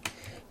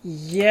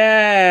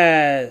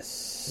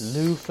 Yes.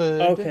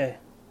 Luford. Okay.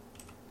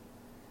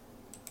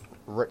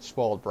 Rich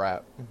spoiled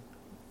brat.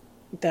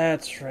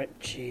 That's right.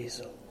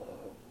 Jeez.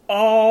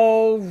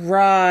 Oh,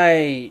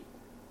 right.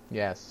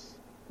 Yes.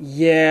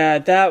 Yeah,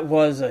 that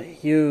was a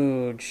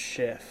huge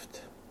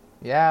shift.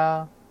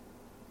 Yeah.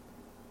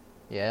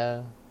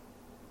 Yeah.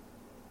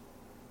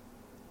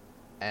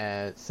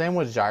 And same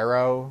with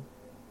Gyro.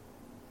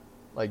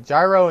 Like,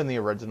 Gyro in the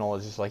original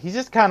is just like, he's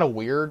just kind of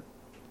weird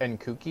and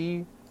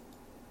kooky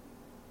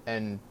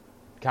and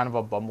kind of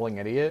a bumbling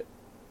idiot.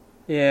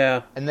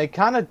 Yeah. And they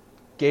kind of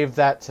gave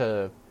that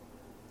to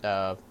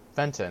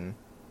Fenton.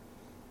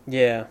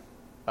 Yeah.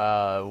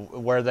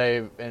 Where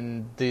they,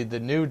 in the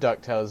new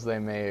DuckTales, they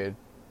made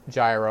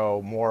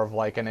Gyro more of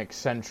like an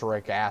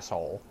eccentric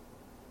asshole.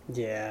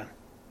 Yeah.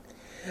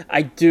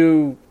 I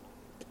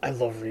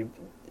love Reboot.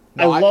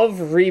 No, I love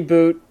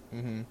Reboot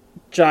Mm-hmm.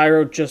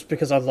 Gyro just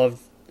because I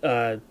love,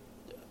 Oh,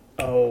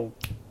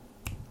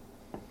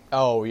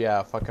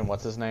 yeah, fucking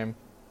what's his name?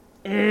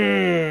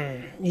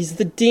 he's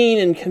the dean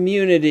in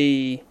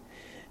Community,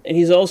 and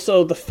he's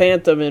also the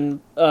Phantom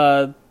in,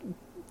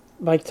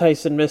 Mike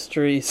Tyson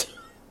Mysteries,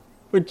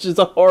 which is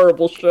a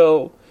horrible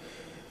show.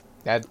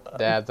 That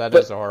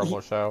is a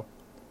horrible show.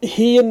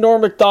 He and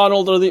Norm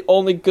Macdonald are the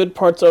only good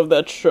parts of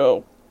that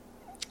show.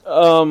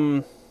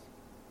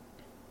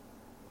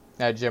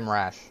 Jim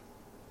Rash.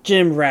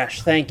 Jim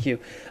Rash, thank you.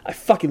 I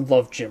fucking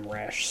love Jim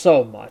Rash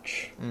so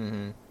much.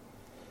 Mm-hmm.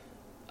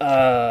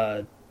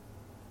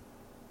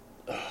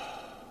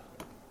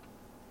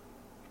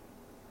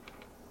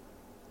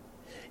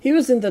 He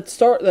was in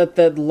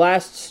that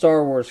last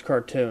Star Wars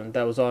cartoon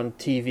that was on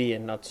TV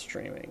and not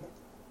streaming.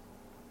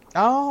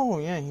 Oh,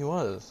 yeah, he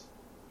was.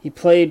 He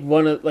played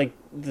one of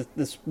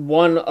this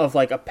one of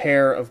like a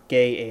pair of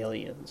gay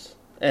aliens,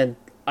 and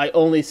I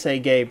only say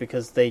gay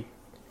because they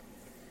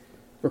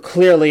were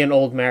clearly an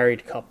old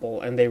married couple,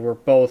 and they were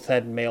both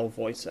had male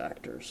voice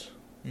actors.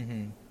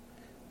 Mm-hmm.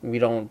 We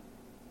don't,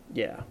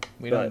 yeah,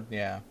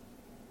 yeah.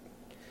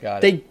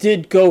 Got They it.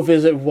 did go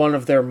visit one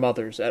of their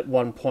mothers at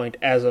one point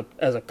as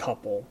a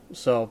couple,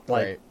 so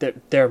like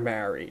they're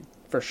married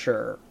for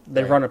sure.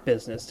 They run a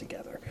business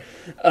together.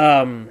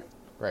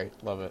 Right,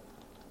 love it.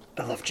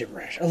 I love Jim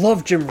Rash. I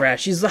love Jim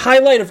Rash. He's the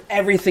highlight of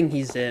everything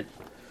he's in.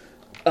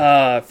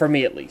 For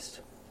me, at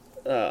least.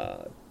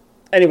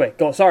 Anyway,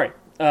 go. Sorry.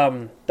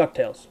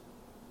 DuckTales.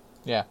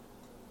 Yeah.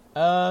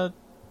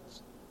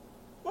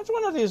 Which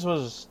one of these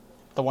was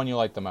the one you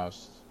liked the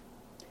most?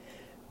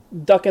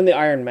 Duck and the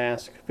Iron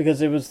Mask,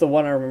 because it was the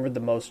one I remembered the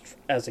most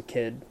as a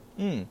kid.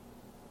 The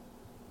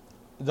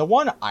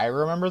one I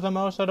remember the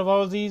most out of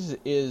all of these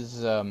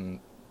is The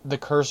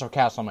Curse of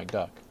Castle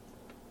McDuck.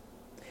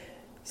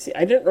 See,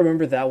 I didn't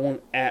remember that one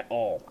at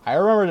all. I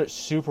remembered it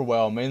super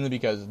well, mainly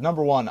because,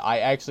 number one,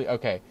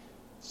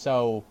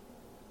 so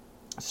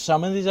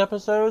some of these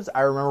episodes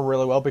I remember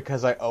really well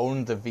because I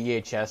owned the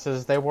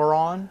VHSs they were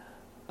on.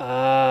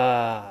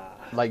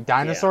 Like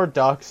Dinosaur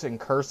Ducks and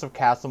Curse of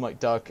Castle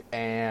McDuck,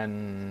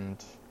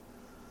 and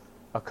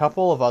a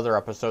couple of other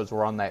episodes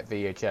were on that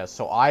VHS.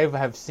 So I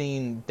have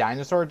seen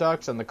Dinosaur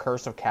Ducks and the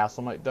Curse of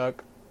Castle McDuck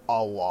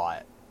a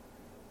lot.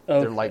 Okay.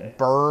 They're like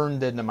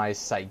burned into my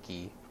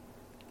psyche.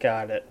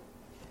 Got it.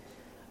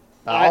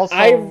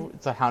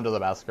 It's a Hound of the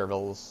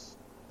Baskervilles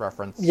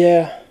reference.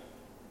 Yeah.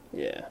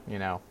 Yeah. You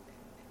know.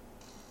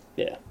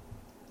 Yeah.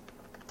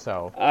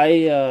 So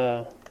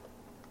I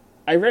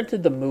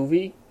rented the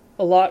movie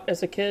a lot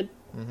as a kid,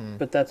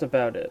 but that's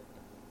about it.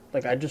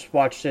 Like, I just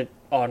watched it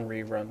on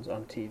reruns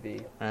on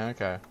TV.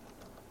 okay.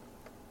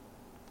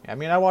 I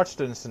mean, I watched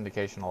it in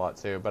syndication a lot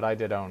too, but I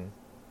did own,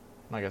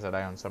 like I said,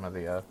 I own some of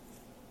the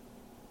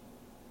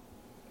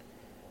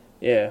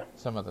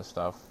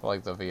stuff,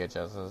 like the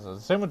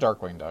VHSs. Same with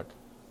Darkwing Duck.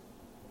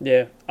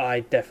 Yeah,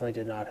 I definitely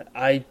did not.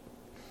 I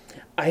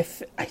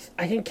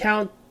can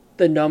count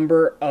the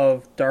number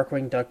of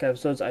Darkwing Duck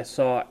episodes I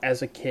saw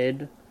as a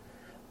kid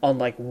on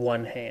like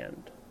one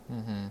hand.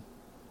 Mm-hmm.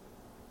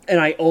 And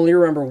I only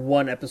remember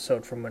one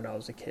episode from when I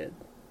was a kid.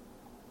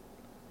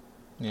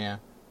 Yeah.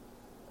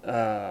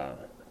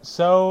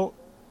 So,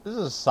 this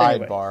is a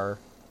sidebar.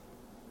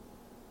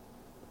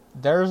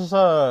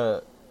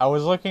 Anyway. I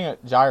was looking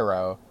at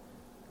Gyro,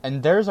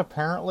 and there's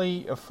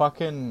apparently a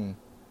fucking...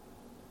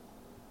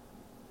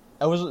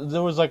 There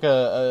was like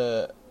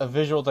a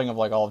visual thing of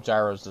like all of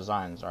Gyro's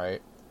designs,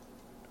 right?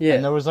 Yeah.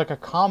 And there was like a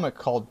comic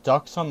called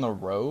Ducks on the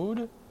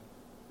Road.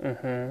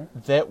 Mm-hmm.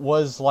 That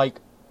was like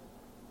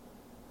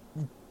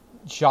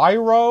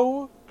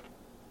Gyro,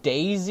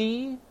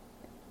 Daisy,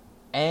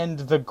 and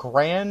the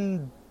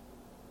granddaughter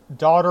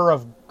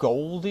of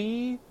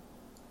Goldie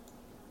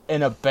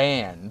in a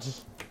band.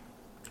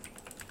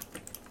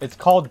 It's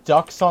called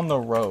Ducks on the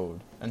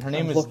Road, and her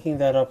name is looking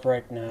that up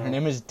right now. Her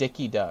name is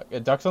Dickie Duck.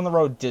 Ducks on the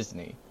Road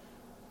Disney.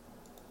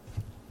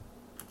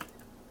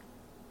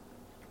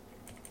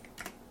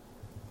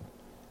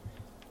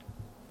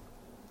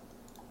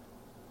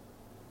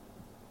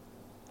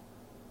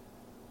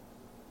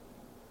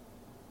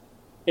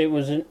 It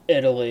was in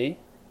Italy,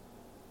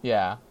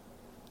 Yeah.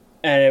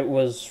 and it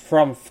was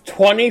from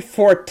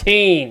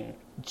 2014.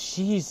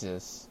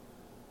 Jesus.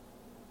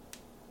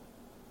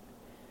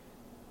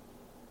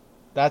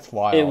 That's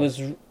wild. It was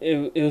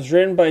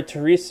written by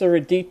Teresa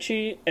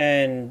Radici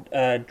and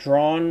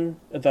drawn,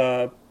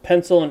 the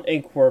pencil and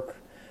ink work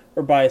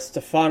were by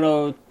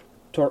Stefano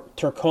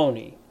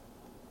Turconi.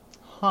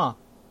 Huh.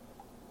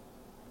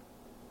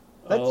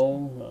 That's, oh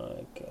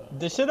my god.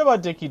 the shit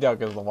about Dickie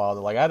Duck is wild.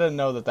 Like, I didn't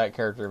know that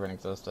character even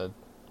existed.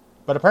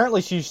 But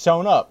apparently she's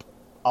shown up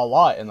a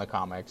lot in the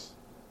comics.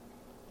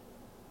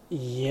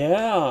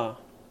 Yeah.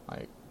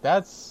 Like,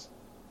 that's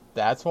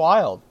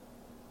wild.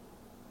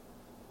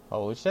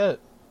 Holy shit.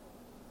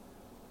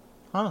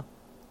 Huh.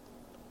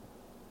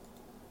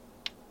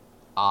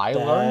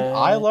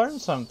 I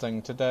learned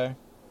something today.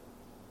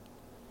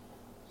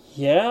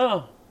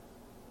 Yeah.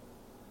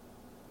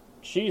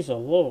 Jeez, a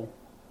little.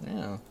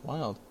 Yeah,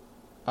 wild.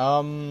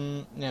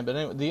 Yeah, but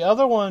anyway, the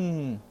other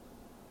one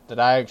that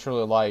I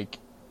actually like,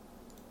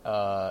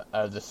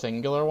 the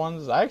singular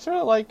ones, I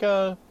actually like,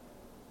 the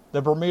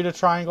Bermuda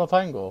Triangle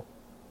Tangle.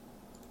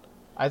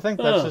 I think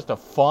that's just a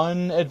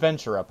fun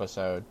adventure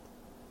episode.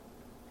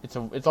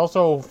 It's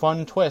also a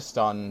fun twist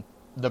on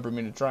the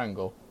Bermuda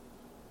Triangle.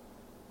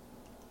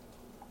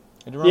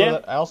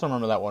 I also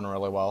remember that one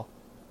really well,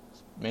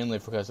 mainly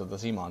because of the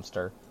sea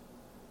monster.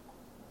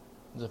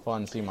 It's a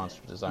fun sea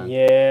monster design.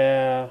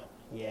 Yeah,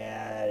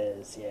 it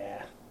is.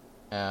 Yeah.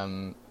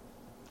 And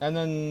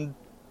then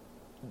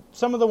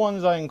some of the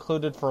ones I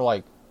included for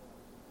like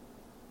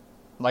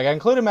I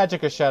included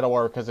Magic of Shadow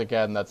War because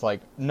again, that's like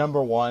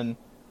number one.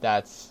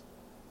 That's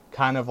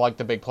kind of like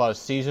the big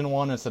plus. Season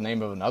 1 is the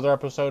name of another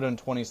episode in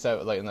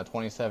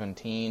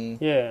 2017.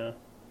 Yeah.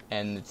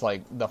 And it's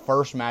like the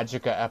first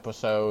Magica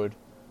episode.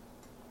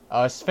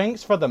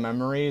 Sphinx for the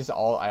Memories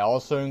I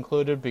also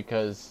included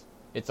because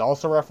it's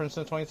also referenced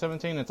in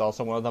 2017. It's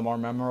also one of the more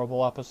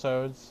memorable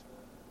episodes.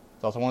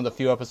 It's also one of the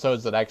few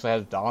episodes that actually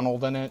has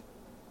Donald in it.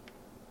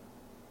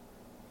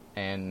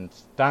 And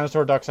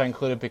Dinosaur Ducks I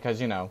included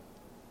because, I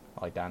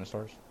like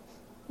dinosaurs.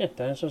 Yeah,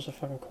 dinosaurs are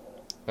fucking cool.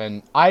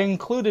 And I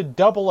included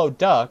Double O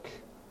Duck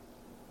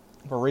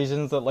for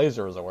reasons that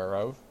Laser is aware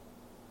of.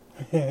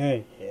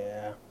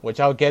 Yeah. Which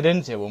I'll get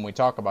into when we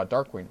talk about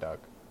Darkwing Duck.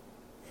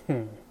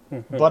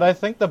 But I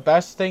think the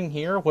best thing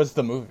here was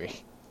the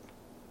movie.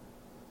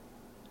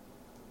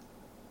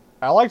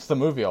 I liked the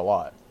movie a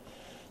lot.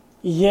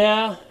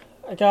 Yeah,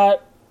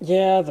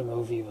 the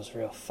movie was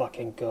real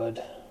fucking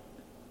good.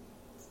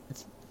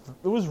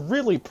 It was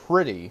really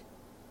pretty.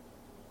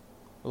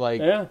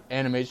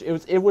 Animation.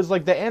 It was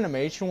like the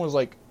animation was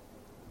like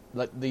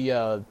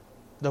the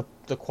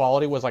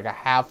quality was like a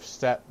half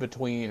step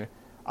between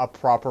a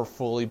proper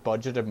fully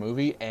budgeted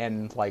movie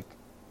and like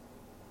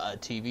a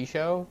TV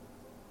show.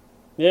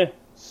 Yeah.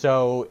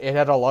 So it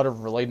had a lot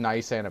of really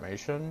nice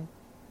animation.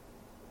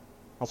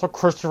 Also,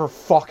 Christopher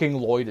fucking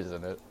Lloyd is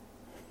in it.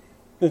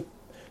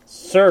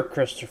 Sir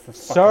Christopher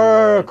fucking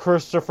Sir Lloyd.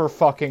 Christopher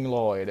fucking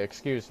Lloyd,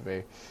 excuse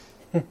me.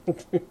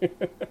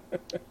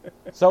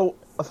 So,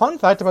 a fun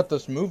fact about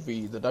this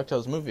movie, the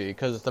DuckTales movie,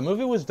 because the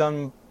movie was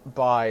done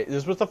by...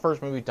 This was the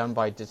first movie done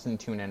by Disney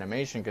Toon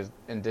Animation, because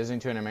Disney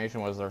Toon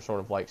Animation was their sort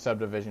of, like,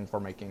 subdivision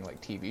for making,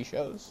 like, TV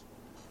shows.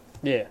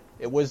 Yeah.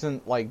 It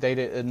wasn't, like, they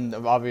did... And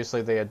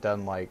obviously they had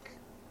done, like...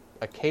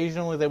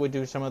 Occasionally they would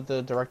do some of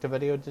the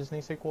direct-to-video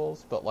Disney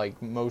sequels, but, like,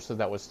 most of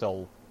that was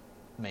still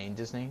main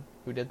Disney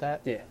who did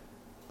that. Yeah.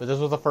 But this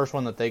was the first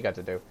one that they got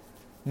to do.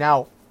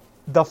 Now,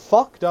 the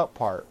fucked up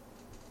part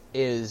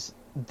is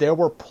there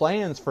were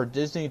plans for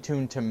Disney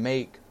Toon to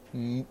make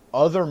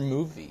other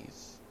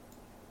movies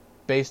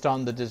based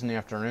on the Disney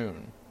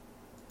Afternoon,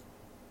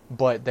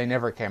 but they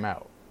never came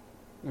out.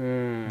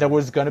 There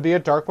was going to be a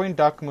Darkwing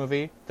Duck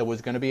movie, there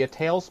was going to be a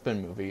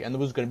Tailspin movie, and there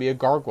was going to be a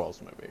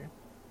Gargoyles movie.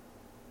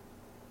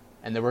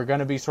 And they were going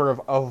to be sort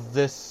of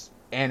this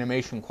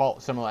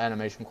similar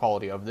animation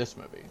quality of this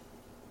movie.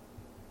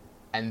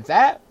 And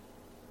that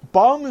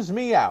bums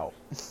me out.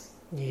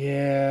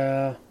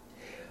 Yeah.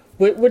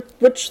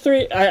 Which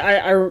three?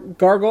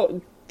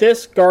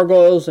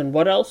 Gargoyles, and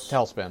what else?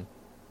 Tailspin.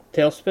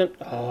 Tailspin?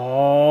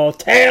 Oh,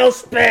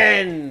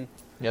 Tailspin!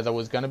 Yeah, there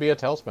was going to be a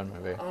Tailspin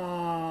movie.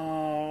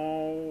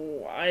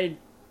 Oh,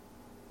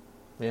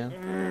 Yeah.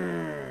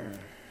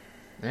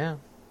 Yeah.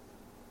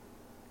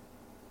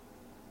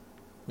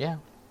 Yeah.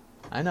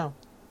 I know.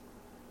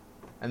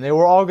 And they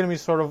were all going to be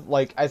sort of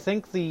like... I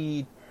think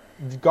the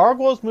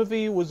Gargoyles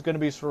movie was going to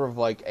be sort of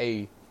like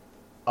a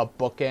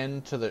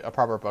bookend to a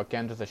proper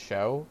bookend to the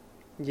show.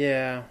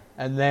 Yeah.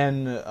 And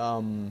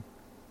then,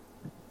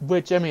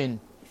 which, I mean,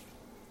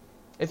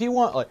 if you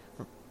want, like,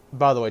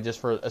 by the way, just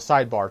for a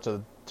sidebar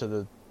to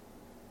the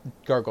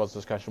Gargoyles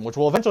discussion, which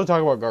we'll eventually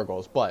talk about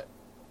Gargoyles, but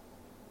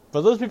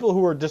for those people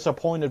who were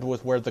disappointed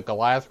with where the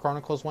Goliath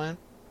Chronicles went,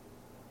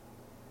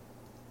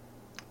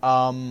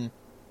 I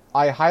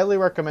highly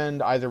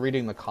recommend either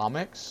reading the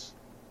comics,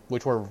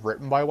 which were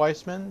written by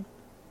Weisman,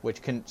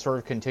 which can sort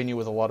of continue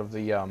with a lot of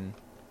the,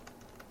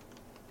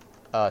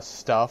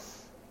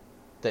 stuff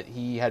that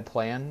he had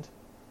planned.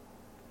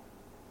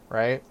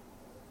 right?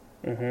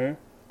 Mm-hmm.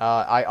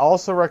 I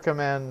also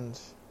recommend.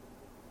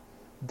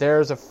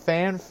 There's a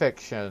fan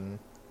fiction,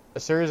 a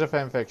series of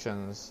fan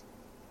fictions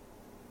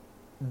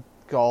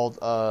called.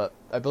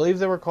 I believe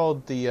they were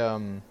called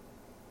the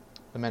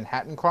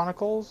Manhattan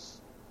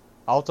Chronicles.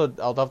 I'll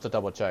have to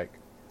double check,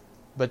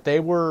 but they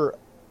were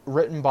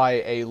written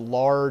by a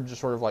large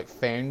sort of like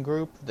fan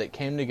group that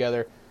came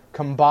together,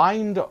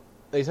 combined.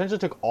 They essentially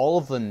took all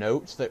of the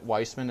notes that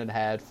Weissman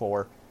had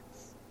for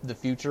the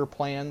future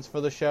plans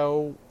for the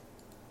show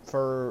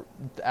for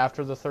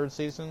after the third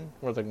season,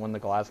 or when the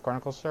Goliath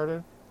Chronicles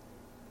started,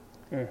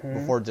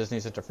 before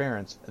Disney's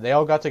interference. They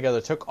all got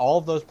together, took all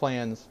of those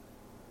plans,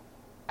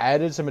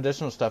 added some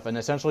additional stuff, and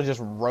essentially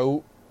just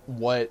wrote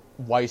what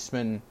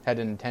Weissman had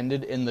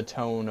intended in the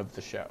tone of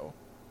the show.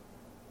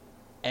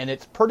 And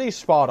it's pretty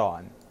spot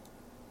on.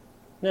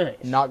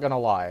 Nice. Not gonna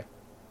lie.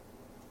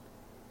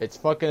 It's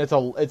fucking,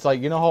 it's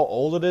like, you know how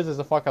old it is? It's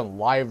a fucking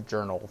live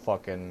journal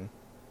fucking.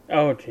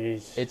 Oh,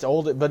 jeez. It's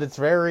old, but it's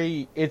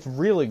really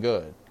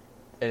good.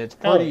 And it's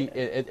pretty,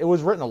 it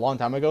was written a long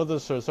time ago,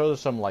 so there's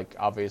some, like,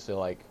 obviously,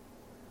 like,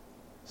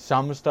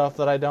 some stuff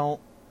that I'm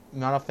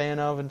not a fan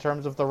of in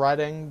terms of the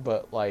writing,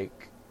 but,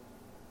 like,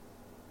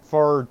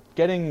 for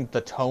getting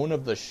the tone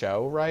of the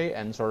show right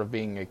and sort of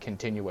being a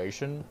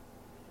continuation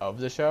of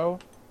the show,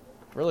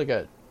 really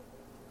good.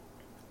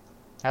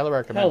 Highly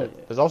recommend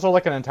it. There's also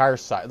like an entire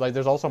side, like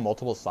there's also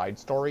multiple side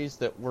stories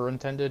that were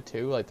intended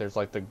too. Like there's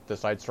like the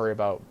side story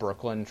about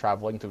Brooklyn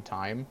traveling through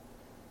time,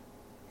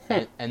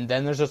 and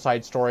then there's a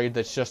side story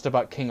that's just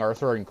about King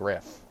Arthur and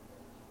Griff.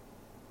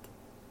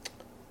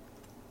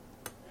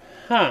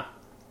 Huh.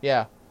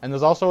 Yeah, and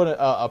there's also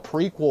a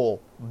prequel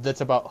that's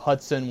about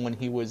Hudson when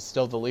he was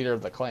still the leader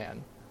of the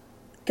clan.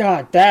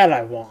 God, that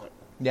I want.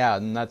 Yeah,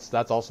 and that's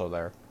also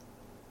there.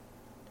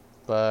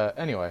 But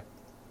anyway.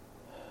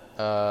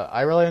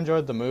 I really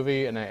enjoyed the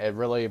movie, and it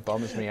really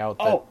bums me out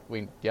that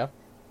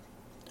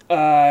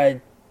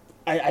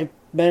I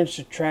managed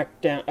to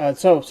track down.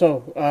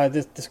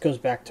 This goes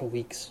back to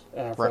weeks,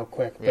 real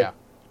quick. But yeah.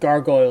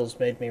 Gargoyles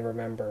made me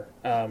remember.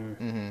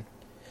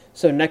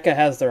 So NECA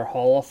has their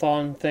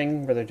haul-a-thon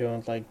thing where they're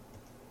doing like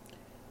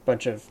a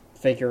bunch of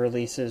figure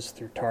releases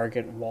through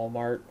Target and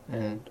Walmart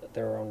and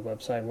their own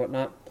website and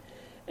whatnot.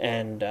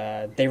 And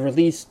they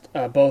released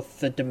both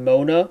the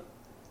Demona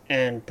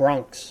and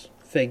Bronx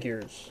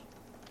figures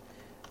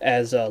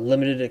as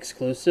limited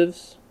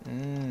exclusives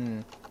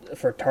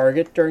for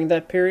Target during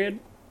that period.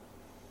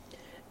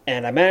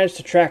 And I managed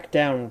to track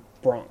down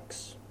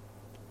Bronx.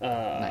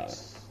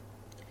 Nice.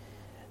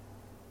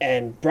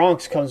 And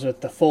Bronx comes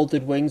with the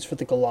folded wings for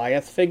the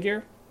Goliath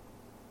figure.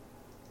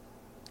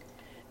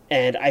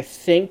 And I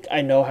think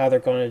I know how they're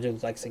going to do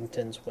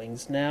Lexington's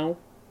wings now.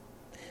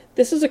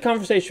 This is a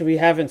conversation we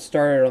haven't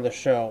started on the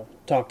show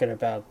talking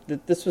about.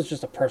 This was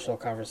just a personal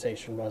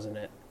conversation, wasn't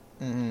it?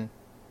 Mm-hmm.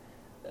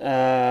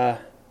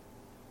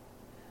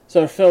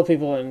 So to fill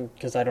people in,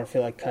 because I don't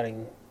feel like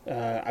cutting,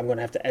 I'm going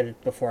to have to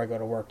edit before I go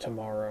to work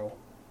tomorrow,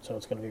 so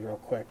it's going to be real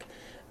quick.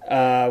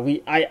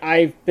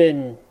 I've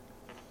been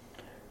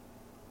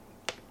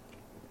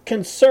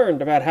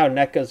concerned about how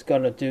NECA's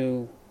going to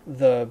do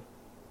the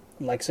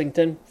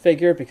Lexington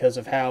figure because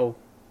of how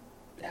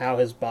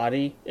his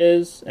body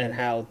is and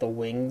how the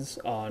wings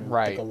on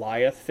the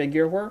Goliath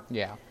figure were.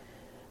 Yeah.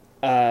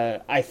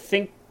 I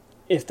think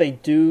if they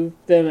do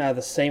them out of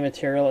the same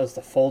material as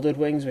the folded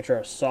wings, which are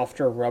a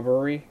softer,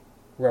 rubberier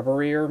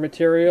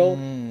material,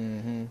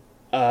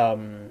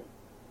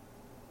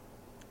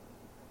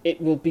 it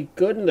will be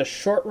good in the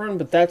short run,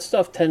 but that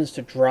stuff tends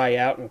to dry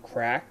out and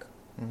crack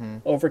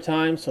over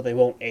time, so they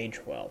won't age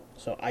well.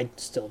 So I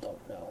still don't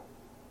know.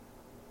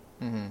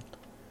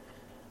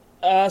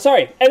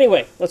 Sorry.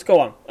 Anyway, let's go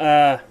on.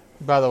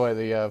 By the way,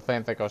 the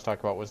fanfic I was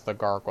talking about was the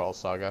Gargoyle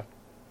Saga.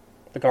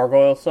 The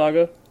Gargoyle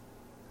Saga?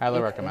 Highly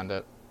recommend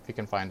it, if you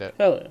can find it.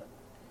 Hell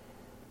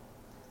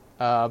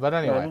yeah. But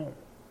anyway.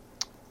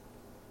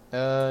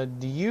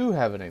 Do you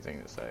have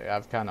anything to say?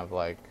 I've kind of,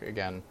 like,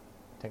 again,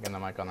 taken the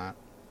mic on that.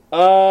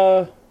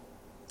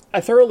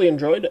 I thoroughly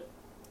enjoyed it.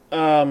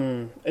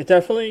 It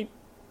definitely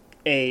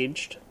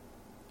aged.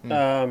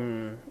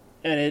 And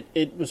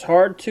it was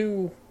hard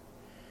to...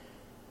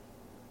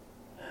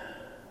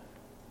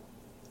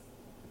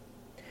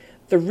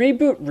 The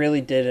reboot really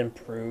did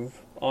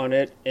improve on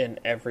it in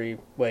every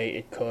way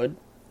it could.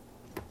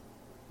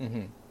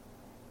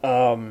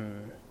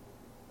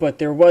 But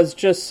there was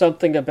just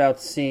something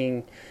about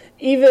seeing...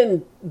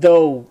 Even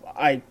though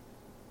I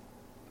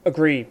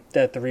agree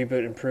that the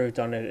reboot improved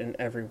on it in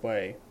every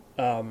way,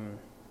 while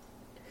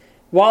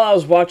I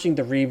was watching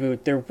the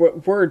reboot, there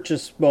were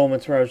just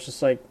moments where I was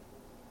just like,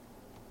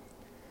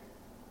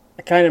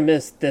 I kind of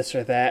missed this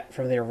or that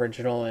from the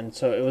original, and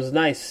so it was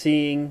nice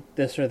seeing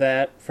this or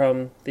that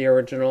from the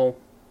original.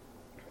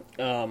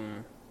 Yeah,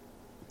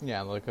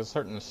 like a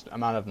certain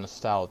amount of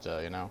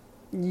nostalgia, you know?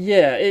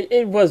 Yeah,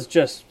 it was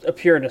just a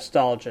pure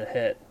nostalgia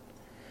hit.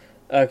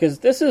 Because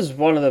this is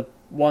one of the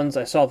ones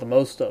I saw the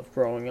most of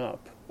growing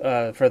up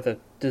for the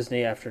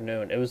Disney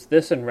afternoon. It was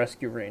this and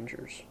Rescue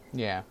Rangers.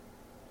 Yeah.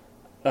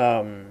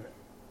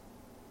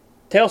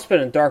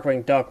 Tailspin and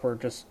Darkwing Duck were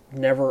just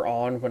never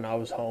on when I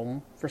was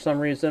home for some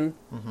reason.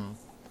 Mm-hmm.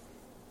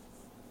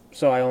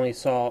 So I only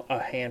saw a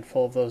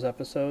handful of those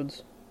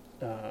episodes.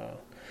 I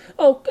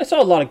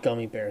saw a lot of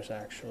Gummy Bears,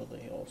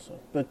 actually, also.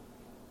 But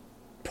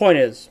point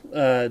is,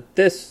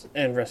 this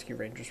and Rescue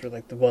Rangers were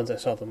like the ones I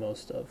saw the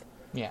most of.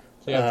 Yeah,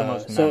 so you have the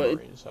most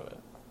memories of it.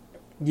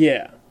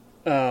 Yeah.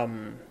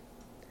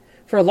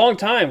 For a long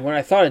time, when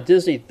I thought of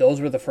Disney,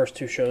 those were the first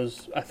two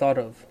shows I thought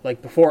of,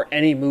 like, before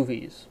any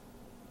movies.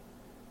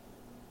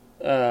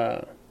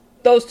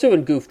 Those two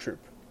and Goof Troop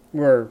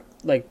were,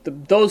 like,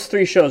 those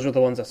three shows were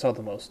the ones I saw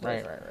the most of.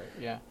 Right,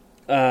 yeah.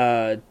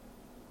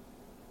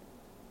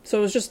 So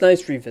it was just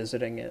nice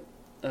revisiting it.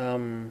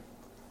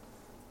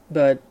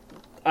 But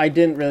I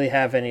didn't really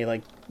have any,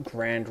 like,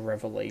 grand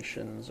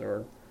revelations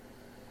or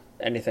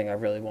anything I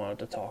really wanted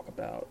to talk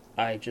about.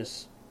 I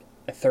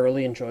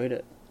thoroughly enjoyed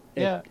it.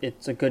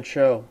 It's a good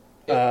show.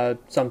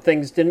 Some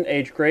things didn't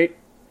age great.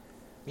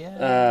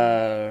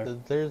 Yeah.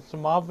 There's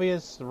some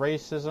obvious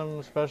racism,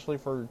 especially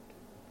for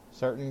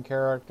certain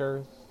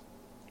characters.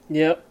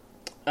 Yep.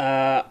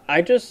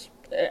 At this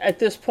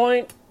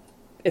point,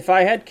 if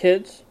I had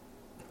kids,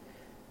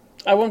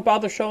 I wouldn't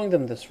bother showing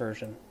them this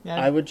version. Yeah.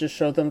 I would just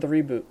show them the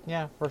reboot.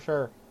 Yeah, for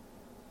sure.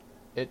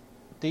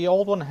 The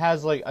old one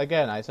has, like,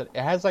 again, I said,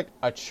 it has, like,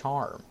 a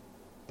charm.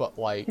 But,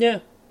 like... Yeah.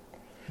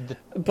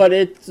 But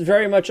it's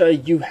very much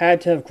you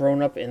had to have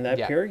grown up in that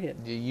period.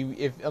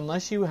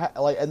 Unless you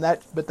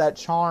but that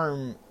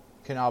charm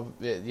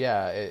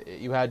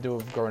you had to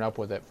have grown up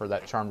with it for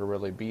that charm to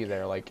really be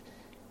there. Like,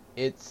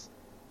 it's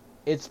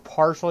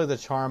partially the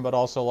charm, but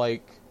also,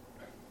 like,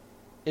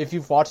 if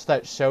you've watched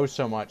that show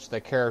so much, the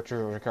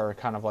characters are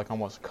kind of, like,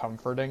 almost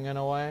comforting in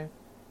a way.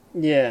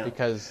 Yeah.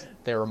 Because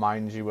they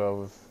remind you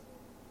of,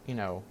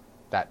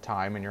 that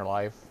time in your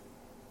life.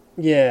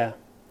 Yeah.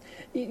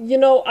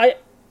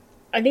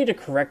 I need to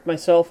correct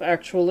myself,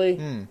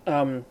 actually.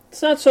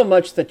 It's not so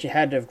much that you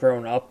had to have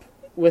grown up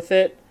with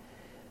it.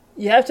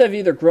 You have to have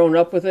either grown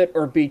up with it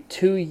or be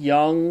too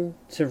young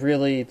to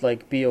really,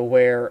 like, be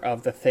aware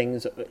of the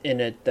things in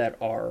it that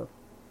are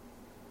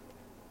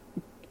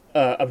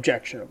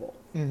objectionable.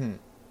 Mm-hmm.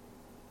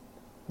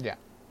 Yeah.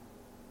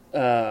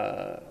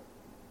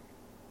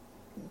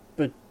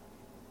 But,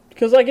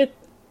 because, like, if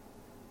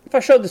I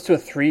showed this to a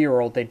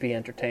 3-year-old, they'd be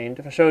entertained.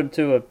 If I showed it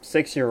to a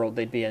 6-year-old,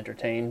 they'd be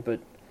entertained, but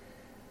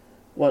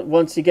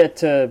once you get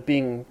to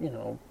being,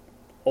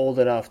 old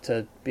enough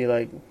to be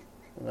like,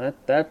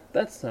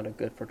 that's not a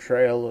good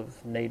portrayal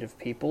of native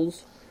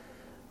peoples.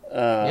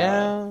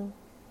 Yeah.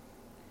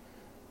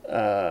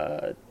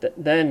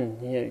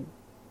 Then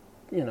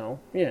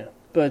yeah,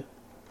 but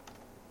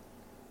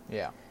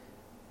yeah.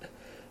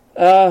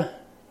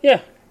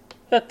 Yeah.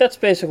 That's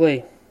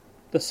basically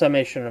the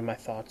summation of my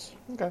thoughts.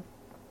 Okay.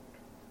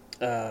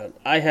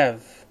 I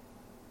have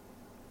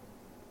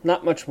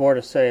not much more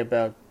to say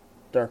about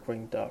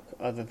Darkwing Duck,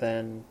 other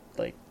than,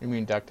 like... You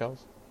mean DuckTales?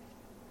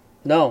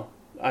 No.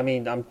 I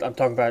mean, I'm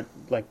talking about,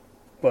 like,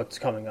 what's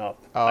coming up.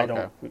 Oh,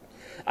 okay.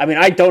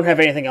 I don't have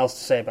anything else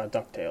to say about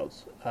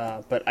DuckTales,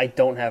 but I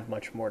don't have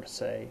much more to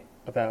say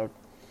about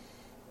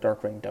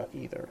Darkwing Duck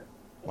either.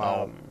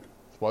 Wow.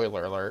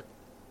 Spoiler alert.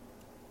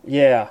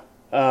 Yeah.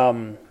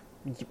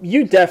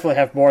 You definitely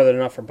have more than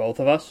enough for both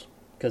of us,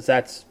 because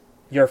that's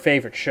your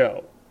favorite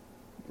show,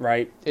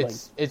 right?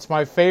 It's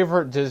my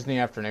favorite Disney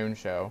afternoon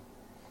show.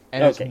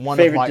 And it's one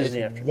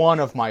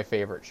of my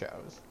favorite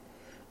shows.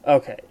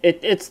 Okay,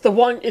 it's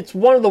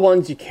one of the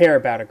ones you care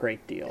about a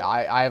great deal.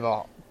 I have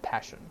a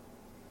passion.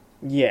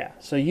 Yeah,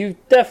 so you've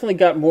definitely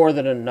got more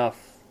than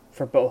enough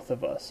for both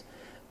of us.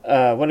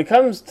 When it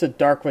comes to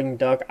Darkwing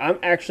Duck, I'm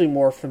actually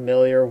more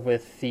familiar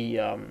with the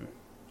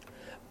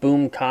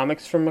Boom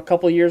comics from a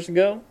couple years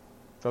ago.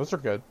 Those are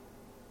good.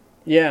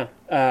 Yeah,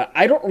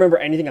 I don't remember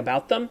anything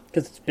about them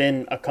because it's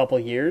been a couple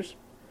years.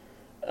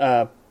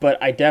 But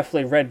I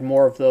definitely read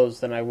more of those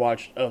than I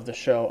watched of the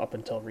show up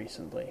until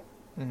recently.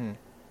 Mm-hmm.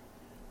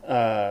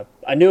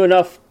 I knew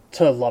enough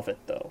to love it,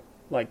 though.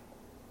 Like,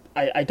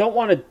 I don't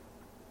want to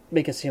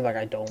make it seem like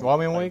I don't. Well,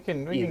 I mean, we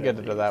can get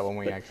into that when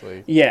we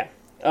actually. Yeah.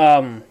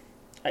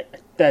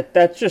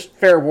 That's just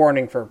fair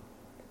warning for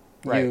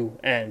you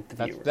and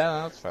the viewers.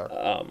 That's fair.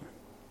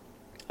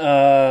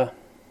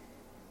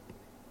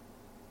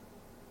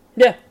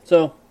 Yeah.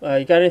 So,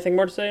 you got anything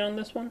more to say on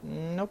this one?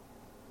 Nope.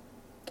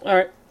 All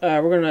right.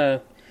 We're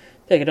gonna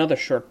take another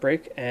short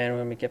break, and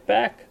when we get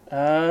back,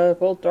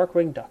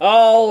 Darkwing Duck.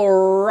 All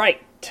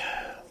right.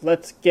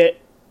 Let's get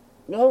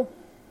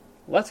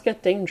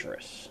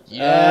dangerous.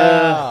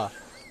 Yeah.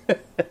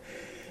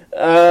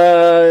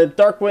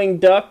 Darkwing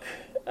Duck.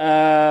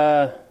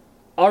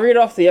 I'll read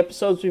off the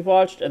episodes we've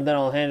watched, and then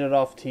I'll hand it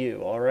off to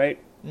you, all right?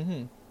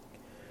 Mm-hmm.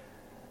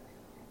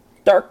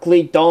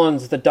 Darkly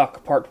Dawns the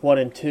Duck, Part 1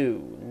 and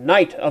 2.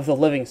 Night of the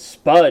Living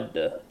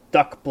Spud.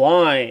 Duck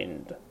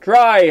Blind.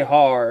 Dry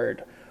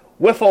Hard.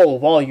 Whiffle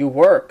While You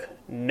Work.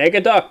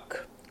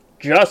 Negaduck.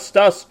 Just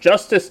Us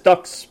Justice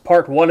Ducks,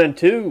 Part 1 and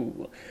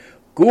 2.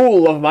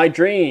 Ghoul of My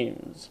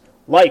Dreams.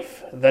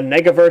 Life, the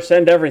Negaverse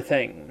and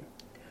Everything.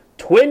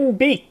 Twin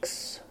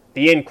Beaks.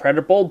 The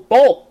Incredible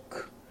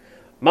Bulk,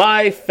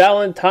 My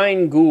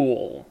Valentine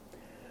Ghoul,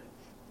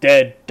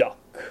 Dead Duck,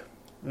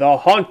 The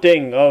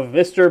Haunting of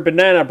Mr.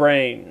 Banana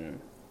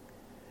Brain,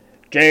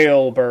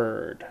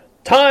 Jailbird,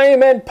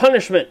 Time and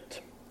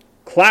Punishment,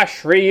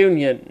 Clash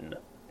Reunion,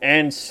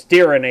 and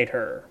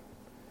Steerinator.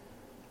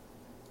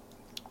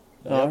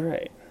 Yep.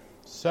 Alright.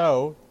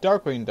 So,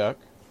 Darkwing Duck,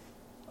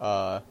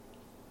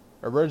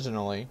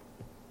 originally,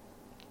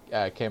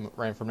 ran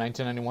from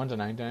 1991 to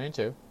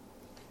 1992.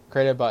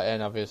 Created by,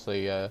 and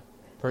obviously,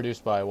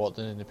 produced by Walt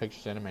Disney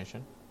Pictures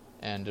Animation,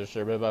 and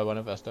distributed by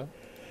Buena Vista.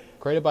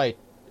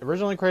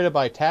 Originally created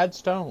by Tad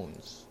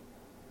Stones.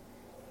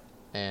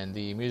 And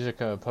the music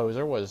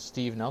composer was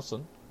Steve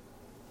Nelson.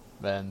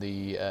 Then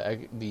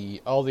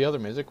all the other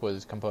music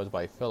was composed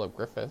by Philip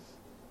Griffith.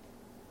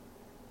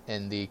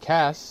 And the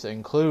cast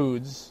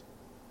includes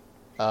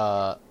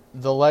the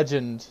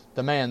legend,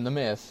 the man, the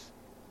myth,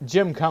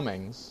 Jim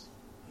Cummings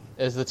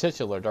is the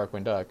titular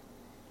Darkwing Duck.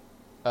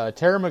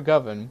 Tara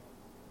McGovern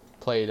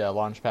played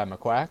Launchpad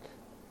McQuack.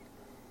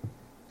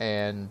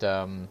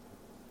 And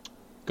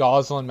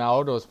Goslin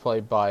Mallard was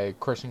played by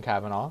Christian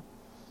Cavanaugh.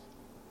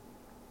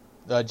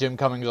 Jim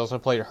Cummings also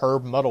played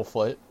Herb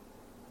Muddlefoot.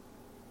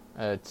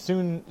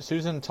 Susan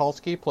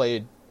Tulsky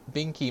played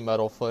Binky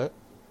Muddlefoot.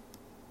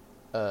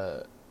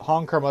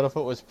 Honker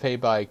Muddlefoot was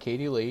played by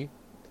Katie Lee.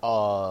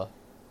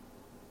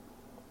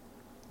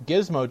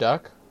 Gizmo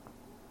Duck,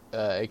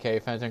 aka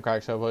Fenton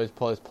Crackshot,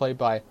 was played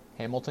by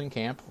Hamilton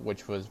Camp,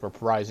 which was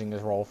reprising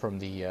his role from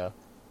the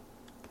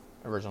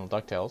original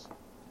DuckTales.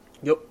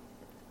 Yep.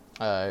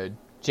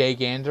 Jay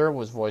Gander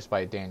was voiced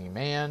by Danny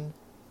Mann.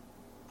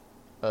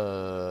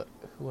 Who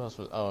else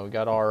was... Oh, we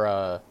got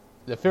our...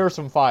 the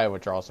Fearsome Five,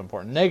 which are also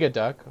important.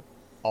 Negaduck,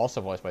 also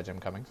voiced by Jim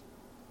Cummings.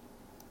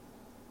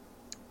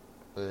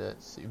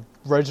 Let's see.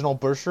 Reginald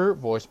Busher,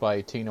 voiced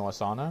by Tino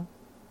Asano.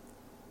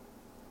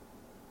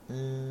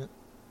 Let's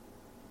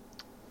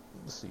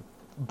see.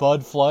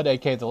 Bud Flood,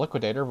 a.k.a. the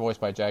Liquidator,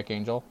 voiced by Jack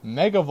Angel.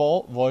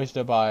 Megavolt,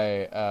 voiced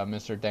by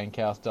Mr. Dan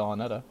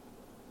Castellaneta.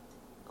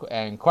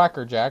 And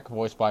Quackerjack,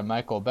 voiced by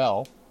Michael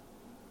Bell.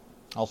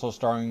 Also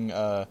starring...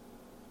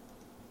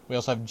 we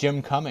also have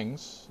Jim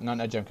Cummings.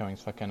 Not Jim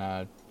Cummings,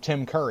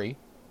 Tim Curry,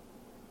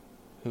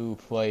 who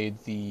played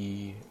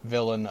the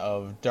villain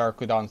of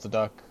Darkwing Dawn's the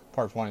Duck,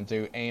 Parts 1 and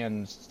 2,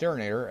 and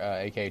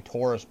Steerinator, a.k.a.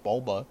 Taurus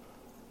Bulba.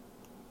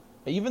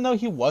 Even though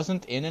he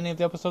wasn't in any of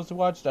the episodes we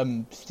watched,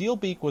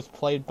 Steelbeak was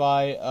played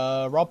by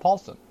Rob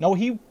Paulson. No,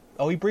 he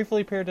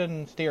briefly appeared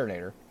in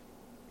Steerinator.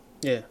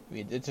 Yeah.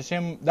 It's a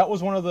shame. That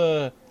was one of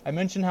the... I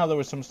mentioned how there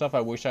was some stuff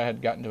I wish I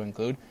had gotten to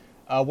include.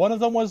 One of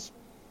them was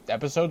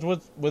episodes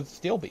with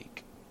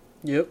Steelbeak.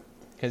 Yep.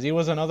 Because he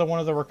was another one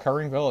of the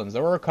recurring villains.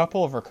 There were a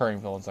couple of recurring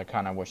villains I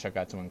kind of wish I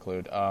got to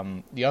include.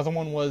 The other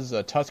one was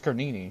Tusker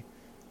Nini.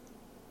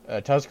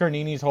 Tusker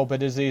Nini's whole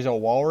bit is he's a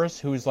walrus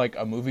who's like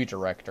a movie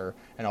director,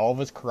 and all of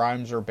his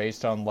crimes are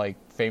based on like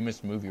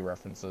famous movie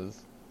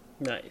references.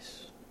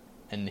 Nice.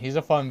 And he's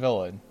a fun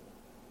villain.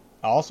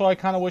 Also, I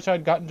kind of wish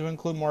I'd gotten to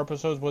include more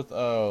episodes with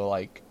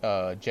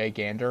Jay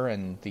Gander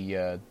and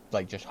the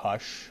just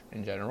Hush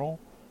in general.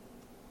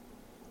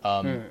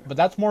 But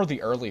that's more of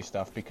the early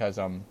stuff because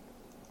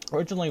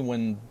originally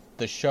when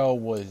the show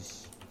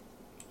was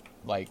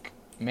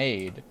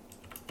made,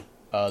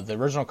 the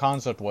original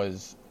concept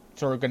was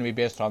sort of going to be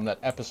based on that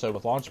episode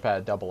with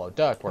Launchpad 00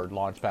 Duck, where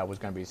Launchpad was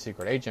going to be a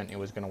secret agent and he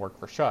was going to work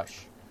for Shush.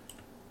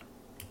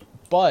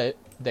 But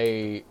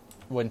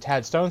when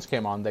Tad Stones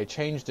came on, they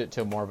changed it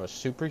to more of a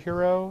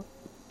superhero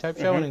type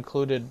show and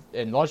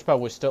Launchpad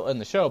was still in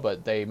the show,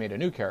 but they made a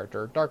new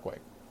character, Darkwing.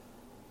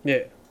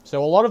 Yeah.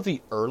 So a lot of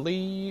the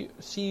early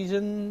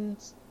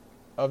seasons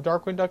of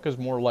Darkwing Duck is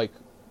more like,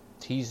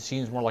 he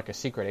seems more like a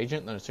secret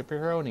agent than a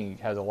superhero, and he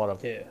has a lot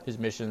of his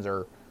missions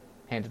are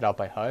handed out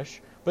by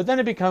Hush. But then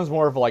it becomes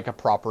more of like a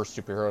proper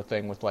superhero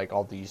thing with like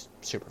all these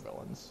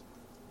supervillains.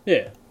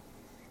 Yeah.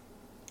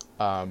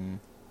 I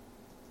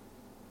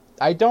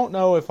don't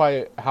know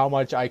how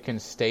much I can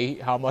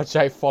state how much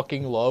I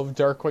fucking love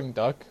Darkwing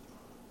Duck.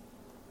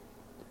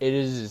 It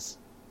is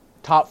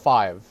top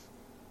 5.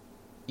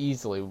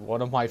 Easily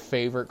one of my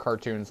favorite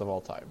cartoons of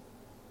all time.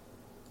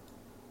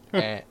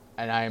 And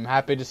I am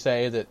happy to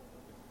say that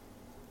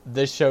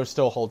this show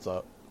still holds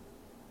up.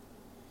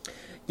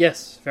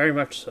 Yes, very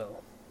much so.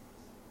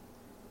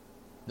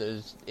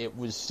 It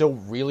was still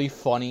really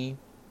funny,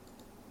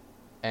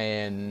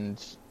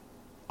 and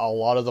a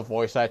lot of the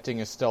voice acting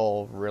is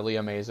still really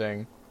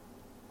amazing.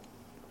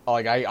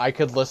 Like, I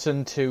could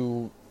listen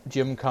to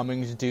Jim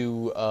Cummings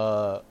do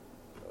I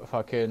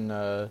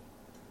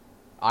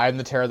Am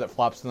the Terror That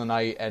Flaps in the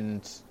Night,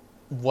 and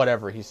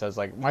whatever he says.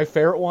 Like, my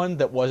favorite one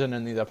that wasn't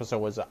in the episode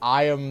was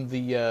I am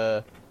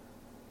the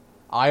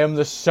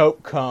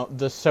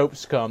soap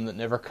scum that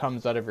never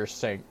comes out of your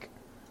sink.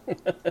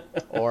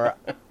 Or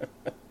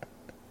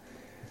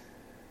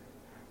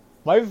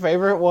my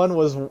favorite one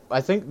was,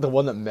 I think, the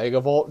one that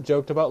Megavolt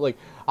joked about, like,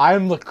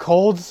 I'm the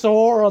cold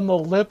sore on the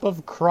lip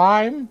of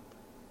crime.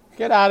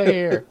 Get out of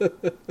here.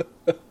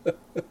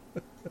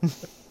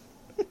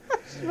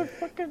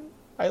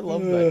 I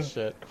love that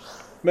shit.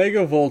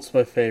 Megavolt's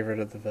my favorite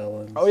of the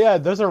villains. Oh yeah,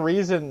 there's a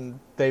reason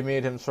they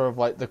made him sort of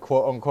like the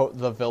quote-unquote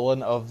the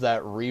villain of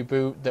that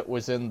reboot that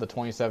was in the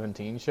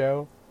 2017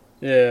 show.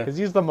 Yeah. Because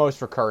he's the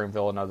most recurring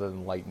villain other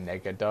than, like,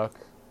 Negaduck.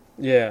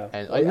 Yeah.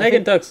 And, Well, I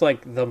think Negaduck's,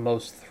 like, the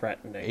most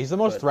threatening. he's the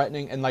most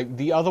threatening, and, like,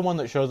 the other one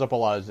that shows up a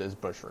lot is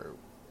Bushroot.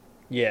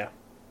 Yeah.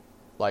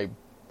 Like,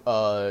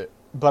 but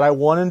I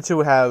wanted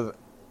to have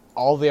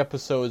all the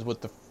episodes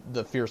with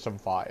the Fearsome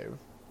Five.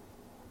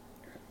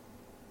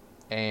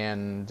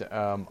 And,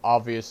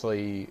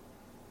 obviously,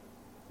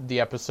 the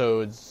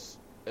episodes,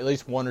 at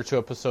least one or two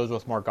episodes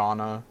with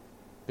Morgana,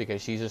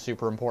 because she's a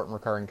super important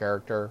recurring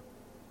character.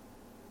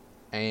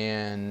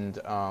 And,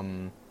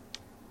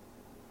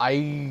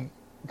 I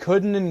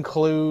couldn't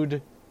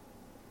include,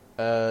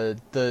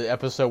 the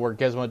episode where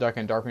Gizmo Duck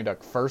and Darkwing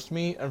Duck first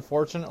meet,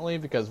 unfortunately,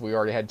 because we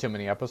already had too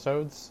many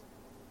episodes.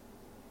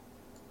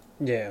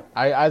 Yeah.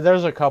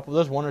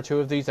 There's one or two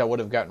of these I would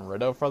have gotten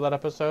rid of for that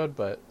episode,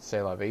 but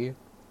c'est la vie.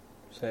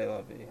 Say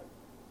love you.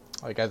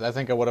 Like, I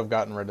think I would have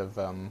gotten rid of,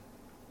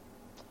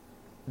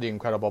 the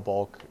Incredible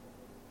Bulk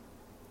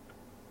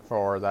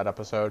for that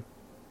episode.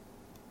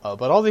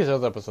 But all these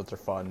other episodes are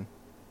fun.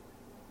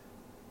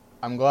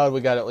 I'm glad we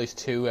got at least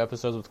 2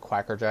 episodes with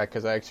Quackerjack,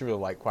 because I actually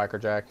really like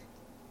Quackerjack.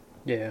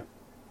 Yeah.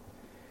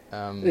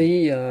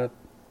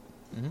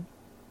 Mhm.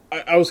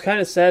 I was kind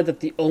of sad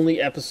that the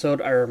only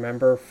episode I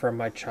remember from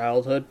my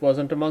childhood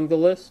wasn't among the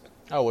list.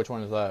 Oh, which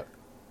one is that?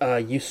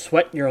 You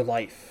Sweat Your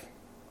Life.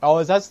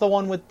 Oh, that's the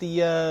one with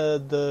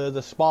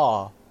the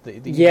spa?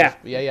 Yeah.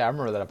 Yeah, I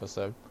remember that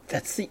episode.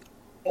 That's the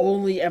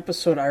only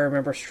episode I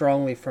remember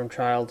strongly from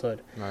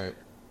childhood. Right.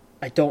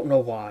 I don't know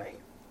why.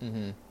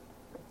 Mm-hmm.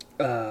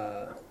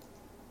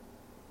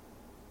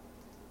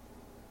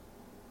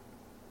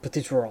 But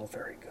these were all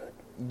very good.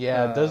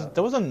 Yeah,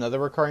 there was another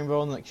recurring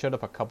villain that showed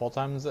up a couple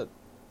times that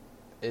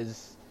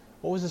is...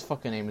 What was his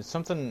fucking name? It's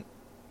something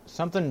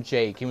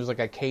Jake. He was like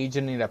a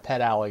Cajun and a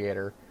pet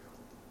alligator.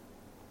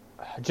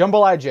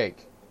 Jambalaya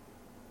Jake.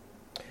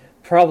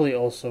 Probably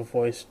also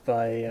voiced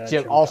by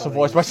Jim also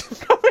Cummings. voiced by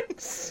Jim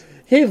Cummings.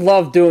 He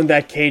loved doing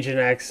that Cajun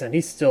accent.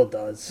 He still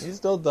does. He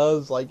still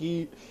does. Like,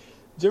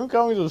 Jim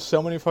Cummings was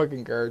so many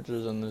fucking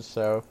characters in this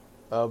show.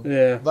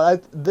 Yeah.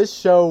 But this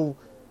show...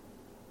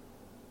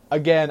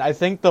 Again, I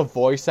think the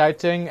voice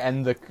acting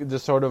and the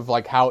sort of,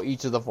 like, how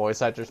each of the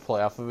voice actors play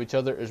off of each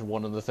other is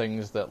one of the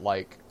things that,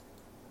 like,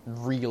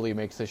 really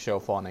makes the show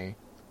funny.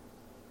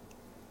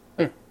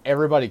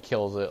 Everybody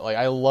kills it. Like,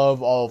 I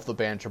love all of the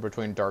banter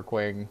between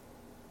Darkwing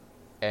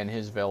and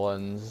his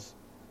villains,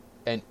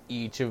 and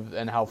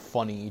how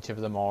funny each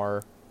of them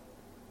are.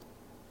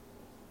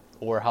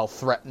 Or how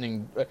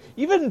threatening...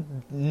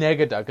 Even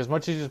Negaduck, as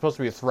much as he's supposed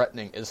to be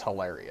threatening, is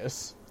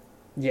hilarious.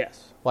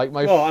 Yes. Like,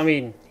 Well, I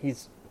mean,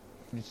 he's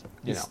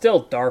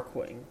still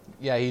Darkwing.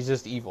 Yeah, he's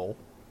just evil.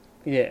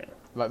 Yeah.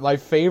 My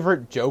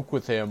favorite joke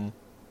with him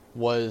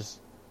was,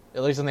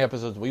 at least in the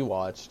episodes we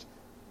watched,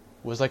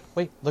 was like,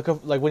 wait, look,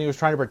 like when he was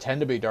trying to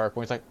pretend to be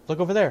Darkwing, he's like, look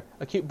over there,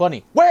 a cute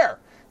bunny. Where?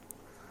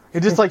 He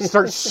just like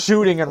starts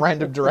shooting in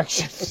random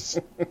directions.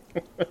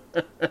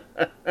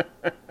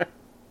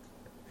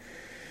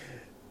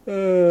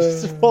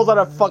 Just pulls out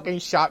a fucking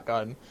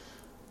shotgun.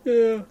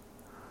 Yeah.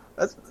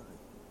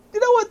 You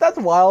know what? That's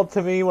wild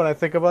to me when I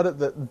think about it.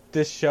 That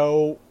this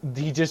show,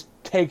 he just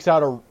takes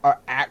out a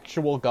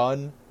actual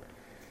gun.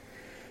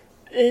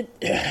 It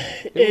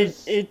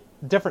was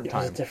different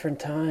time. It was a different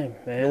time,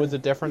 man. It was a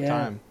different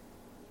time.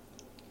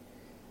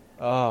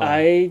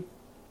 I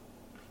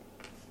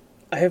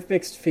have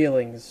mixed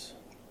feelings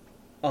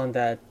on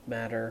that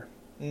matter.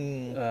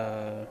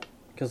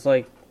 Because,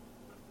 like,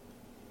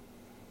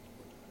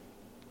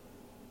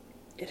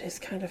 it is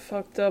kind of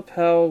fucked up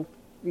how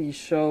we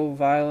show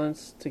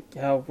violence to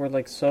how we're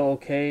like so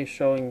okay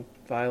showing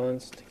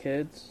violence to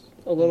kids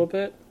a little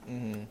bit.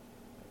 Mm-hmm.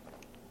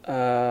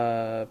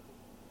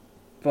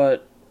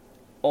 But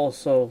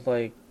also,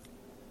 like,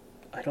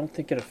 I don't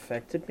think it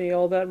affected me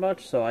all that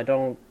much, so I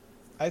don't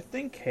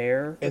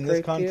care. In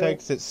this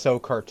context, it's so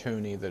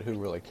cartoony that who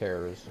really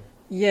cares?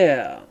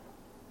 Yeah.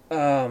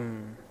 I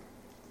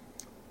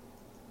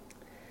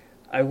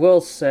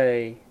will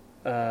say,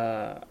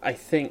 I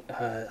think,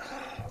 do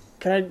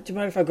you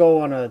mind if I go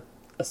on a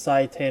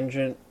side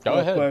tangent real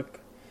ahead. Quick?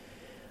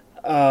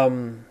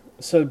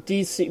 So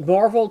DC,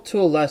 Marvel to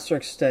a lesser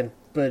extent,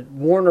 but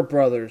Warner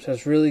Brothers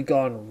has really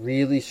gone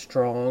really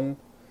strong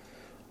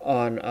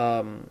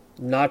on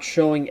not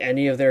showing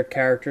any of their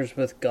characters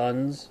with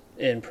guns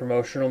in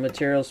promotional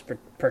materials,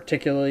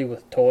 particularly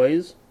with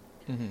toys.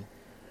 Mm-hmm.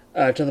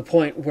 To the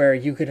point where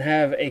you could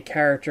have a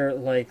character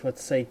like,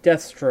 let's say,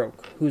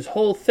 Deathstroke, whose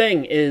whole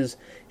thing is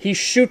he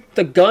shoot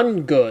the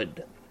gun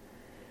good.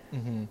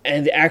 Mm-hmm.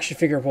 And the action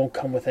figure won't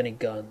come with any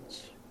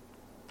guns.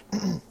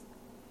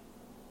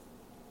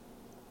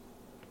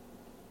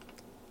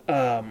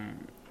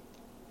 And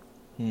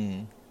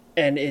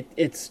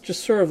it's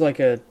just sort of like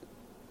a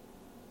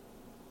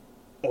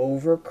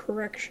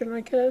overcorrection,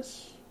 I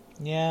guess.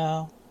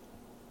 Yeah.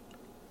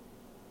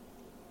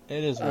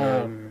 It is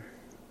weird.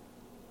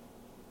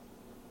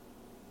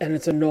 and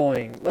it's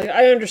annoying. Like,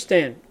 I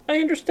understand.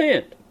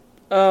 There's.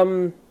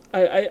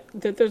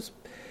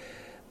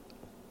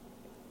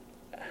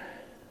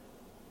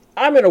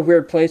 I'm in a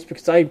weird place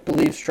because I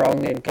believe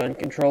strongly in gun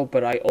control,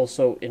 but I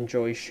also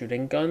enjoy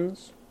shooting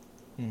guns,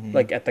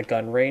 like at the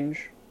gun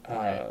range.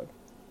 Right.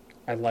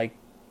 I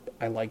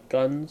like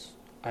guns.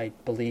 I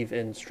believe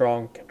in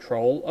strong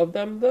control of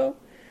them, though,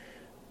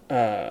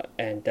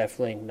 and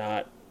definitely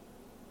not.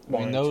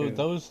 I mean,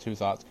 those two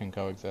thoughts can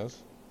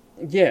coexist.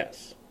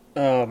 Yes.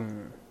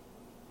 I'm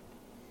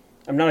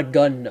not a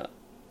gun nut.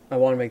 I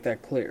want to make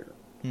that clear.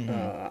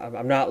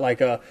 I'm not like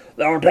a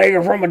 "they'll take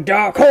it from a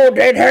dog, cold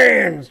dead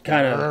hands"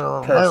 kind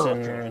of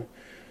person.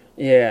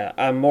 Yeah,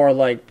 I'm more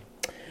like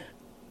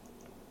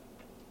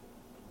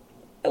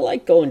I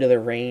like going to the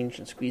range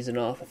and squeezing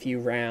off a few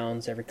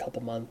rounds every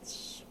couple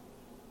months.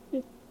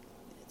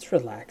 It's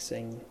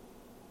relaxing.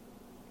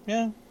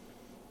 Yeah.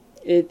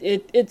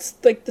 It's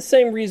like the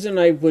same reason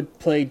I would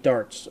play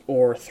darts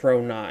or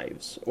throw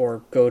knives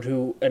or go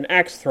to an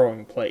axe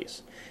throwing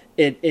place.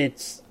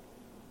 It's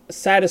a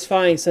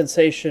satisfying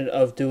sensation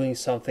of doing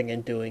something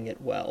and doing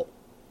it well.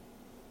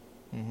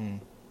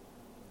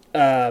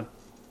 But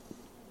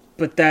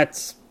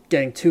that's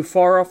getting too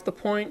far off the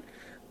point.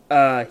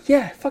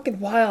 Yeah, fucking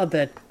wild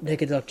that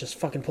Naked Duck just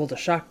fucking pulled a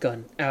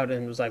shotgun out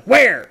and was like,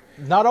 "Where?"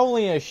 Not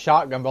only a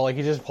shotgun, but like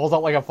he just pulls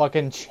out like a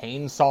fucking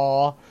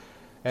chainsaw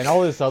and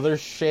all this other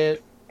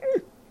shit.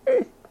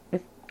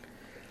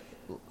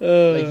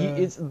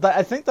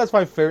 I think that's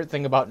my favorite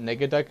thing about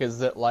Negaduck is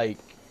that like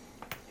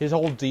his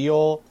whole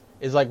deal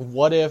is like,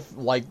 what if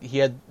like he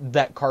had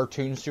that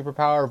cartoon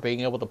superpower of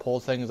being able to pull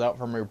things out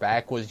from your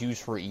back was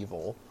used for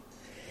evil?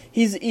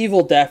 He's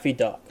evil Daffy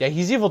Duck. Yeah,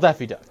 he's evil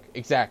Daffy Duck,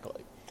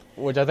 exactly.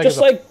 Which I think just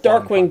is like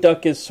Darkwing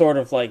Duck is sort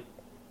of like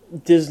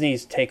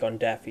Disney's take on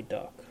Daffy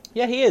Duck.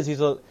 Yeah, he is.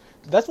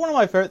 That's one of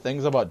my favorite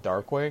things about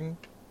Darkwing,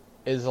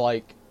 is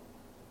like,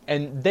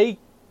 and they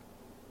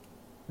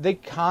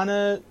kind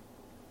of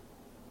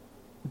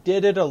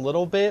did it a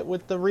little bit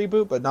with the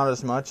reboot, but not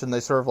as much, and they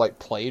sort of like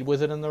played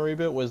with it in the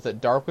reboot, was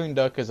that Darkwing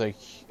Duck is a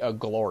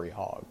glory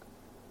hog.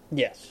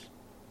 Yes.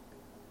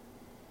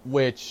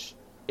 Which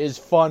is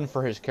fun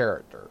for his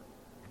character.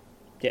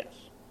 Yes.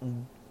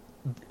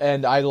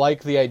 And I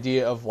like the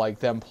idea of like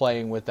them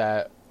playing with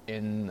that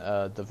in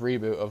the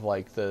reboot of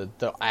like the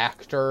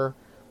actor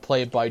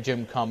played by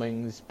Jim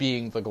Cummings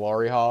being the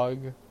glory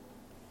hog.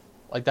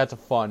 Like that's a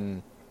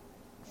fun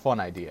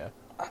idea.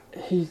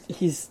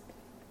 He's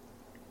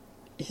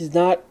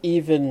not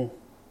even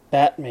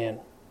Batman.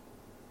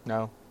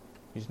 No,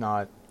 he's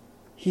not.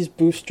 He's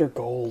Booster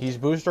Gold. He's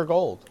Booster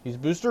Gold. He's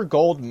Booster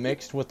Gold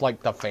mixed with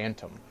like the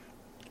Phantom.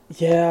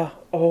 Yeah.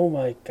 Oh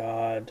my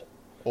god.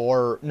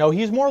 Or no,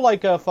 he's more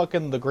like a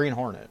fucking the Green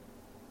Hornet.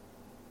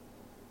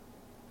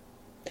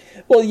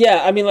 Well,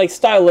 yeah. I mean, like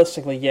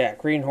stylistically, yeah.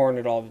 Green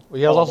Hornet all.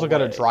 He has also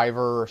got a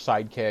driver or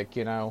sidekick,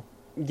 you know.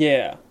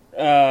 Yeah.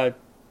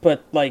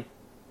 But like,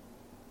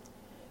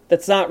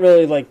 that's not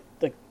really like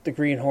the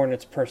Green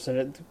Hornet's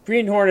person.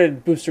 Green Hornet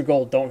and Booster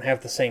Gold don't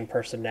have the same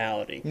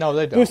personality. No,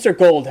 they don't. Booster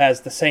Gold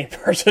has the same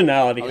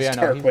personality as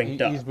Darkwing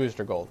Duck. He's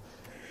Booster Gold.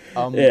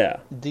 Yeah.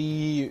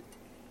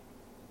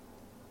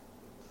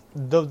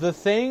 The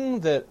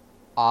thing that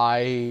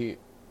an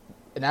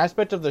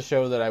aspect of the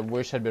show that I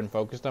wish had been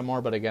focused on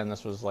more, but again,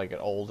 this was like it's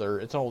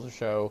an older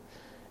show,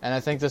 and I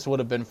think this would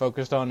have been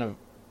focused on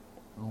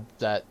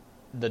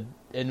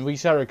and we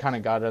sort of kind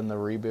of got it in the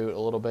reboot a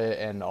little bit,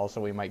 and also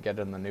we might get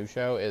it in the new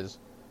show, is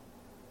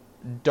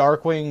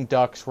Darkwing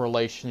Duck's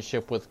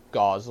relationship with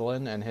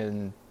Gosalyn and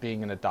him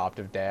being an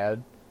adoptive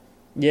dad.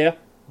 Yeah.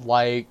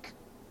 Like,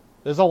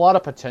 there's a lot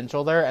of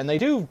potential there, and they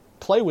do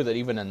play with it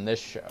even in this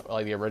show,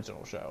 like the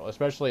original show,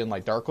 especially in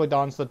like Darkly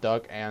Dawns the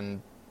Duck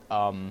and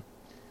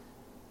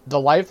The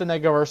Life, the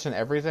Negaverse, and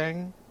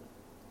Everything,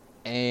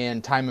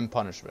 and Time and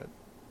Punishment.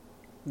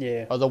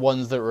 Yeah. Are the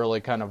ones that really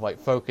kind of like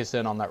focus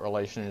in on that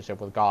relationship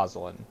with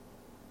Gosalyn.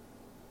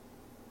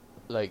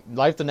 Like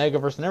Life, the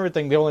Negaverse, and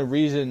Everything, the only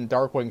reason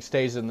Darkwing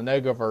stays in the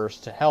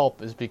Negaverse to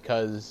help is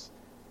because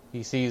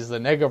he sees the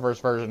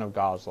Negaverse version of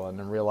Gosalyn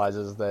and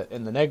realizes that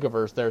in the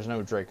Negaverse there's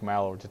no Drake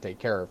Mallow to take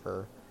care of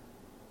her.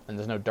 And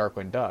there's no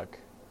Darkwing Duck.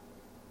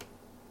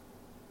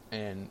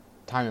 And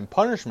Time and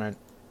Punishment,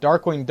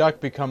 Darkwing Duck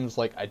becomes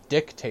like a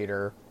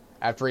dictator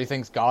after he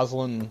thinks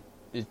Gosalyn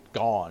is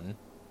gone.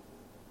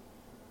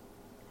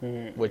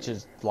 Which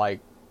is like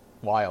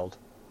wild.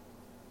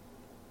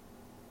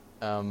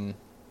 And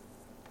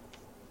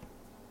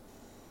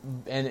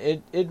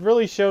it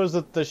really shows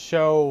that the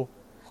show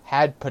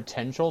had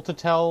potential to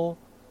tell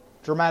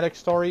dramatic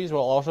stories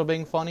while also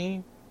being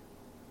funny.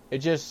 It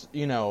just,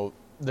 the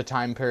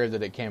time period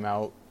that it came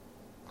out,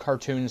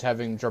 cartoons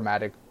having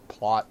dramatic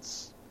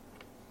plots,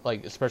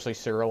 like especially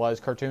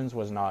serialized cartoons,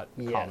 was not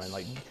common.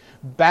 Like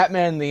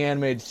Batman the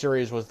Animated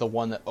Series was the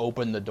one that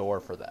opened the door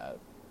for that.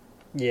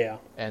 Yeah.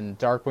 And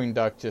Darkwing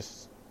Duck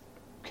just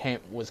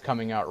was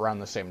coming out around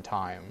the same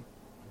time.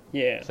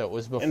 Yeah. So it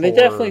was before. And they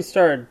definitely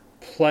started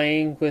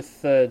playing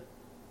with the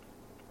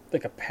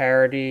like a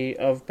parody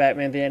of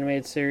Batman the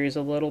Animated Series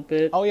a little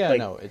bit. Oh yeah, like,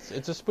 no, it's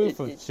a spoof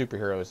of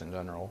superheroes in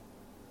general.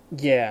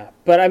 Yeah,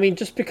 but I mean,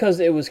 just because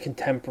it was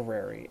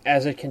contemporary,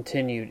 as it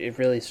continued, it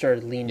really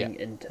started leaning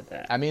into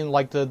that. I mean,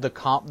 like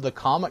the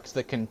comics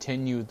that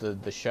continue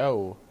the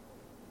show,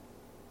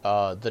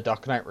 The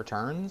Dark Knight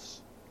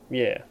Returns.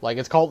 Yeah, Like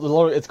it's called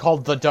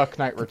The Dark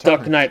Knight Returns.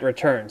 Dark Knight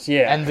Returns.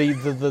 Yeah,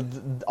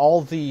 And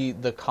all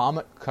the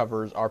comic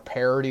covers are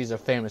parodies of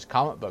famous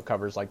comic book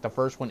covers. Like the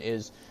first one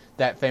is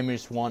that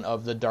famous one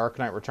of The Dark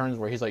Knight Returns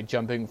where he's like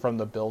jumping from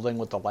the building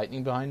with the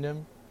lightning behind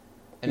him.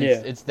 And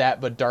it's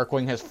that, but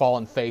Darkwing has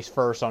fallen face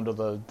first onto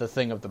the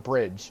thing of the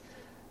bridge.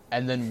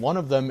 And then one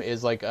of them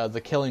is like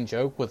the Killing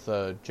Joke with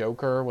the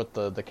Joker with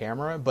the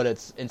camera, but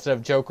it's instead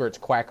of Joker, it's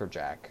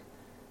Quackerjack.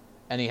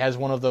 And he has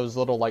one of those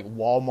little like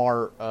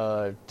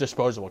Walmart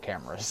disposable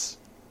cameras.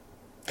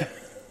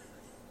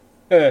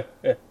 And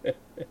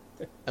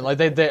like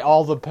they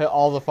all of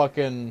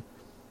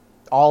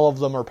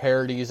them are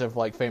parodies of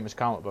like famous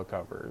comic book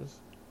covers.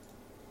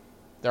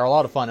 They're a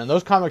lot of fun, and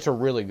those comics are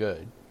really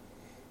good.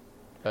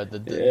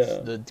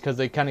 Because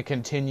they kind of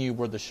continue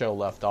where the show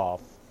left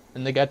off,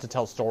 and they get to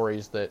tell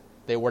stories that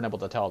they weren't able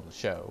to tell in the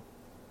show.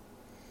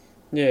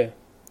 Yeah,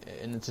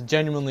 and it's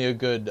genuinely a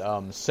good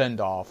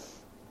send off.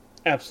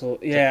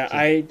 Absolutely,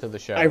 to the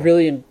show. I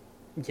really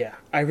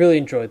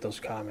enjoyed those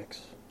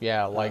comics.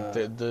 Yeah, like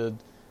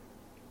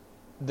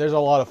there's a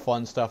lot of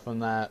fun stuff in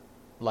that,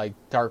 like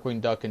Darkwing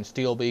Duck and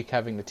Steelbeak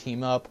having to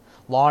team up,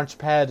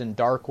 Launchpad and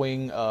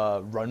Darkwing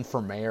run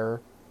for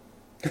mayor.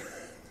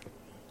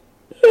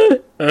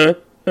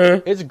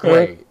 It's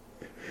great.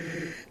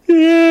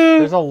 Yeah.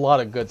 There's a lot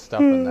of good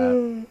stuff in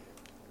that.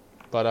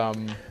 But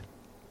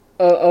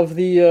of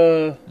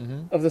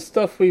the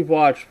stuff we've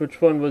watched, which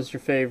one was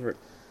your favorite?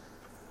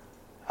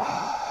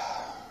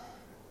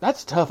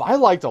 That's tough. I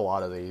liked a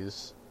lot of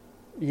these.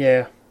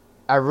 Yeah.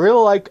 I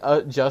really like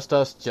Just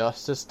Us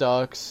Justice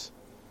Ducks.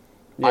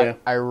 Yeah.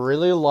 I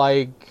really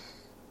like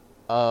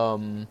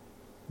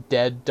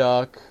Dead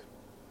Duck.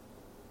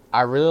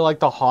 I really like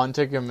The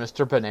Haunting of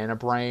Mr. Banana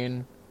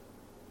Brain.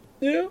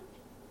 Yeah.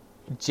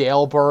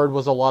 Jailbird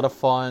was a lot of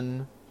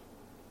fun.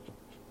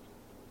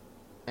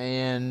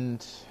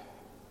 And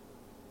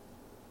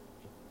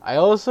I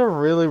also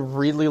really,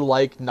 really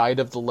like Night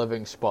of the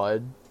Living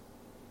Spud.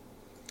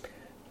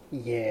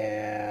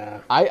 Yeah.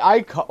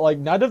 I like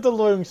Night of the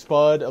Living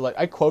Spud, like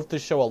I quote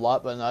this show a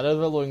lot, but Night of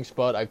the Living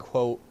Spud I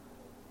quote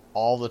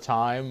all the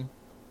time.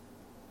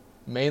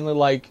 Mainly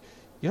like,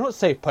 you don't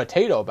say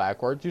potato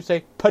backwards, you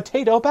say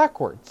potato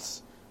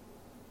backwards.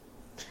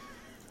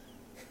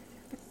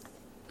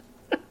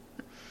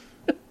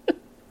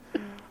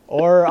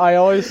 Or I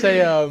always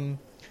say,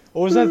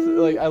 what was that?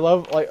 Like I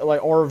love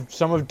like or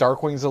some of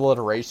Darkwing's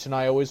alliteration.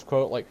 I always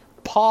quote like,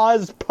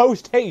 "Pause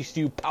post haste,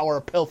 you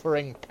power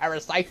pilfering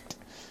parasite."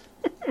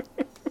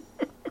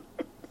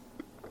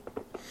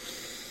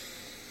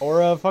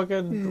 Or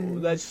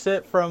fucking that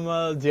shit from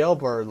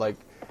Jailbird, like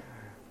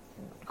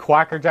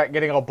Quackerjack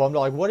getting all bummed out,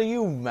 like, "What are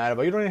you mad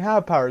about? You don't even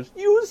have powers.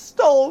 You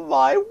stole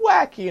my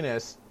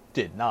wackiness."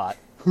 Did not.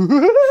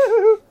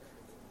 Ugh,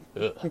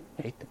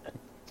 hate that.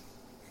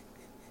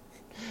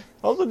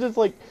 Also, just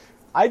like,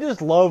 I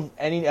just love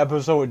any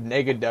episode with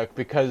Negaduck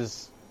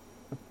because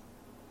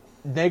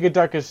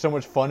Negaduck is so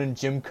much fun, and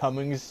Jim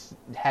Cummings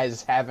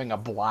has having a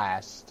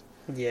blast.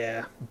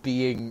 Yeah.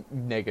 Being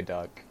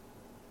Negaduck.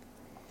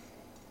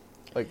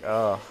 Like,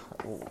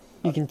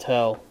 you can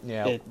tell.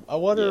 Yeah.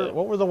 What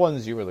were the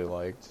ones you really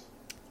liked?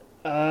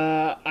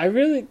 I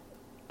really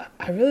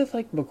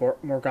like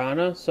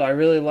Morgana, so I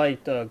really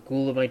liked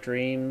Ghoul of My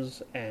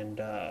Dreams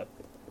and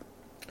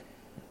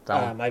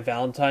My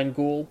Valentine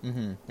Ghoul.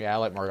 Mm-hmm. Yeah, I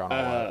like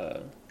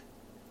Morgana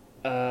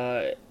a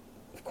lot.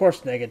 Of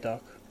course,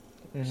 Negaduck.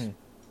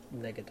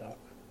 Mm-hmm. Negaduck.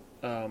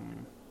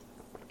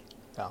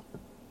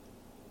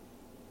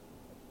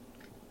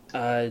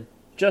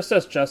 Just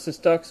Us Justice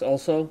Ducks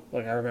also.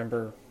 Like, I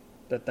remember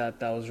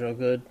that was real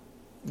good.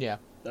 Yeah.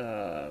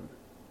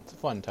 It's a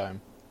fun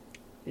time.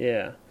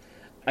 Yeah.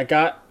 I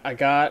got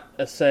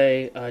to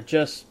say,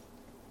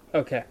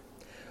 okay.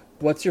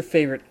 What's your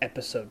favorite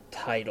episode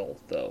title,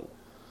 though?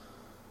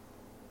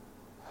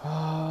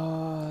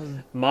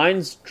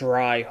 Mine's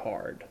Dry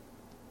Hard.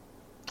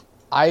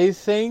 I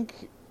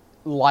think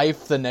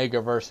Life, the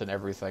Negaverse, and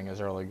Everything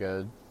is really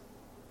good.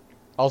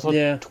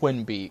 Also,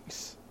 Twin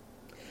Peaks.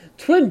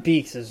 Twin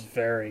Peaks is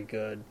very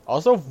good.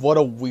 Also, what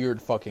a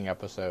weird fucking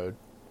episode.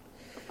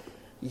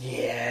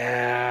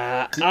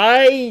 Yeah.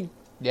 I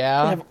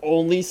have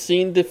only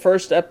seen the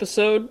first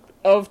episode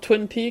of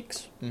Twin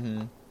Peaks.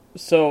 Mm-hmm.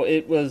 So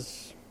it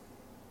was...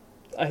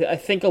 I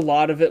think a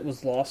lot of it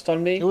was lost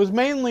on me. It was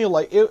mainly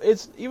like...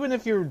 It's even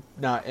if you're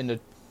not into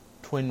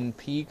Twin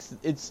Peaks,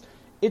 it's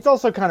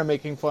also kind of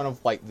making fun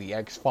of like the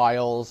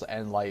X-Files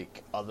and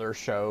like other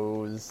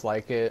shows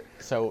like it.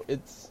 So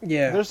it's...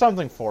 Yeah. There's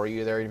something for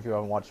you there if you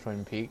haven't watched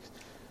Twin Peaks.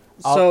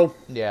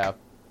 Yeah.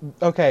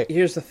 Okay.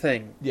 Here's the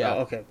thing. Yeah.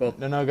 Okay. Well,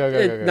 no, go.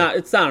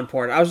 It's not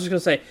important. I was just gonna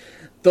say,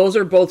 those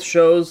are both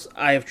shows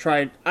I have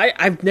tried.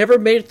 I've never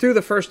made it through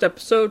the first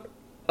episode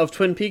of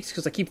Twin Peaks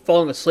because I keep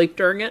falling asleep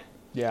during it.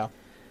 Yeah.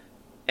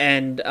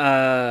 And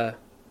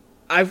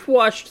I've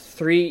watched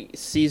 4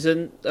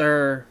 seasons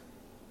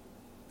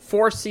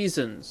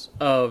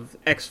of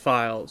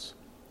X-Files,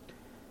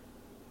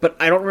 but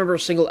I don't remember a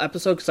single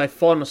episode because I've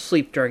fallen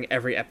asleep during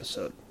every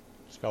episode.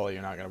 Scully,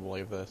 you're not gonna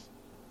believe this.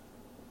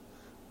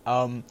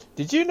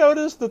 Did you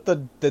notice that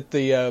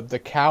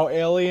the cow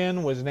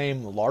alien was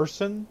named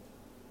Larson?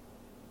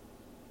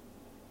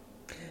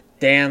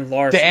 Dan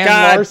Larson. Dan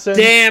God Larson.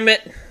 damn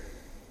it!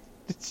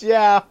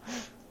 Yeah.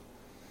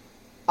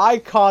 I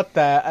caught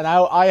that, and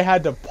I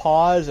had to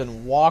pause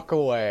and walk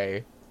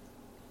away.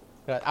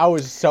 I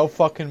was so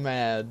fucking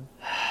mad.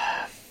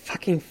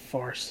 Fucking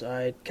Far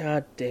Side.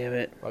 God damn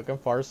it. Fucking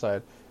Far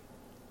Side.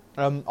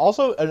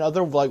 Also,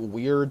 another like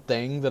weird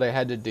thing that I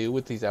had to do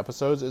with these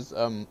episodes is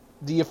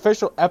the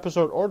official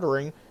episode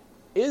ordering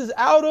is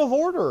out of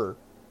order.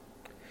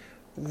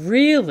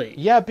 Really?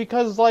 Yeah,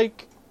 because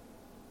like,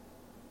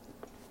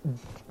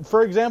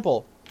 for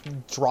example,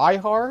 Dry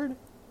Hard,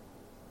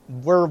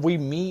 where we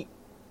meet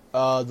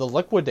the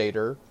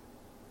Liquidator,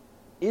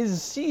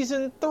 is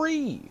season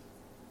 3.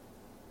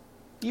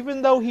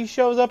 Even though he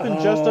shows up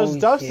in Just Us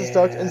Justice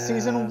Ducks in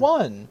season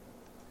 1.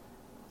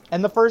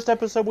 And the first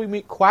episode we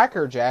meet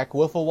Quackerjack,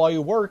 Wiffle While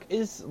You Work,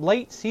 is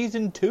late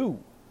season 2.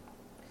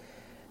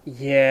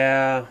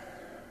 Yeah.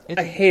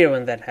 I hate it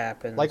when that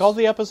happens. Like, all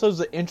the episodes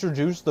that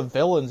introduce the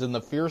villains in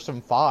the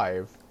Fearsome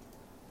Five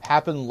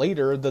happen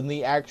later than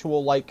the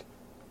actual, like,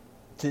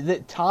 the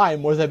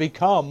time where they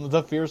become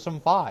the Fearsome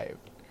Five.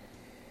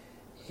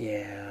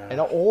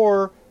 Yeah.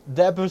 Or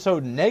the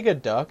episode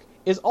Negaduck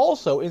is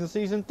also in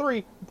season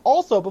 3,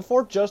 also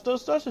before Just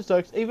Us Justice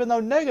Ducks, even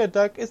though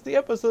Negaduck is the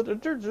episode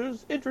that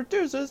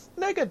introduces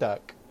Negaduck.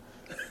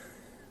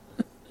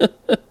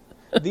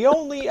 The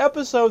only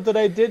episodes that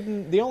I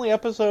didn't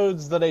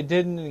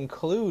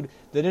include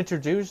that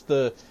introduced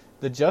the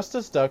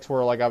Justice Ducks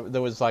were like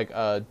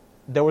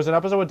there was an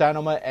episode with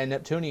Dynamite and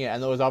Neptunia,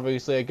 and there was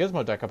obviously a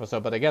Gizmo Duck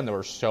episode. But again, there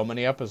were so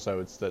many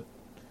episodes that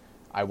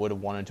I would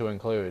have wanted to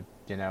include.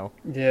 You know.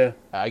 Yeah.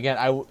 Again,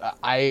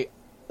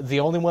 the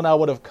only one I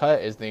would have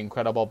cut is the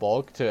Incredible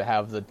Bulk to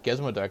have the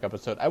Gizmo Duck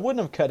episode. I wouldn't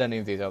have cut any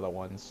of these other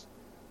ones.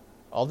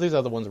 All these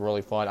other ones were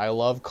really fun. I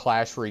love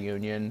Clash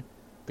Reunion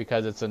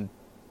because it's a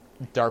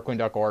Darkwing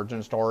Duck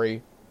origin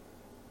story.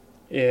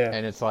 Yeah.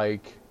 And it's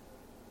like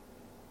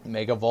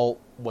Megavolt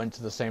went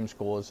to the same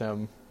school as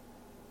him.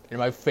 And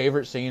my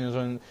favorite scene is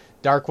when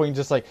Darkwing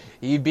just like,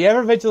 he'd be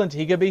ever vigilant,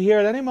 he could be here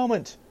at any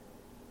moment.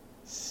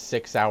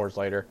 6 hours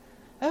later.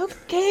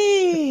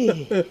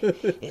 Okay!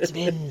 It's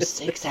been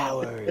 6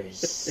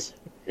 hours.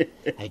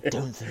 I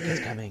don't think it's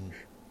coming.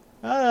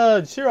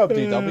 Cheer up,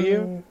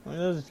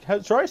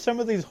 DW. Try some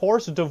of these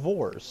horse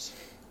divorce.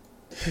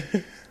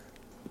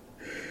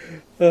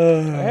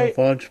 Hey,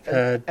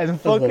 Launchpad. And I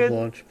fucking,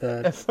 love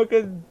Launchpad. and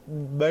fucking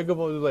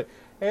Megavolt was like,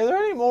 hey, are there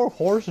any more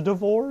horse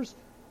divorce?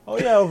 Oh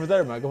yeah, over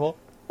there, Megavolt.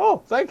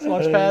 Oh, thanks,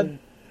 Launchpad.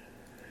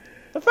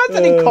 The fact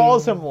that he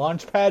calls him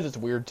Launchpad is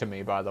weird to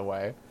me, by the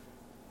way.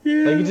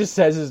 Yeah. Like, he just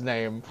says his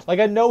name. Like,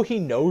 I know he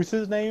knows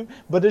his name,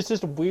 but it's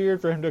just weird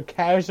for him to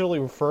casually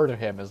refer to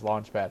him as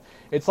Launchpad.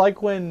 It's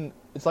like in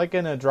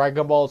a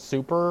Dragon Ball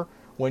Super,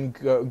 when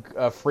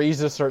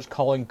Frieza starts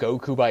calling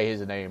Goku by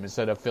his name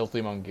instead of Filthy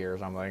Monkey or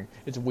something.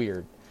 It's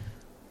weird.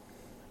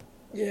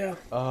 Yeah.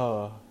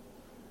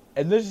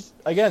 And this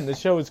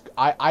show is...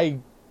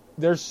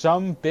 There's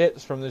some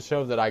bits from this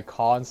show that I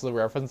constantly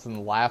reference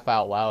and laugh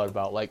out loud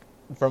about. Like,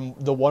 from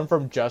the one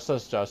from Just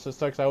Us Justice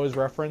Ducks I always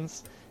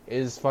reference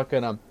is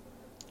fucking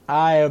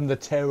I am the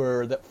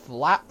terror that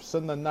flaps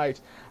in the night.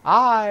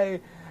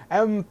 I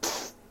am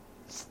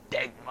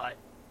Stigmut.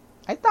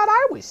 I thought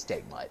I was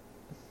Stigmut.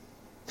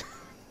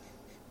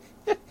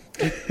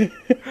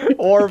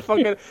 or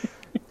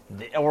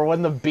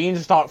when the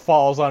beanstalk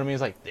falls on me,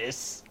 it's like,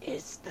 this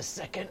is the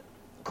second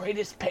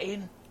greatest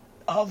pain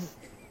of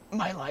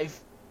my life.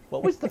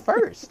 What was the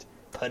first?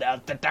 Put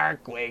out the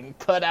Darkwing.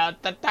 Put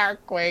out the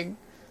Darkwing.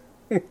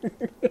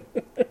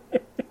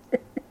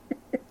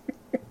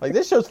 Like,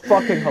 this show's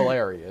fucking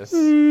hilarious.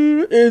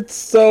 It's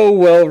so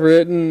well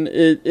written.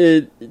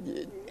 It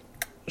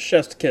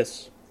chef's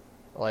kiss.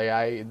 Like,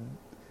 I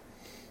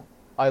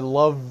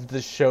love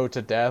this show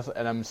to death,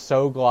 and I'm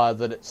so glad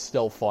that it's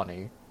still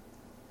funny.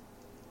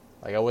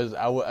 Like, because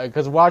I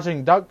watched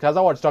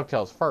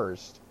DuckTales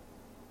first.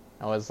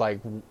 I was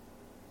like, and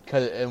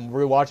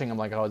rewatching, I'm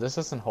like, oh, this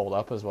doesn't hold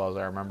up as well as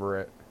I remember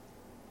it.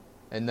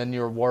 And then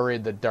you're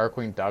worried that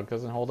Darkwing Duck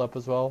doesn't hold up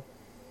as well.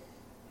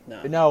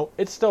 No,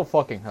 it's still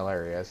fucking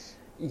hilarious.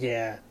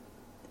 Yeah.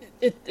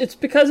 It's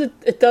because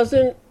it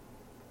doesn't...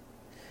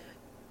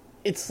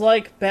 It's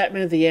like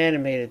Batman the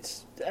Animated...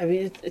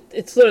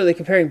 it's literally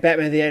comparing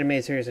Batman the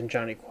Animated Series and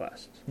Johnny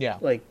Quest. Yeah.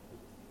 Like,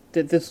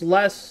 there's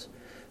less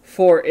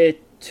for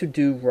it to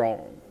do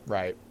wrong.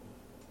 Right.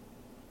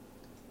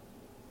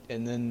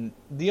 And then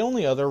the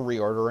only other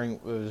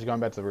reordering... going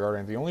back to the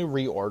reordering, the only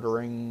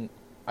reordering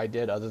I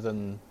did other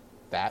than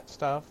that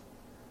stuff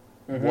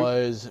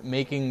was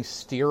making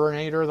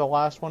Steerinator the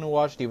last one we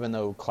watched, even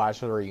though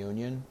Clash of the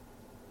Reunion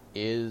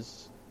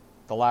is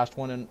the last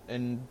one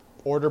in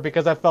order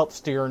because I felt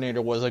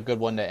Steerinator was a good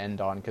one to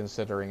end on,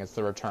 considering it's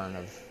the return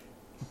of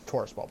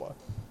Taurus Bulba.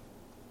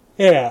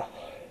 Yeah.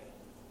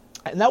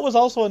 And that was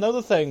also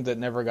another thing that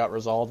never got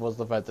resolved, was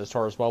the fact that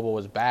Taurus Bulba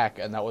was back,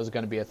 and that was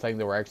going to be a thing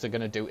that we're actually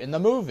going to do in the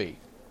movie.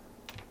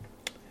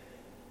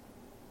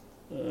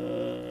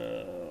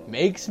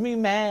 Makes me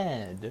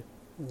mad.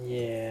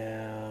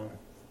 Yeah.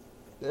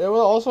 There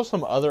were also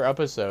some other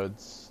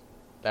episodes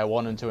I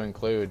wanted to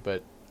include,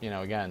 but, you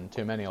know, again,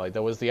 too many. Like,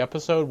 there was the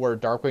episode where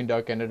Darkwing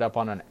Duck ended up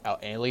on an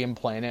alien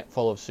planet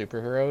full of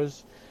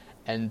superheroes,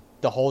 and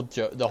the whole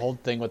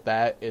thing with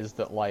that is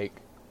that,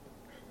 like,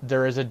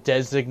 there is a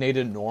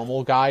designated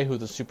normal guy who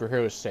the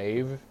superheroes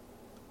save,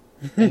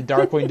 and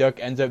Darkwing Duck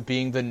ends up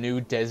being the new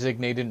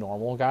designated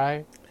normal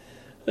guy.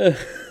 I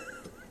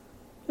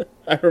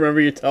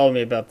remember you telling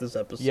me about this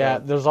episode. Yeah,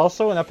 there's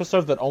also an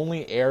episode that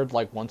only aired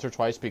like once or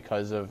twice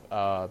because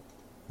of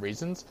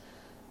reasons.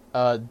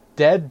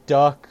 Dead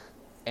Duck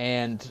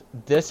and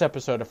this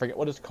episode, I forget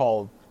what it's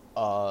called,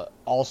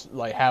 also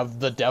like have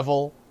the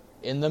devil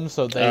in them,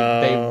 so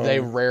they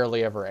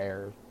rarely ever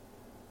aired.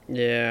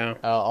 Yeah.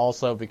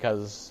 Also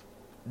because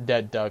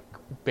Dead Duck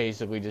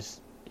basically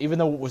just, even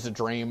though it was a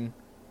dream,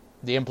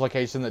 the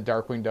implication that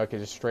Darkwing Duck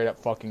is straight up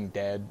fucking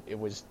dead,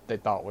 they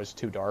thought was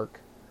too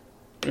dark.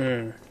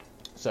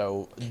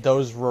 So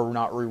those were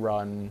not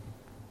rerun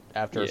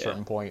after a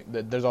certain point.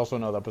 There's also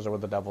another episode where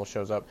the devil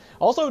shows up.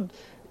 Also,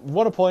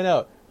 want to point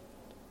out,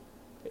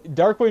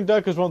 Darkwing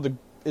Duck is one of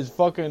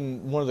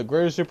the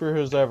greatest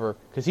superheroes ever,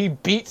 because he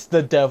beats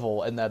the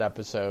devil in that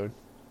episode.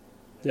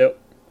 Yep.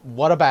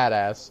 What a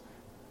badass!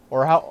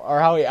 Or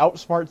how he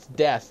outsmarts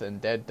death in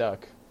Dead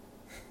Duck.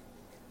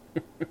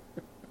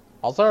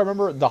 Also, I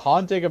remember the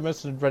haunting of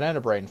Mr.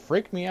 Banana Brain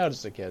freaked me out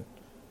as a kid.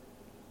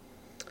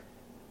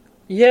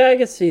 Yeah, I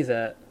can see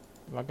that.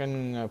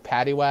 Fucking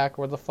Paddywhack,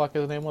 where the fuck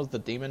his name was, the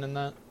demon in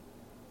that?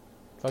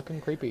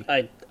 Fucking creepy.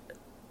 I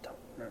don't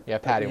remember. Yeah,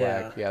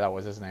 Paddywhack. Yeah, that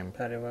was his name.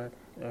 Paddywhack?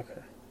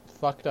 Okay.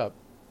 Fucked up.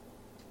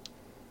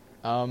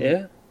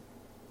 Yeah?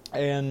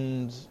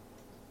 And,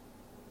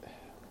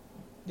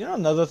 you know,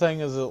 another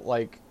thing is that,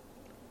 like,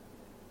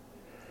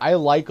 I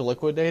like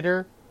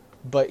Liquidator,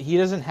 but he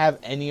doesn't have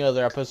any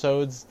other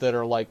episodes that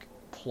are, like,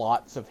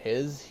 plots of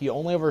his. He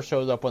only ever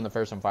shows up when the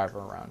Fearsome Five are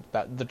around.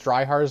 The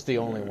Dryhar is the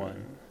only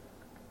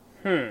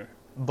one.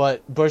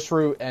 But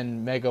Bushroot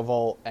and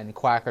Megavolt and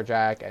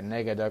Quackerjack and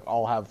Negaduck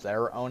all have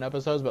their own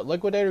episodes, but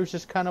Liquidator is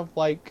just kind of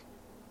like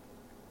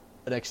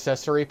an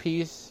accessory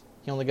piece.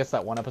 He only gets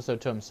that one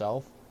episode to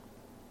himself.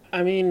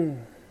 I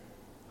mean,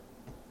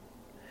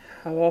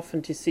 how often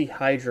do you see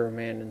Hydro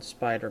Man in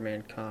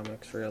Spider-Man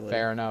comics, really?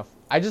 Fair enough.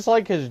 I just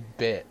like his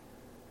bit.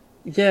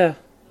 Yeah.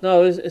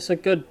 No, it's a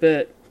good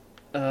bit.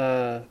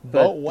 But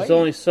there's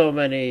only so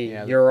many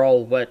you're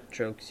all wet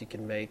jokes you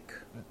can make.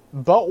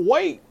 But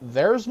wait,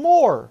 there's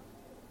more!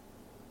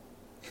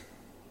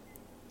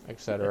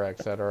 Etc.,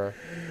 etc.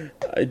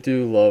 I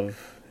do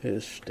love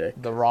his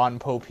shtick. The Ron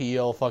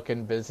Popeil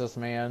fucking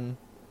businessman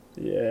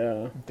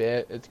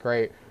bit. It's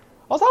great.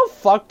 Also, how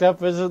fucked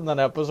up is it when that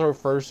episode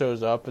first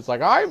shows up? It's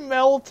like, I'm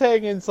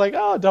melting, and it's like,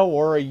 oh, don't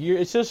worry,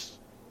 it's just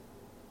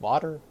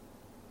water.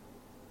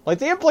 Like,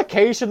 the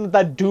implication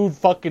that dude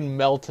fucking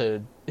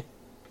melted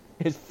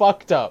is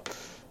fucked up.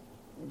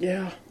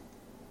 Yeah.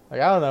 Like,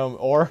 I don't know,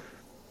 or...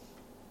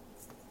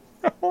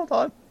 Hold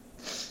on.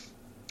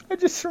 I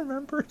just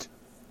remembered.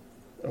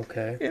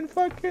 Okay. In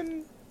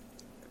fucking...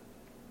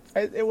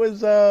 It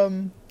was, I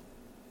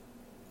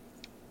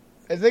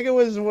think it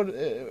was one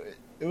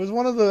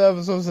of the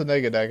episodes of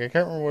Negaduck. I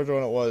can't remember which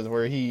one it was,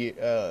 where he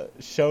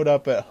showed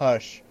up at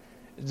Hush,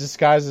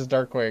 disguised as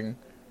Darkwing,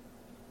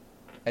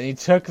 and he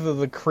took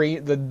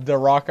the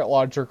rocket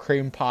launcher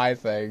cream pie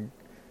thing,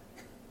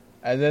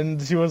 and then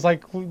she was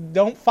like,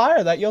 "Don't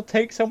fire that! You'll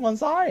take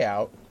someone's eye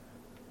out."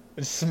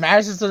 And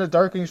smashes into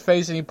Darkwing's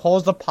face, and he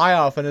pulls the pie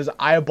off, and his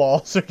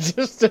eyeballs are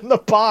just in the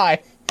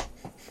pie.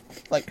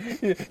 Like,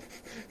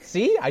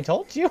 see, I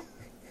told you.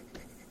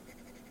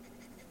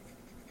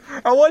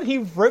 Or when he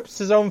rips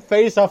his own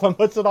face off and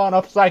puts it on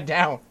upside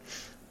down.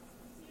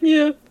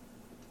 Yeah.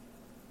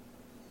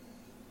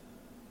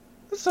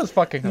 This is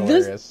fucking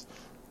hilarious.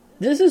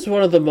 This is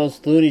one of the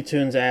most Looney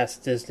Tunes-ass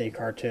Disney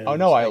cartoons. Oh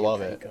no, I love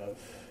it.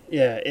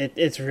 Yeah,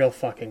 it's real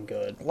fucking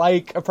good.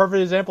 Like, a perfect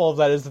example of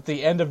that is at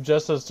the end of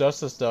Justice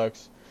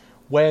Ducks,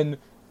 when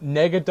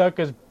Negaduck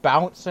is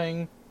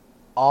bouncing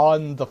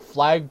on the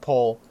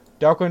flagpole,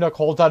 Darkwing Duck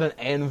holds out an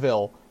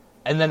anvil,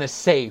 and then a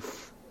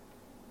safe.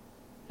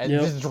 And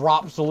just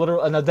drops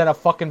and then a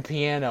fucking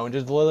piano, and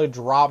just literally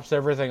drops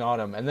everything on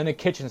him. And then a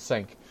kitchen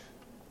sink.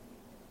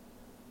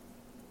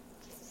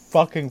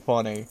 Fucking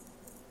funny.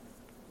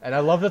 And I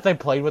love that they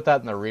played with that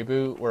in the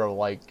reboot, where,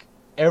 like,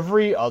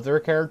 every other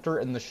character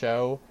in the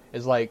show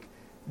is like...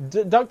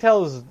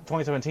 DuckTales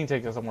 2017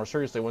 takes it more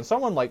seriously. When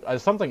someone, like,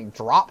 something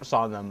drops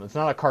on them, it's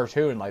not a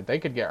cartoon, like, they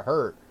could get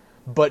hurt.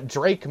 But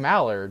Drake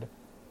Mallard,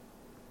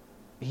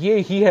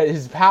 he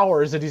his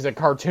power is that he's a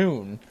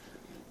cartoon.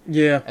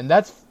 Yeah. And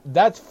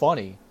that's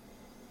funny.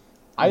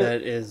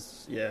 That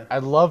is, yeah. I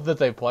love that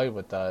they played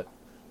with that.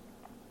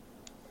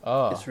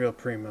 Oh, It's real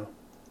primo.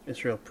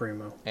 It's real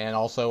primo. and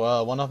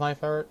also one of my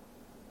favorite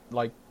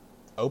like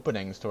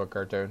openings to a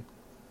cartoon.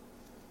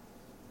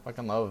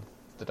 Fucking love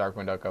the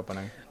Darkwing Duck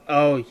opening.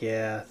 Oh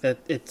yeah, that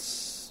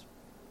it's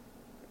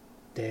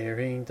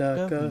Daring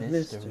Duck Of of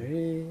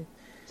Mystery.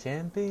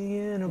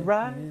 Champion of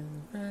right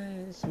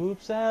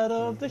swoops out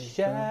of the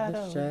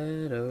shadow.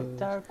 shadows.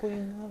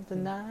 Darkwing of the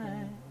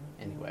night.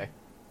 Anyway,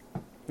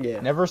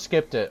 Yeah. never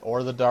skipped it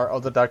or the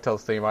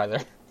DuckTales theme either.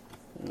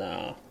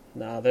 No.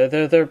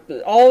 They're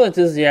all the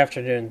Disney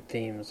afternoon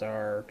themes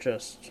are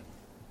just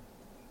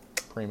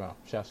Primo,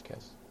 chef's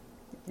kiss.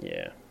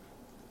 yeah.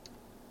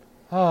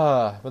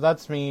 But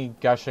that's me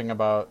gushing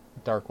about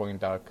Darkwing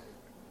Duck.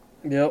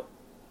 Yep.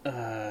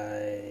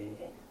 I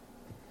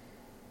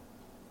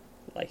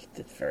liked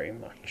it very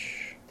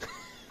much.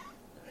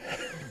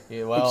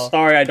 Yeah, well, I'm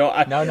sorry I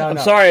don't. No. I'm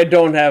sorry I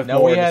don't have no,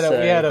 more we had to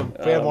say. we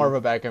had more of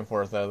a back and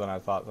forth though than I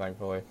thought,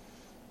 thankfully.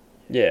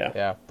 Yeah.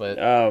 Yeah, but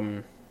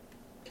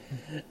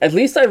At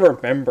least I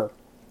remember.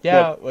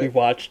 yeah, what we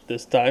watched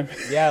this time.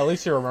 yeah. At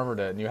least you remembered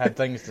it and you had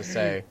things to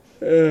say.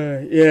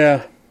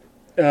 Yeah.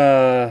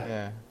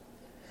 Yeah.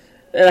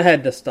 And I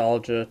had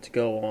nostalgia to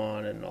go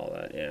on and all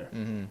that. Yeah.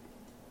 Mm-hmm.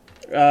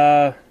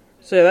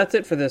 So yeah, that's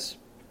it for this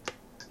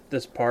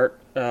part.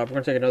 We're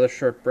gonna take another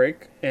short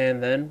break,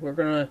 and then we're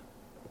gonna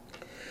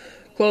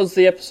close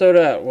the episode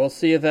out. We'll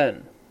see you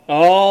then.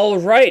 All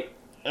right.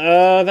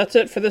 That's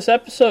it for this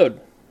episode.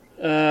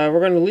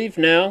 We're gonna leave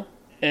now,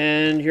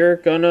 and you're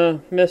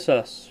gonna miss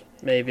us,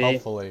 maybe.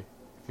 Hopefully,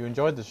 if you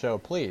enjoyed the show,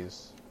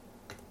 please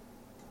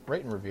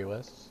rate and review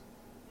us.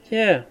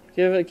 Yeah,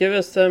 give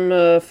us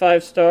them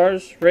 5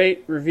 stars.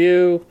 Rate,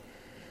 review,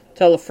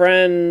 tell a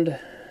friend.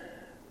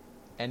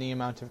 Any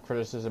amount of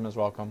criticism is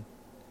welcome.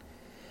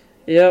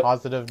 Yep.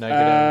 Positive,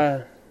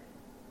 negative,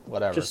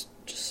 whatever. Just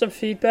some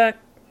feedback.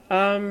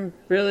 I'm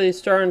really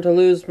starting to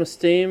lose my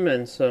steam,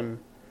 and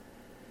some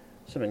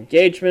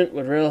engagement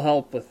would really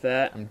help with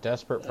that. I'm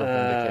desperate for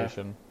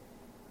vindication.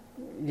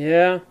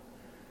 Yeah.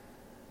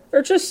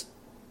 Or just,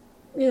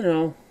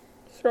 throw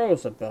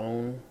us a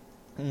bone.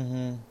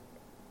 Mm-hmm.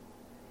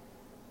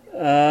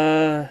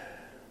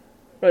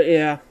 But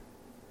yeah.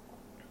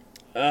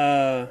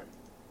 You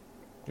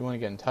want to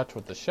get in touch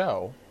with the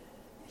show?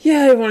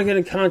 Yeah, you want to get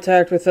in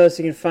contact with us,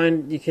 you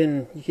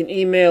can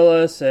email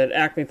us at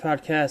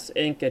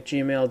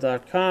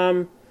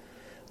acmepodcastinc@gmail.com.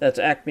 That's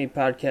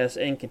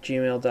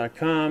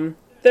acmepodcastinc@gmail.com.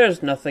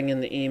 There's nothing in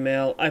the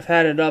email. I've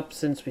had it up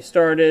since we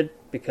started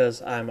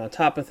because I'm on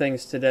top of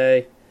things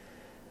today.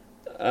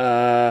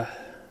 And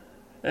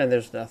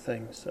there's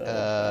nothing.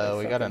 So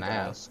we got an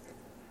ask.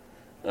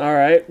 All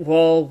right.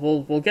 Well,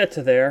 we'll get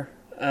to there.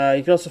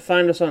 You can also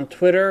find us on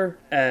Twitter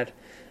at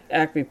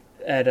Acme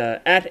at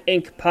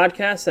Inc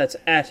Podcast. That's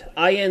at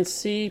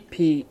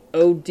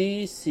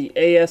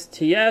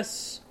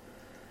INCPODCASTS.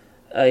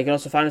 You can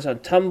also find us on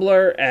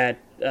Tumblr at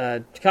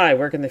Kai.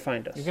 Where can they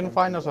find us? You can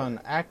find us on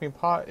on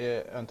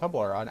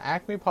Tumblr on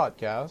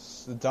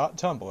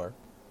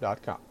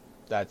acmepodcast.tumblr.com.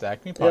 That's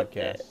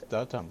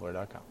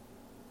acmepodcast.tumblr.com.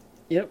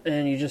 Yep,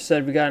 and you just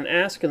said we got an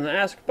ask in the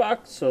ask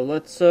box, so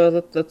let's do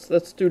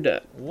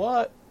that.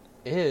 What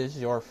is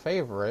your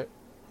favorite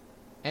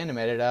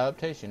animated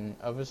adaptation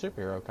of a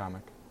superhero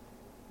comic?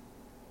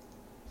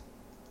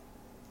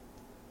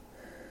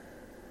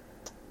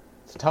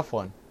 It's a tough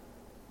one.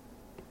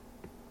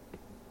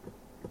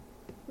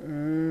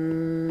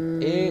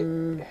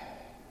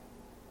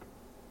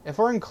 If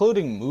we're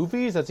including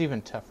movies, that's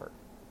even tougher.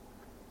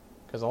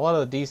 Because a lot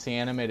of the DC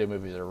animated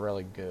movies are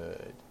really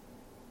good.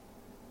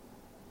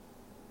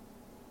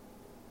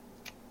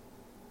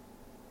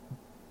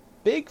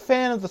 Big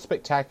fan of the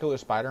Spectacular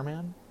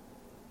Spider-Man.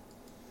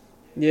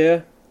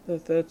 Yeah,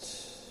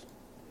 that's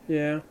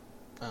yeah.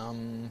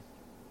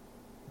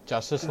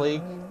 Justice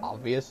League,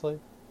 obviously.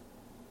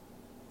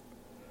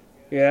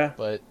 Yeah.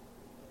 But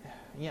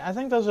yeah, I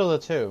think those are the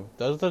two.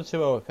 Those are the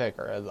two I would pick,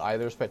 are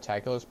either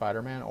Spectacular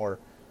Spider-Man or,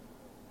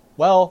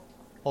 well,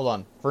 hold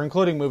on. For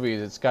including movies,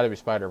 it's got to be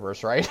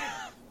Spider-Verse, right?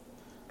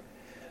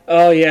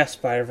 Oh yeah,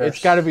 Spider-Verse.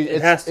 It's got to be.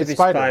 It has to it's be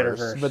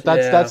Spider-Verse, but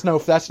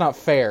that's not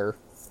fair.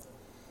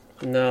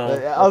 No.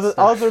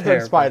 Other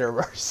than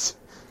Spider-Verse.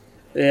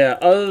 Yeah,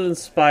 other than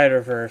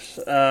Spider-Verse.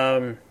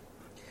 I'm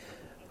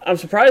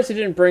surprised he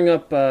didn't bring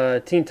up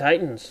Teen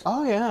Titans.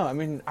 Oh yeah, I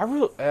mean, I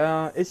really.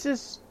 It's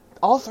just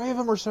all three of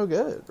them are so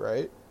good,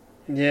 right?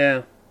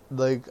 Yeah.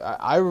 Like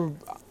I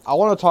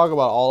want to talk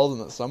about all of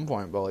them at some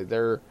point, but like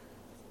they're.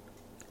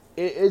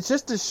 It's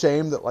just a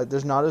shame that like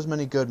there's not as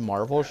many good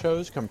Marvel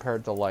shows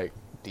compared to like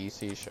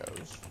DC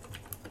shows.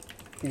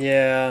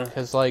 Yeah.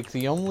 Because like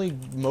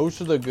most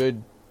of the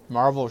good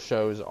Marvel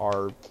shows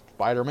are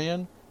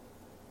Spider-Man,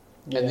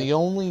 and the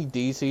only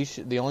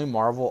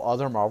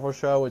other Marvel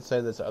show I would say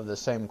that's of the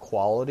same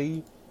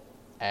quality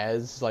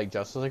as like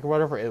Justice League or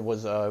whatever, it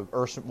was a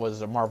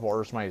Marvel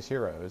Earth's Mightiest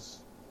Heroes,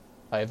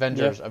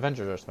 Avengers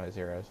Earth's Mightiest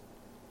Heroes.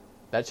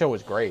 That show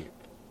was great.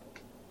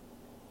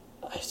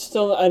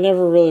 I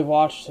never really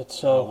watched it,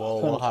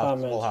 so we'll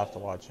have to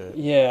watch it.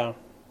 Yeah.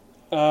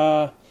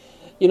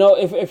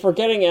 If we're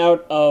getting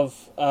out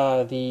of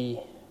the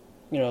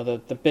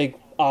the big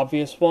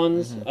obvious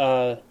ones.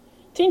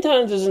 Teen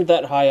Titans isn't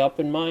that high up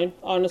in mine,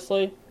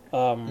 honestly.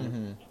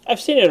 I've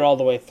seen it all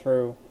the way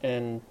through,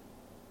 and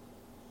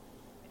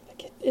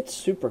like, it's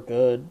super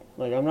good.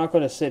 Like, I'm not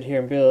going to sit here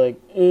and be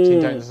like,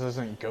 Teen Titans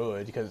isn't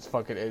good because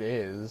it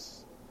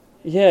is.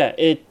 Yeah,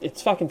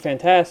 it's fucking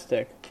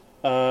fantastic.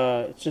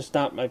 It's just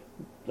not my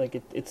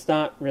it's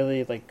not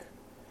really like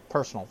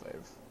personal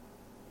fave.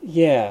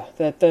 Yeah,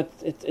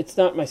 it's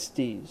not my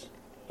steez.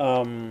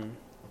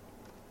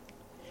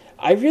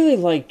 I really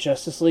like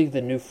Justice League: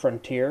 The New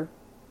Frontier.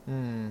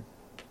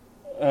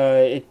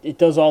 It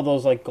does all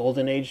those like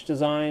Golden Age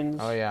designs.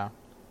 Oh yeah.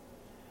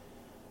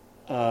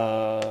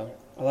 I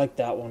like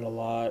that one a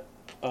lot.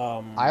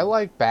 I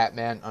like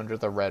Batman Under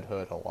the Red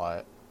Hood a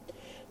lot.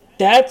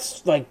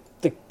 That's like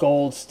the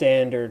gold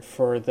standard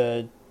for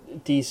the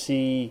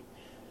DC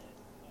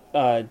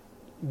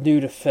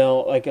new to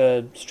film, like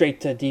a straight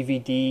to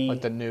DVD,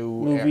 like the new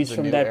movies the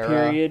from new that era.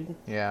 period.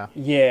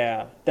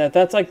 Yeah,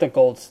 that's like the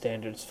gold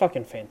standard. It's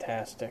fucking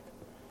fantastic.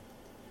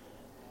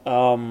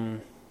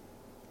 I'm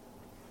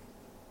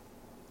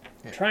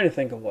trying to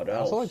think of what else.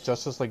 I also like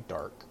Justice League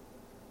Dark.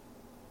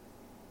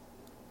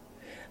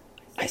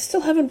 I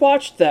still haven't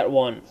watched that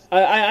one.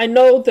 I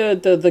know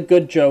the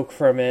good joke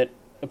from it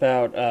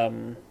about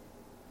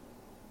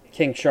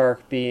King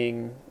Shark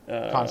being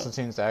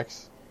Constantine's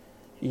ex.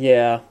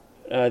 Yeah,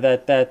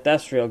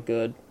 that's real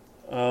good.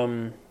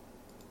 The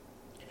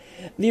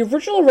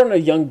original run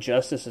of Young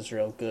Justice is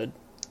real good.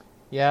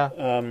 Yeah.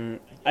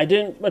 I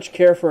didn't much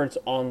care for its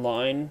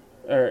online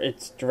or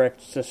its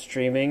direct to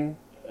streaming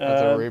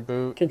The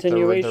reboot,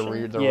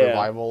 continuation. the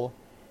revival.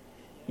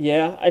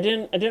 Yeah, I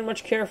didn't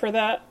much care for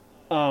that.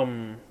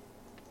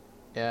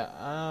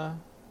 Yeah.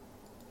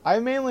 I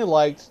mainly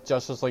liked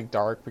Justice League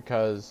Dark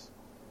because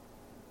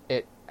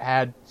it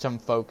had some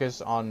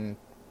focus on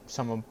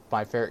some of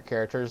my favorite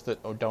characters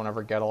that don't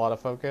ever get a lot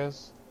of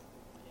focus.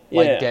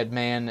 Yeah. Like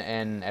Deadman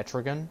and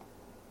Etrigan.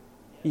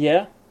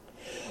 Yeah.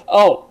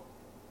 Oh,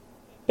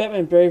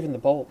 Batman Brave and the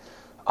Bold.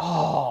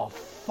 Oh,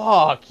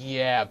 fuck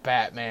yeah,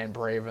 Batman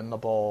Brave and the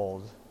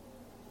Bold.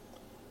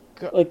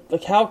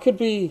 Like how could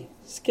we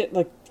skip,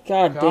 like,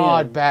 God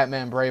damn.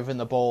 Batman Brave and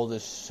the Bold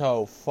is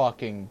so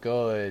fucking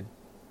good.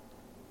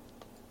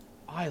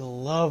 I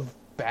love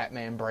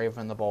Batman Brave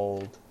and the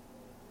Bold.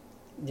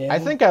 Yeah. I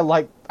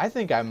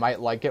think I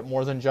might like it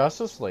more than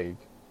Justice League.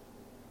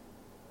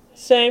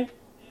 Same.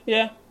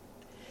 Yeah.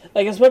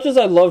 Like, as much as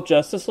I love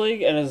Justice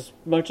League, and as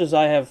much as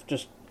I have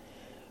just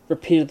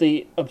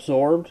repeatedly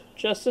absorbed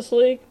Justice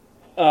League,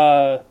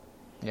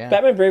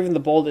 Batman Brave and the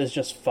Bold is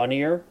just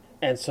funnier,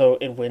 and so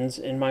it wins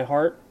in my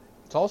heart.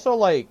 It's also,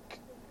 like,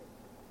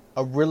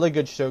 a really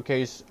good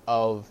showcase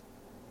of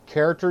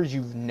characters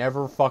you've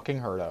never fucking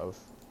heard of.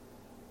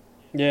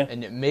 Yeah.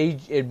 And it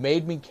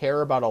made me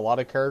care about a lot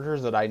of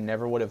characters that I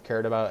never would have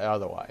cared about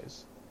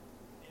otherwise.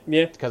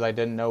 Yeah. Because I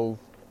didn't know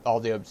all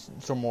the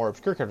some more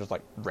obscure characters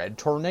like Red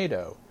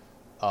Tornado,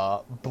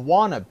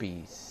 Buana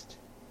Beast,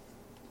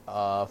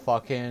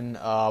 fucking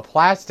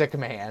Plastic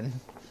Man.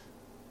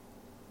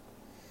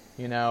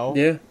 You know?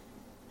 Yeah.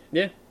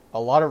 Yeah. A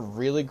lot of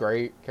really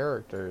great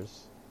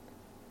characters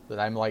that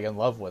I'm like in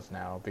love with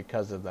now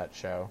because of that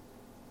show.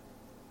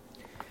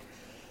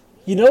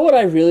 You know what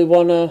I really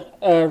want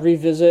to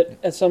revisit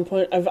at some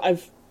point?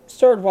 I've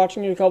started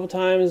watching it a couple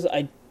times.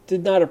 I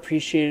did not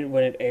appreciate it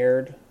when it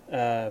aired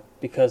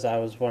because I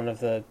was one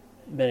of the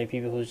many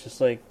people who's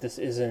just like, this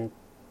isn't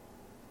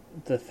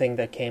the thing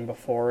that came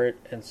before it,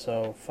 and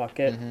so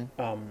fuck it.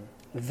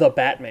 The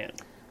Batman.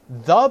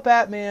 The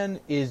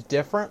Batman is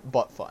different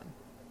but fun.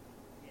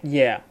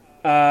 Yeah.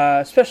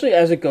 Especially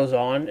as it goes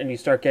on and you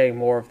start getting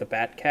more of the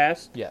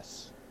Batcast.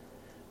 Yes.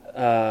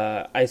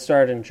 I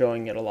started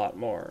enjoying it a lot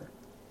more.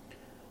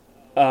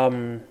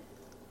 I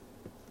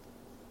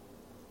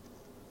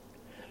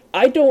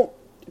don't.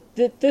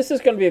 This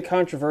is going to be a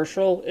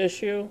controversial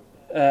issue,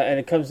 and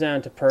it comes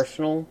down to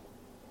personal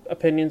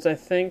opinions. I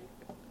think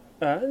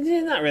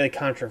not really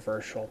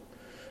controversial,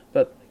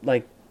 but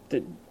like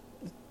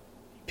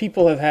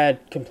people have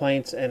had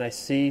complaints, and I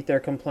see their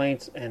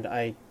complaints, and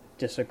I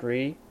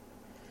disagree.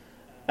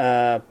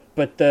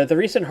 But the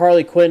recent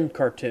Harley Quinn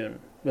cartoon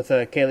with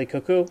Kaylee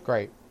Cuoco,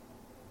 Great.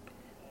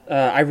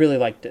 I really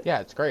liked it. Yeah,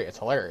 it's great. It's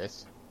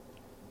hilarious.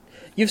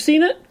 You've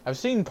seen it? I've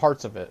seen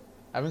parts of it.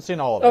 I haven't seen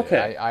all of it.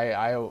 Okay.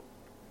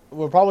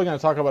 We're probably going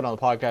to talk about it on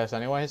the podcast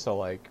anyway, so,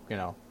 like, you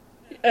know.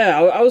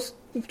 Yeah, I was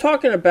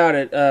talking about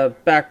it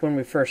back when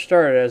we first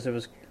started as it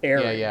was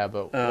airing. Yeah,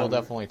 but we'll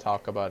definitely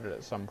talk about it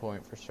at some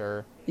point for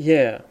sure.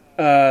 Yeah.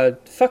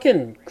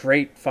 Fucking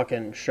great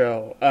fucking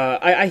show.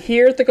 I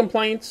hear the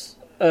complaints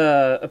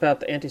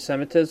about the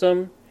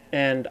anti-Semitism,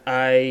 and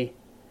I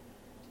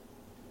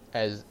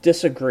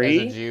disagree.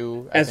 As a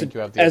Jew, I think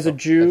you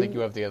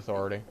have the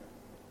authority.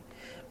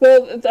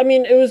 Well, I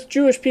mean, it was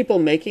Jewish people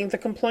making the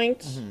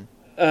complaints.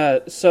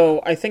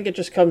 So I think it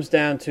just comes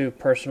down to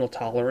personal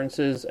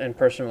tolerances and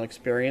personal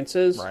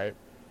experiences. Right.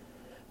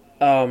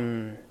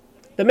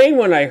 The main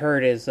one I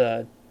heard is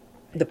the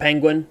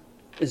Penguin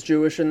is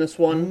Jewish in this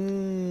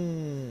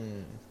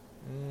one.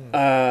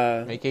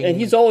 And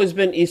he's always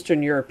been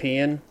Eastern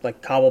European.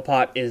 Like,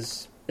 Cobblepot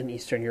is an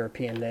Eastern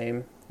European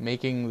name.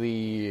 Making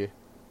the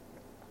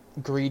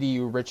greedy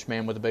rich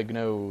man with a big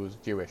nose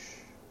Jewish.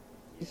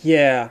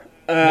 Yeah.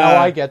 No,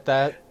 I get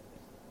that.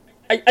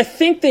 I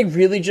think they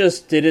really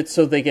just did it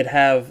so they could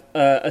have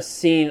a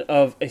scene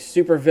of a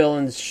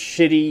supervillain's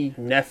shitty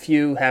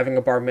nephew having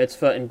a bar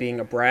mitzvah and being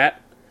a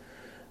brat.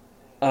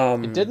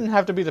 It didn't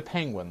have to be the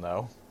Penguin,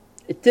 though.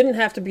 It didn't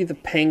have to be the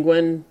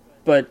Penguin,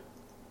 but...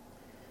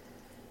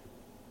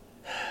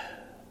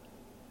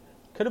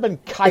 Could have been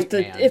Kite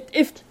Man.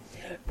 If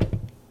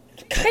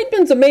Kite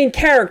Man's a main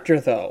character,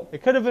 though.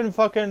 It could have been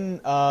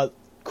fucking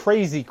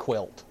Crazy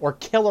Quilt or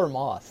Killer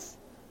Moth.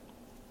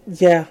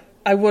 Yeah,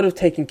 I would have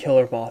taken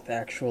Killer Moth,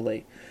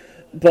 actually.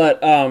 But,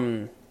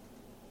 Then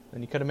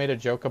you could have made a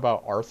joke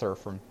about Arthur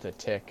from The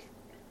Tick.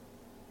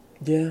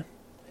 Yeah.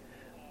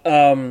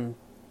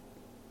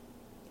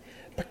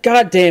 But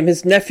goddamn,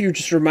 his nephew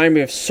just reminded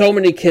me of so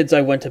many kids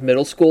I went to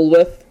middle school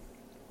with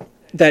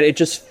that it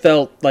just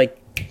felt like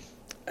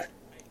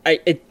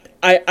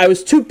I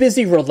was too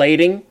busy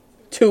relating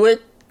to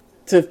it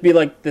to be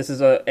like, this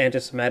is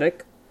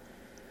anti-Semitic.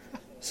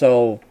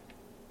 So,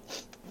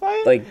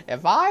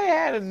 if I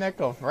had a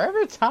nickel for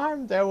every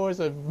time there was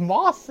a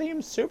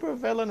moth-themed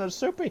supervillain or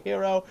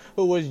superhero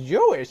who was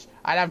Jewish,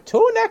 I'd have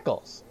 2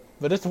 nickels.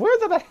 But it's weird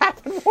that it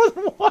happened more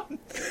than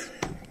once.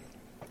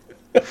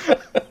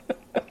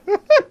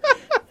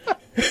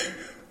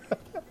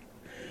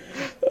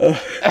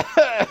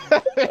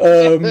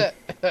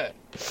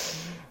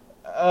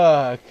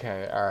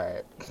 Okay,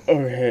 alright.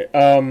 Okay,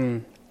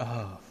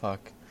 Oh,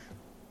 fuck.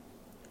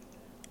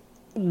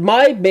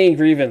 my main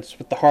grievance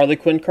with the Harley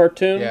Quinn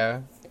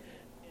cartoon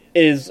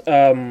is,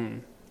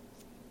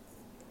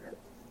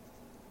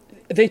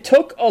 they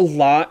took a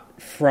lot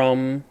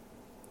from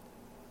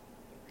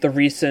the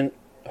recent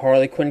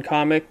Harley Quinn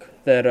comic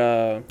that,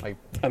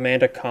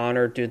 Amanda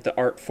Connor did the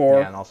art for.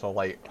 Yeah, and also,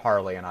 like,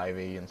 Harley and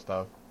Ivy and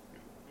stuff.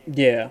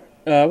 Yeah.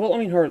 Well, I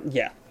mean,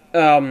 yeah.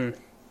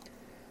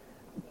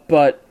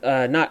 But,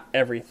 not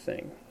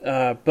everything.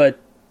 But,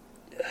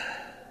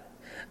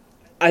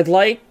 I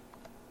like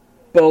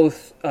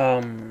both,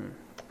 I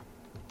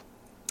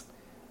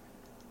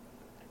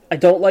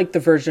don't like the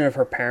version of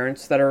her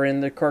parents that are in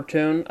the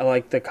cartoon. I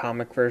like the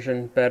comic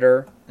version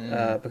better,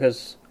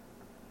 because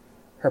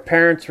her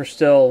parents were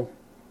still,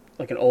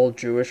 like, an old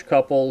Jewish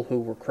couple who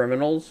were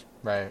criminals.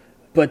 Right.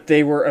 But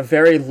they were a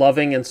very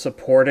loving and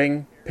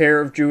supporting pair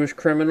of Jewish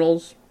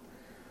criminals.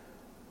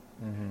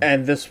 Mm-hmm.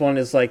 And this one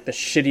is like the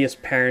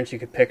shittiest parents you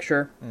could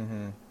picture.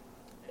 Mm-hmm.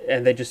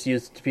 And they just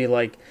used it to be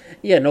like,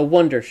 yeah, no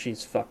wonder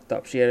she's fucked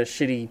up. She had a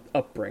shitty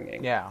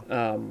upbringing. Yeah.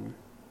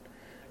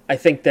 I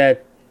think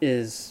that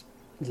is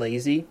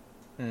lazy.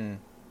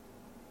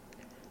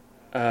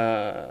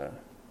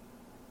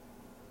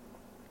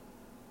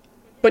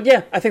 But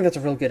yeah, I think that's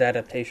a real good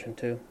adaptation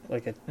too.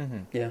 Like it,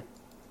 yeah.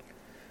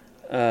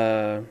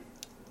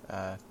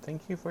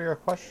 Thank you for your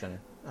question,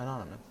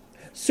 Anonymous.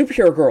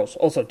 Superhero Girls,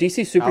 also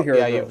DC Superhero Girls.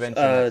 Yeah, you've mentioned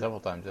that several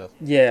times.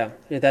 Yes.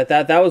 Yeah,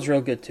 that was real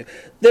good too.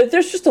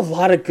 There's just a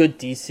lot of good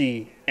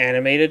DC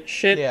animated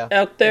shit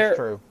out there. That's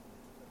true.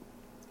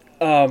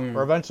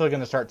 We're eventually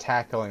going to start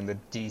tackling the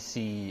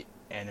DC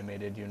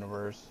animated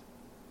universe.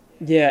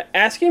 Yeah,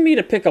 asking me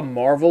to pick a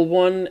Marvel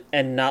one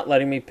and not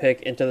letting me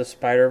pick Into the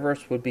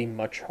Spider-Verse would be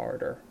much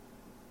harder.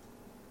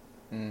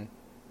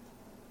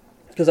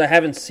 Because I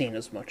haven't seen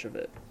as much of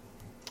it.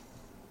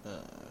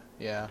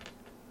 Yeah.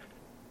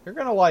 You're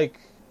going to like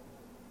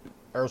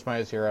Earth's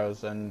Mightiest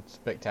Heroes and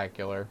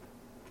Spectacular.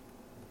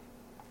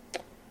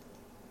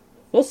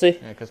 We'll see.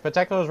 Yeah, because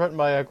Spectacular is written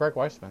by Greg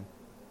Weisman.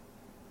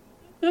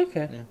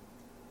 Okay. Yeah.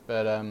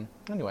 But,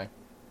 anyway.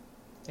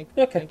 Thank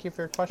you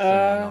for your question,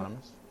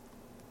 Anonymous.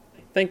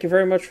 Thank you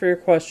very much for your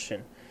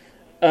question.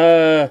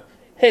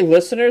 Hey,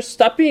 listeners,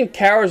 stop being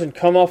cowards and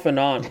come off and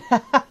on.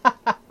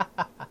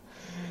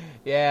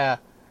 Yeah.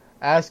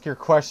 Ask your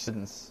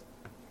questions.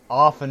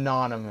 Off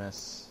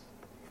Anonymous.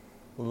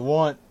 We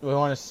want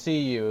to see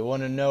you. We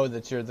want to know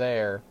that you're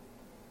there.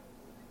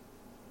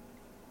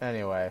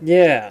 Anyway.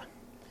 Yeah.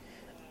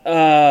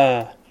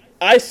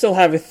 I still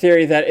have a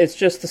theory that it's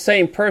just the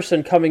same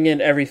person coming in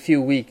every few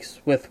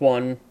weeks with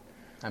one.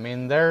 I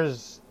mean,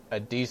 there's a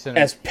decent...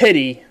 As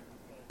pity,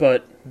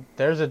 but...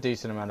 There's a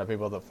decent amount of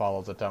people that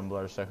follow the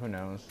Tumblr, so who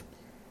knows?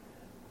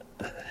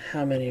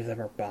 How many of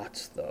them are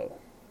bots, though?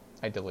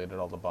 I deleted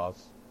all the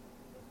bots.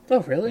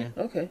 Oh, really?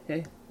 Yeah. Okay.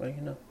 Hey, what do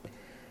you know?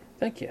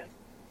 Thank you.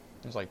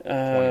 It's like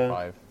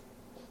 25.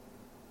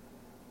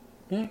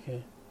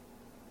 Okay.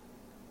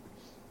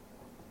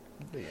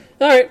 Yeah.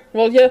 Alright,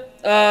 well,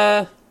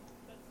 yeah.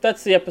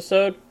 That's the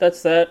episode.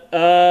 That's that.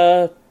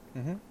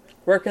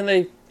 Where can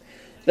they...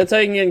 That's how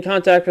you can get in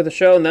contact with the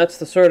show, and that's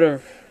the sort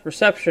of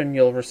reception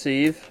you'll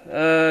receive.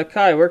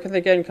 Kai, where can they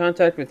get in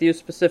contact with you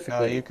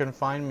specifically? You can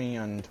find me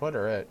on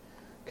Twitter at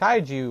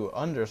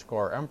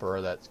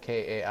Kaiju_Emperor. That's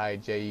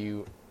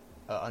Kaiju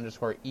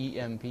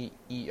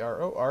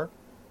 _EMPEROR.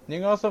 And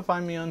you can also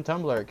find me on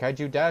Tumblr at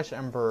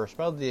Kaiju-Emperor,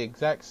 spelled the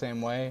exact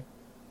same way. If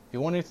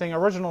you want anything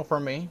original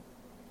from me,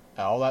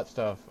 All that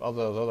stuff, all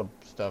those other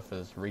stuff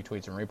is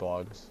retweets and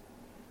reblogs.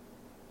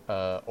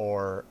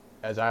 Or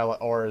as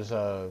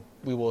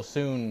we will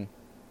soon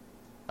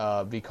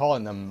be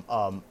calling them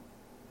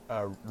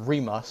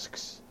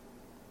remusks.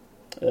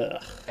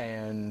 Ugh.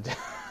 And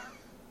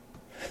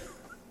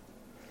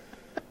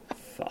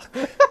Fuck.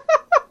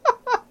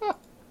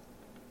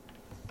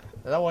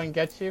 that one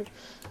gets you.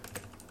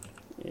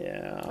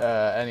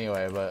 Yeah.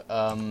 Anyway, but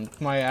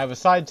I have a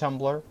side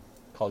Tumblr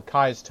called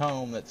Kai's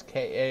Tome. That's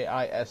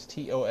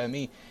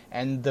Kaistome,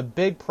 and the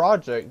big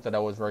project that I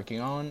was working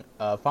on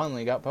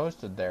finally got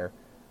posted there.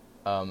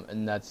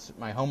 And that's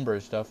my homebrew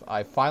stuff.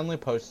 I finally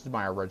posted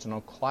my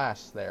original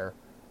class there,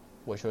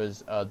 which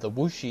was the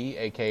Wuxi,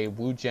 aka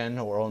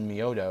Wujen or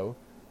Onmyodo.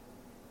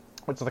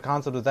 Which the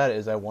concept of that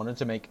is I wanted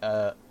to make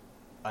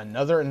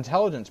another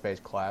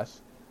intelligence-based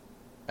class,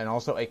 and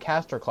also a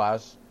caster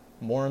class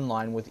more in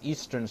line with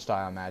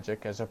Eastern-style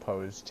magic as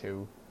opposed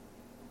to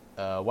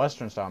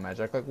Western-style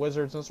magic like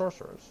wizards and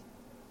sorcerers.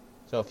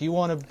 So if you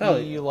want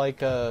to be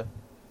like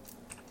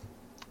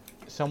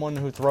someone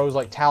who throws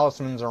like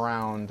talismans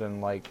around and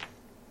like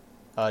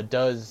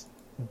does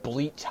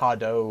bleach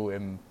hado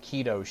and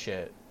keto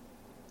shit,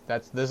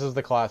 this is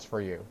the class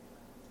for you.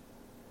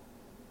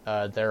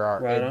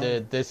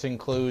 This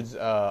includes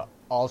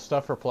all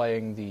stuff for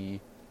playing the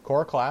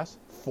core class,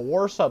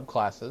 4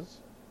 subclasses,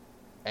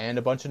 and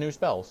a bunch of new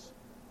spells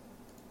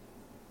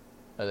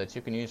that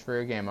you can use for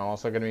your game. I'm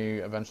also going to be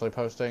eventually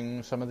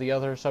posting some of the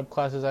other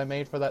subclasses I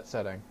made for that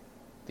setting,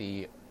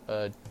 the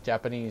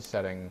Japanese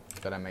setting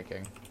that I'm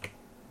making.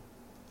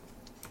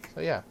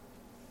 So yeah,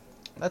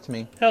 that's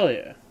me. Hell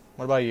yeah.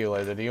 What about you,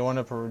 Laser? Do you want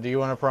to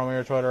promo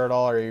your Twitter at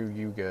all, or are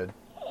you good?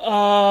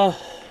 My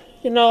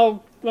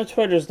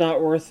Twitter's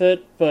not worth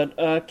it,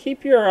 but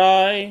keep your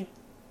eye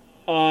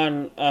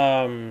on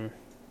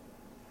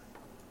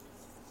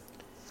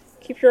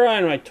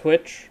my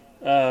Twitch.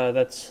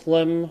 That's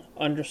slim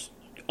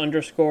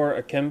underscore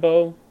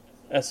akimbo,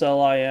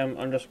 SLIM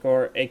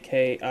underscore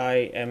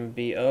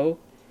AKIMBO.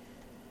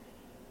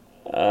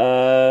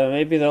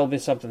 Maybe there'll be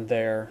something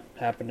there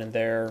happening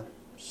there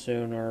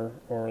sooner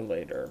or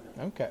later.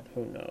 Okay.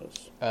 Who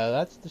knows?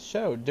 That's the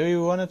show. Do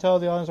you want to tell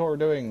the audience what we're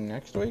doing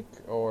next week,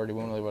 or do you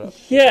want to leave it up?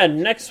 Yeah,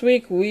 next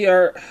week we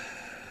are...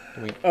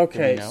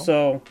 Okay,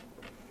 so...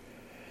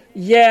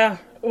 Yeah,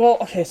 well,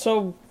 okay,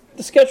 so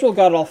the schedule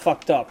got all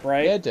fucked up,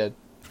 right? Yeah, it did.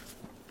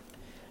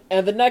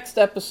 And the next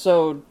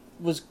episode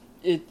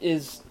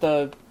is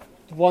the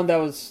one that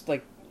was,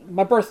 like,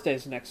 my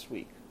birthday's next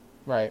week.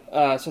 Right.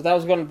 So that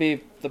was going to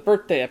be the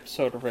birthday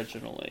episode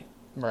originally.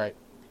 Right.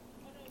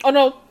 Oh,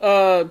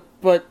 no,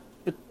 but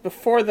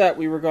before that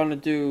we were going to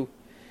do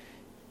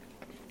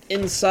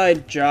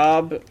Inside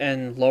Job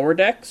and Lower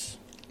Decks.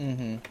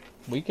 Mm-hmm.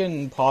 We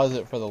can pause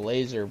it for the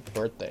Laser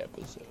birthday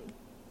episode.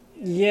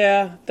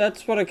 Yeah,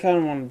 that's what I kind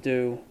of want to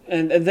do.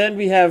 And then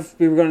we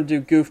were going to do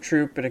Goof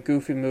Troop and a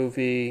Goofy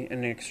movie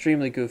and an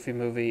extremely Goofy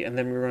movie, and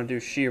then we were going to do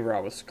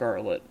She-Ra with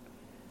Scarlet.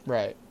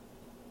 Right.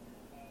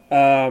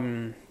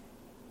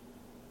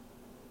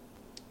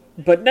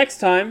 But next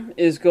time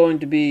is going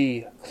to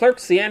be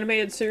Clerks the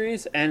Animated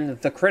Series and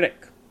The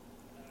Critic.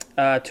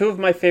 2 of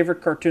my favorite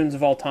cartoons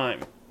of all time.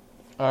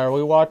 Are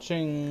we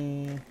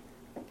watching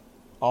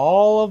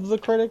all of The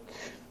Critic?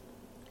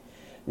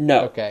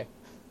 No. Okay.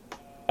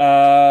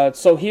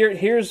 So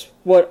here's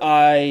what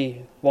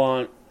I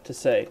want to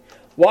say.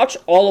 Watch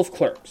all of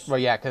Clerks. Well,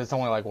 yeah, because it's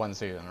only like 1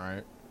 season,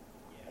 right?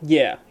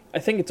 Yeah. I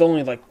think it's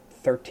only like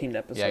 13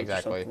 episodes yeah,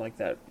 exactly. or something like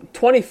that.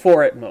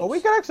 24 at most. Well,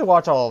 we could actually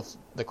watch all of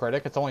The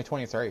Critic. It's only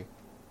 23.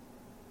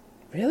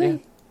 Really? Yeah.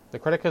 The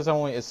Critic has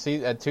only,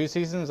 at 2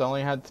 seasons,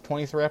 only had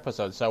 23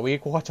 episodes, so we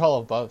could watch all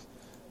of both.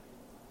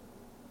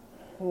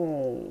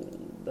 Oh,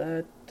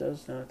 that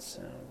does not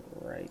sound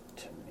right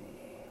to me.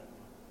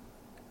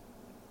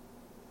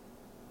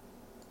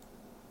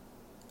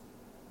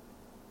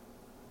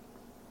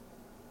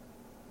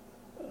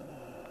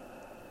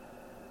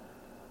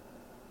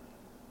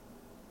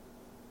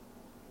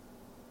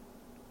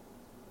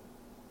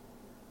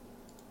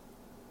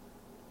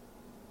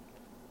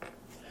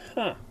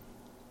 Huh.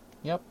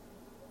 Yep.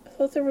 I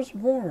thought there was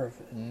more of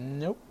it.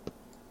 Nope.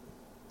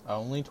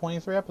 Only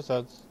 23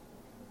 episodes.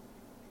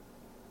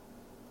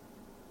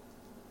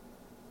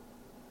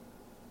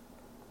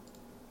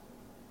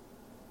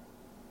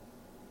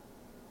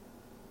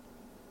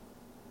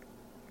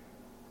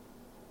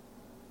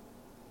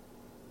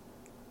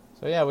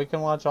 So yeah, we can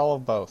watch all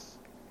of both.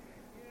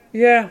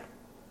 Yeah.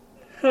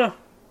 Huh.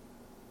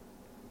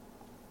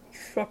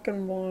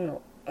 Fucking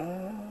wild.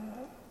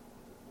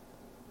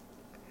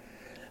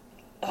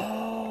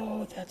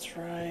 Oh, that's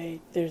right.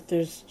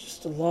 There's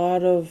just a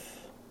lot of...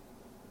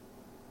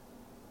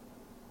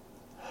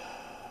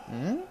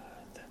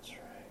 That's right.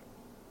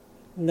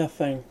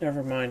 Nothing.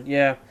 Never mind.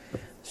 Yeah.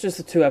 It's just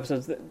the 2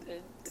 episodes.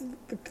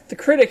 The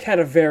Critic had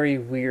a very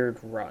weird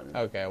run.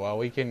 Okay, well,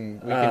 we can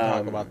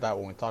talk about that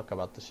when we talk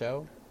about the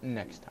show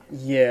next time.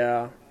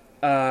 Yeah.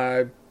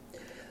 Yeah,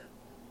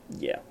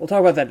 we'll talk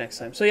about that next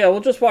time. So yeah,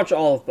 we'll just watch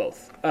all of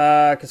both.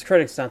 Because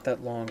Critic's not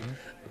that long.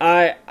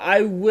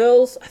 I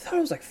will. I thought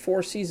it was like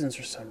 4 seasons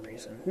for some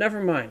reason.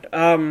 Never mind.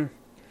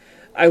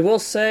 I will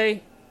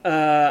say,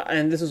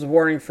 and this is a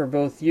warning for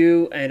both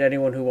you and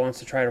anyone who wants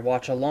to try to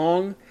watch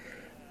along.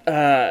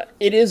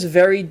 It is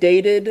very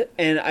dated,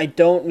 and I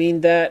don't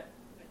mean that.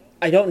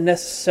 I don't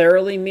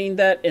necessarily mean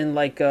that in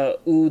like,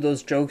 ooh,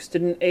 those jokes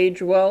didn't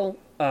age well.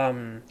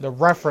 The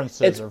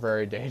references are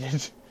very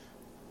dated.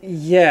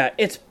 Yeah,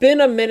 it's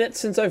been a minute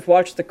since I've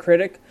watched The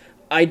Critic.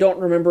 I don't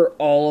remember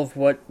all of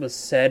what was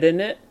said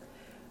in it,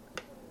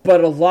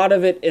 but a lot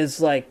of it is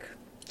like,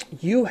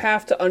 you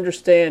have to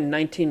understand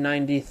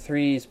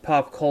 1993's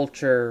pop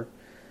culture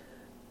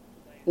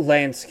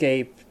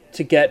landscape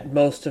to get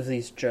most of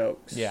these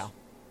jokes. Yeah.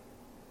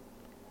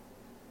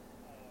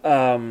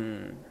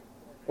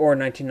 Or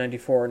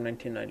 1994 and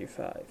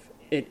 1995.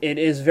 It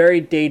is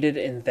very dated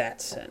in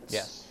that sense.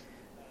 Yes.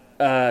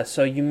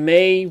 So you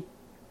may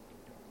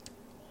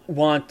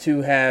want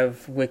to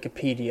have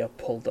Wikipedia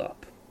pulled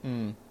up.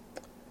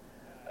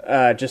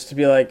 Just to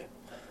be like,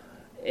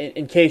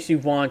 in case you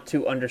want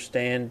to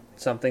understand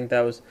something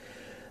that was...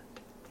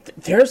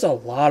 There's a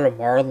lot of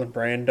Marlon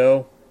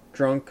Brando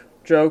drunk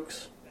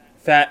jokes.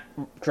 Fat,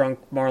 drunk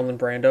Marlon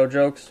Brando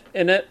jokes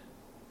in it.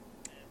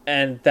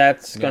 And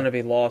that's going to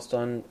be lost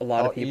on a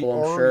lot of people,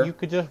 I'm sure. Or you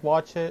could just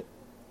watch it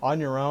on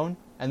your own,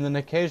 and then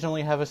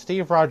occasionally have a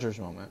Steve Rogers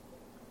moment.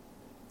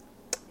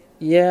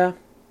 Yeah.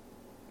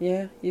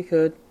 Yeah, you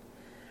could.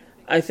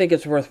 I think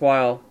it's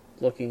worthwhile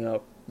looking it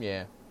up.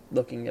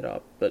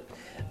 But,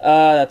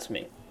 that's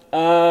me.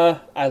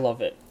 I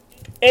love it.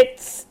 It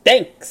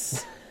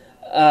stinks!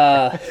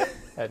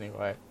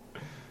 Anyway.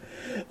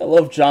 I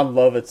love John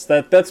Lovitz.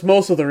 That's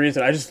most of the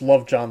reason. I just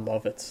love John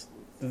Lovitz.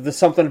 There's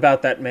something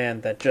about that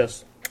man that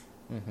just...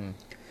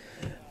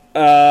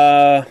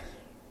 Yeah,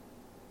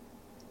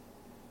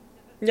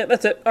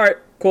 that's it. Alright,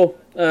 cool.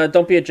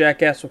 Don't be a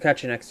jackass. We'll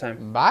catch you next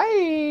time.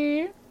 Bye!